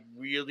that I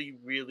really,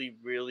 really,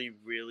 really,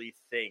 really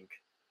think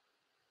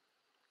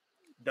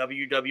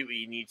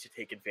WWE needs to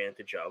take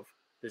advantage of.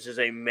 This is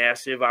a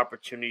massive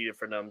opportunity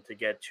for them to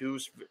get to.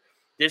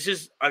 This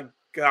is a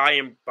guy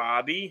in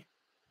Bobby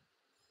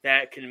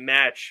that can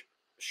match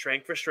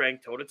strength for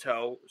strength,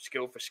 toe-to-toe,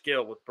 skill for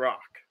skill with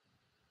Brock.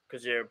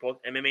 Because they're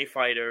both MMA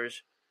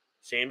fighters,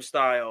 same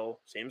style,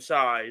 same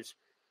size.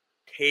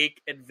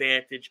 Take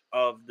advantage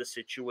of the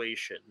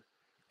situation.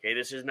 Okay,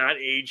 this is not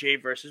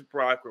AJ versus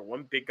Brock, where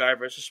one big guy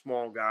versus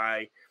small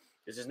guy.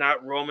 This is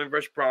not Roman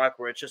versus Brock,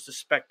 where it's just a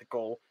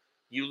spectacle.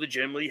 You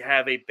legitimately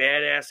have a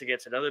badass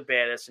against another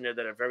badass in there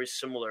that are very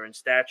similar in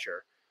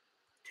stature.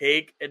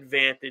 Take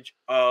advantage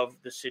of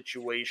the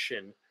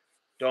situation.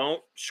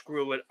 Don't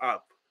screw it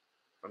up.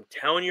 I'm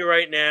telling you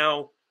right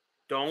now,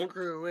 don't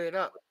Screw it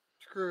up.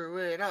 Screw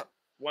it up.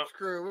 Well,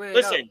 Screw it up.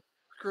 listen.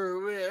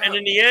 Screw it up. And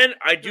in the end,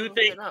 I do Screw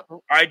think it up.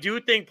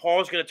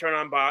 Paul's going to turn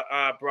on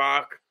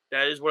Brock.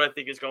 That is what I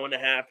think is going to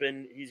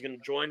happen. He's going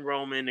to join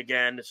Roman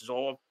again. This is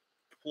all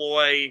a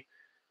ploy.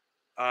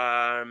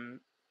 And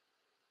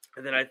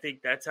then I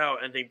think that's how.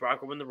 I think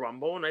Brock will win the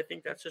Rumble, and I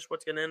think that's just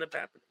what's going to end up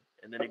happening.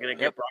 And then you're going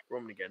to get Brock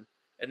Roman again,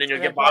 and then you'll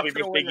get Bobby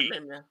versus Big E.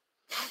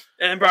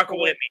 And then Brock will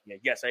win.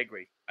 Yes, I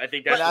agree. I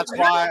think that's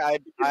why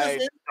I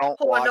don't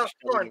watch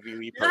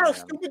WWE. You know how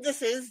stupid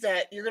this is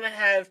that you're going to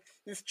have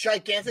this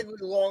gigantically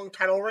long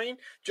title reign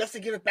just to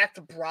give it back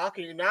to Brock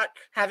and you're not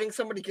having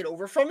somebody get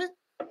over from it?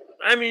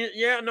 I mean,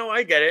 yeah, no,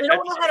 I get it. They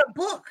don't know how to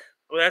book.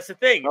 Well, that's the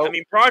thing. Nope. I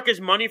mean, Brock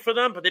is money for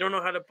them, but they don't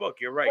know how to book.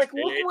 You're right. Like,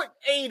 look what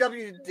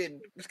AEW did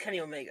with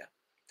Kenny Omega.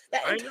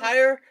 That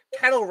entire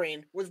title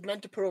reign was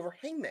meant to put over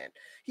Hangman.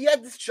 He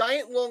had this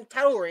giant long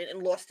title reign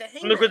and lost to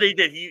Hangman. Look what they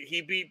did.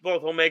 He beat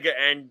both Omega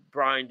and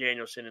Bryan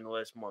Danielson in the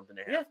last month and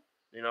a half.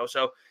 Yeah.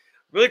 So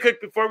really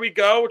quick before we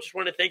go, just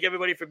want to thank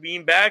everybody for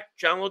being back.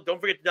 Don't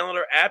forget to download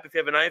our app. If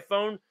you have an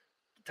iPhone,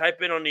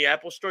 type in on the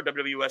Apple Store,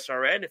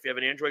 WWSRN. If you have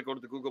an Android, go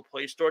to the Google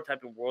Play Store,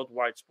 type in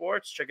Worldwide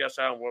Sports. Check us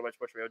out on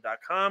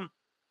worldwidesportsradio.com.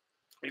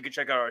 You can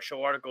check out our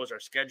show articles, our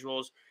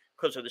schedules,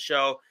 clips of the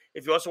show.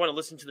 If you also want to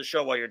listen to the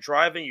show while you're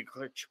driving, you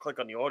click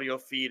on the audio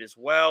feed as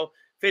well.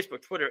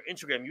 Facebook, Twitter,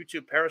 Instagram,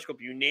 YouTube, Periscope,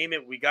 you name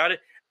it. We got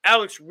it.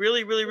 Alex,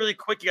 really, really, really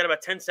quick. You got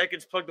about 10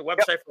 seconds. Plug the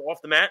website for Off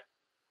the Mat.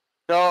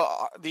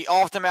 So the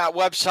Off the Mat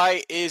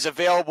website is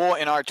available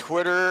in our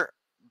Twitter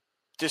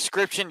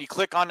description. You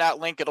click on that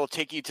link. It'll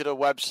take you to the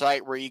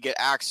website where you get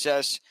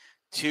access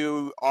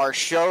to our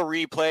show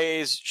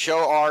replays,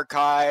 show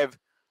archive,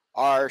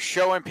 our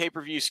show and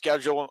pay-per-view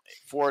schedule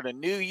for the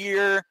new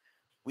year.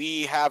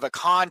 We have a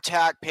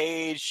contact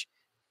page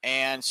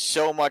and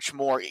so much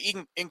more,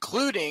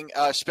 including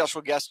a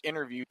special guest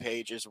interview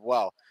page as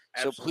well.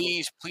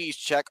 Absolutely. So please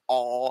check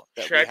all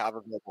that we have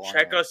available.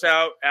 Check us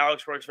out.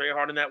 Alex works very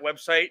hard on that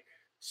website.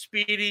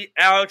 Speedy,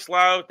 Alex,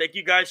 Lau, thank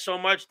you guys so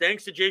much.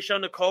 Thanks to Jay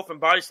Sean Nicole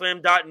from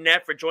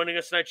bodyslam.net for joining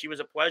us tonight. She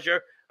was a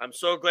pleasure. I'm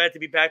so glad to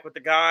be back with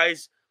the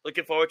guys.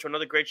 Looking forward to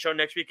another great show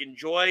next week.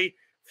 Enjoy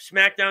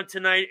SmackDown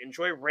tonight.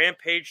 Enjoy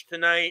Rampage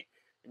tonight.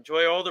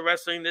 Enjoy all the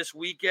wrestling this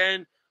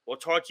weekend. We'll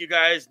talk to you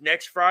guys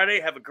next Friday.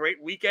 Have a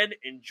great weekend.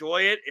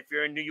 Enjoy it. If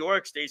you're in New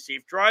York, stay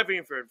safe driving.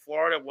 If you're in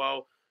Florida,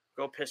 well,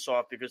 go piss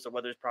off because the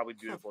weather's probably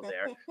beautiful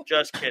there.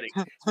 Just kidding.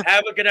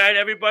 Have a good night,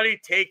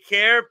 everybody. Take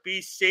care. Be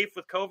safe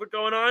with COVID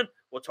going on.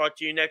 We'll talk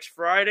to you next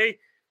Friday.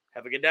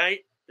 Have a good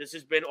night. This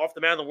has been Off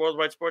the Mat on the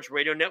Worldwide Sports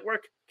Radio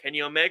Network.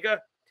 Kenny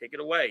Omega, take it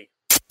away.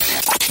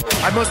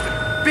 I must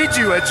bid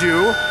you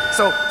adieu,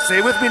 so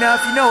say with me now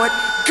if you know it.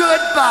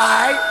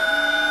 Goodbye,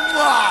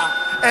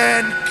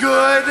 and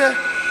good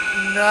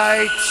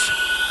night.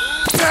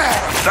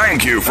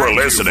 Thank you for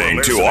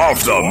listening to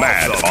Off the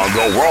Mat on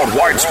the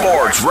Worldwide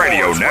Sports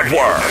Radio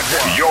Network,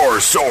 your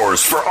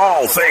source for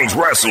all things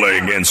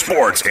wrestling and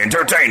sports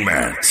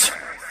entertainment.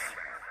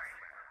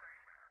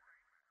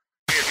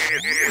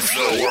 It's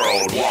the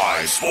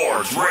Worldwide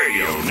Sports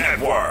Radio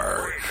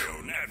Network.